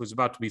son now who's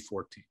about to be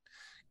 14,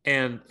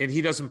 and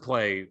he doesn't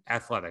play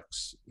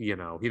athletics. He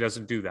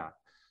doesn't do that.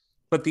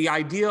 But the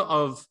idea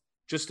of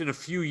just in a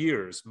few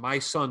years, my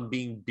son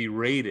being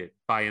berated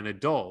by an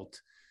adult,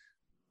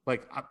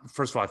 like,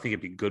 first of all, I think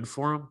it'd be good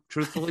for him,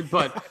 truthfully,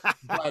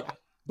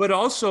 but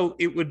also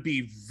it would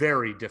be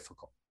very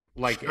difficult.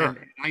 Like, sure. And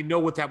I know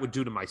what that would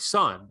do to my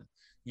son,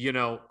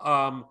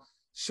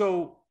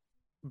 So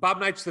Bob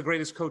Knight's the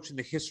greatest coach in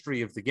the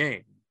history of the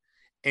game.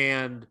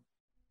 And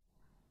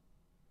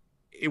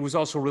it was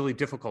also really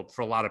difficult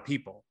for a lot of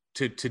people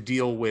to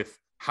deal with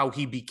how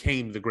he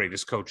became the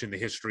greatest coach in the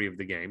history of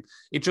the game.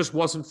 It just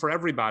wasn't for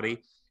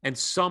everybody. And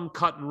some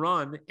cut and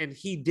run, and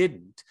he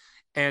didn't.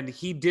 And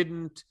he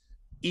didn't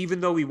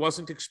even though he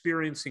wasn't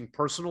experiencing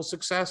personal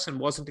success and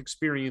wasn't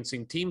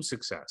experiencing team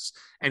success,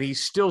 and he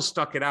still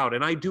stuck it out.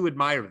 And I do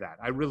admire that.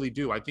 I really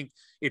do. I think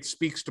it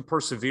speaks to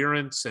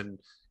perseverance and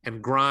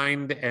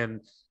grind,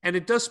 and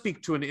it does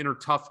speak to an inner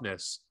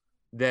toughness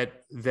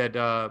that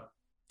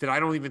I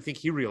don't even think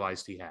he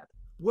realized he had.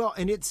 Well,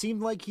 and it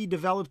seemed like he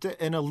developed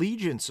an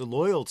allegiance, a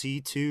loyalty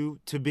to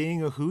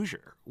being a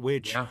Hoosier,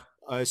 which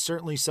is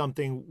certainly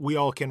something we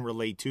all can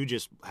relate to,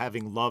 just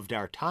having loved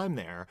our time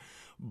there.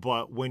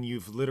 But when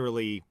you've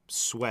literally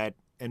sweat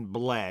and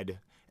bled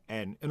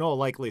and in all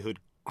likelihood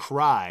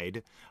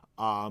cried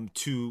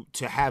to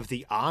have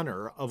the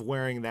honor of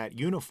wearing that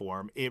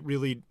uniform, it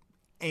really,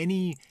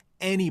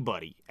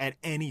 anybody at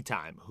any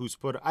time who's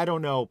put, I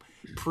don't know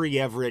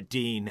pre-Everett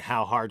Dean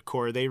how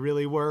hardcore they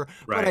really were,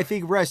 but I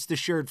think rest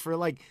assured for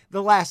like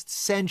the last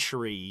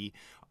century,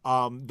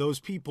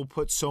 those people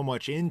put so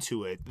much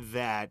into it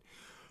that,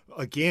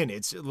 again,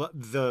 it's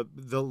the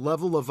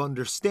level of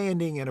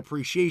understanding and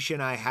appreciation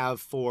I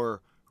have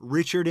for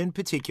Richard in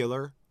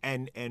particular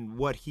and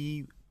what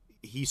he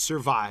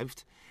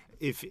survived,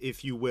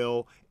 if you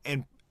will,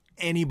 and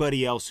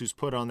anybody else who's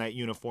put on that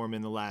uniform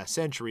in the last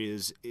century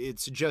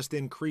it's just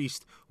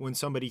increased when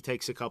somebody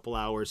takes a couple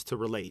hours to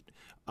relate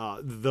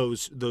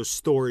those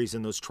stories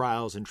and those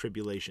trials and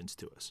tribulations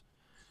to us.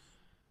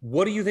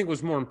 What do you think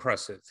was more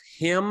impressive?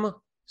 Him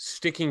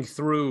sticking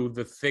through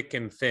the thick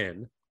and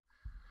thin,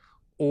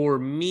 or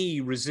me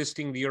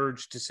resisting the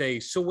urge to say,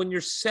 so when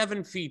you're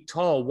 7 feet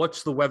tall,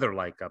 what's the weather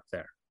like up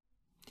there?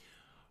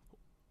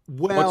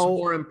 Well, what's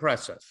more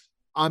impressive?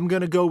 I'm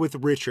going to go with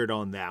Richard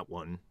on that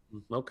one.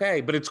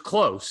 Okay, but it's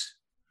close.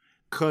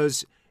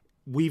 Because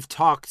we've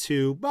talked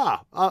to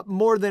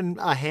more than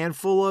a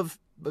handful of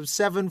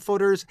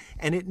 7-footers,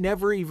 and it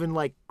never even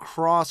like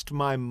crossed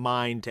my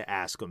mind to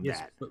ask him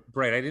that. But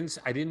Brad, I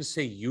didn't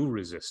say you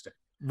resisted.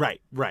 Right.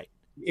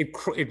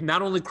 It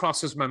not only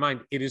crosses my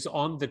mind, it is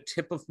on the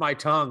tip of my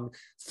tongue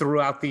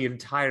throughout the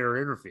entire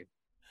interview.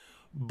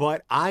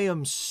 But I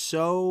am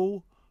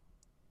so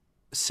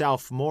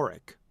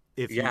sophomoric,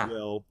 if you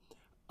will,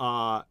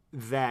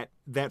 that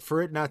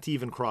for it not to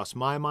even cross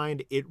my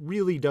mind, it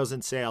really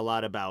doesn't say a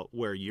lot about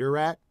where you're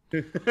at.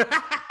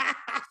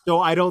 So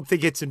I don't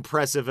think it's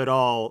impressive at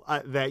all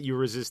that you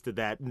resisted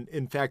that.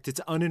 In fact, it's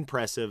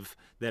unimpressive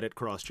that it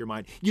crossed your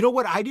mind. You know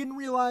what I didn't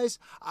realize?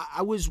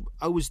 I was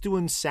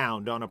doing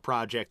sound on a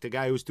project. A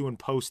guy who was doing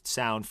post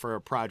sound for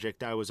a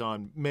project I was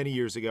on many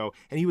years ago,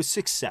 and he was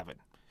 6'7",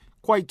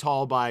 quite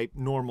tall by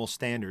normal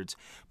standards.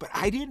 But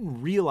I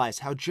didn't realize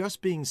how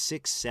just being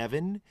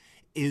 6'7"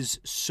 is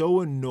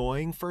so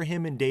annoying for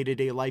him in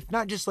day-to-day life.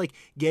 Not just like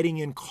getting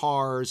in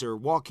cars or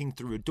walking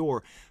through a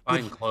door.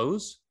 Buying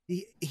clothes?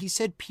 He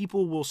said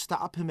people will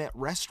stop him at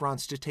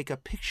restaurants to take a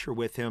picture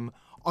with him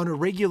on a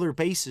regular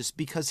basis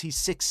because he's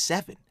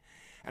 6'7".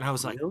 And I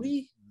was like,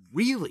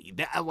 really?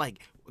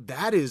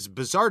 That is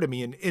bizarre to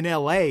me. In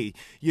LA,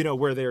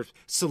 where there's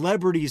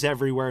celebrities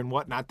everywhere and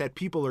whatnot, that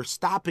people are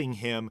stopping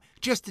him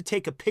just to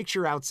take a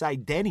picture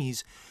outside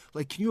Denny's.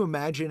 Like, can you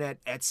imagine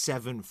at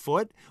 7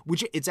 foot?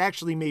 Which it's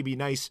actually maybe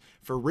nice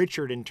for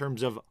Richard in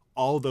terms of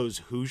all those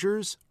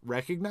Hoosiers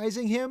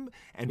recognizing him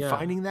and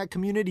finding that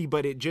community,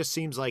 but it just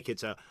seems like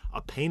it's a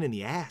pain in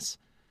the ass.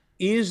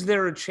 Is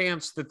there a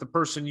chance that the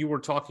person you were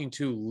talking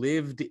to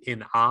lived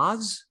in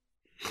Oz?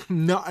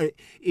 No.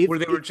 Where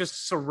they were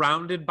just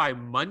surrounded by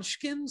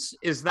munchkins?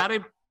 Is that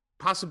a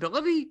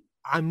possibility?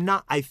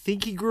 I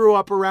think he grew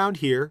up around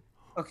here.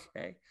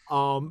 Okay.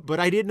 But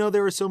I didn't know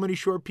there were so many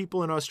short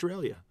people in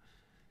Australia.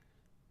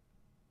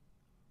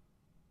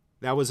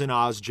 That was an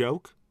Oz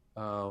joke.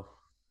 Oh.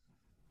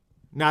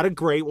 Not a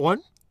great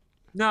one.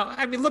 No,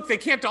 I mean, look, they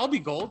can't all be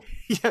gold.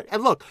 Yeah,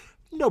 and look,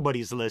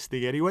 nobody's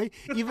listening anyway.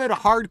 Even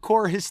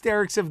hardcore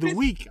hysterics of the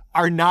week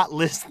are not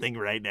listening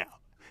right now.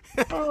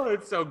 Oh,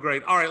 it's so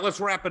great. All right,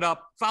 let's wrap it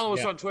up. Follow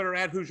us on Twitter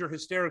at Hoosier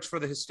Hysterics for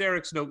the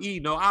hysterics. No E,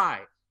 no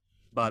I.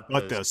 But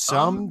the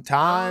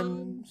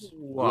sometimes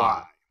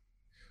why.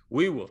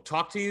 We will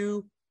talk to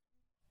you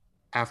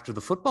after the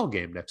football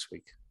game next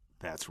week.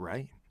 That's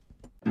right.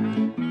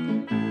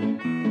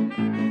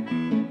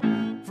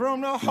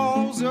 From the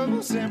halls of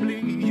assembly,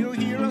 you'll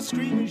hear us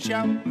scream and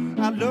shout.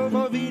 Our love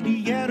of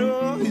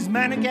Indiana is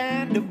manic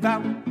and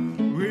devout.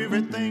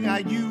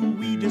 Everything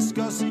we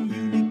discuss in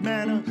unique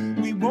manner.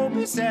 We won't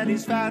be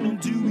satisfied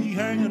until we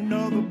hang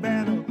another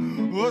banner.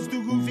 Us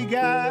two goofy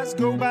guys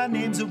go by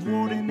names of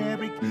Ward and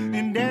Eric.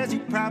 And as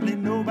you probably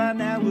know by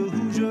now, we're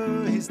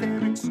Hoosier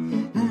Hysterics.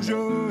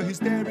 Hoosier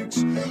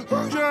Hysterics.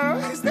 Hoosier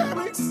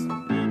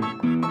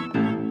Hysterics.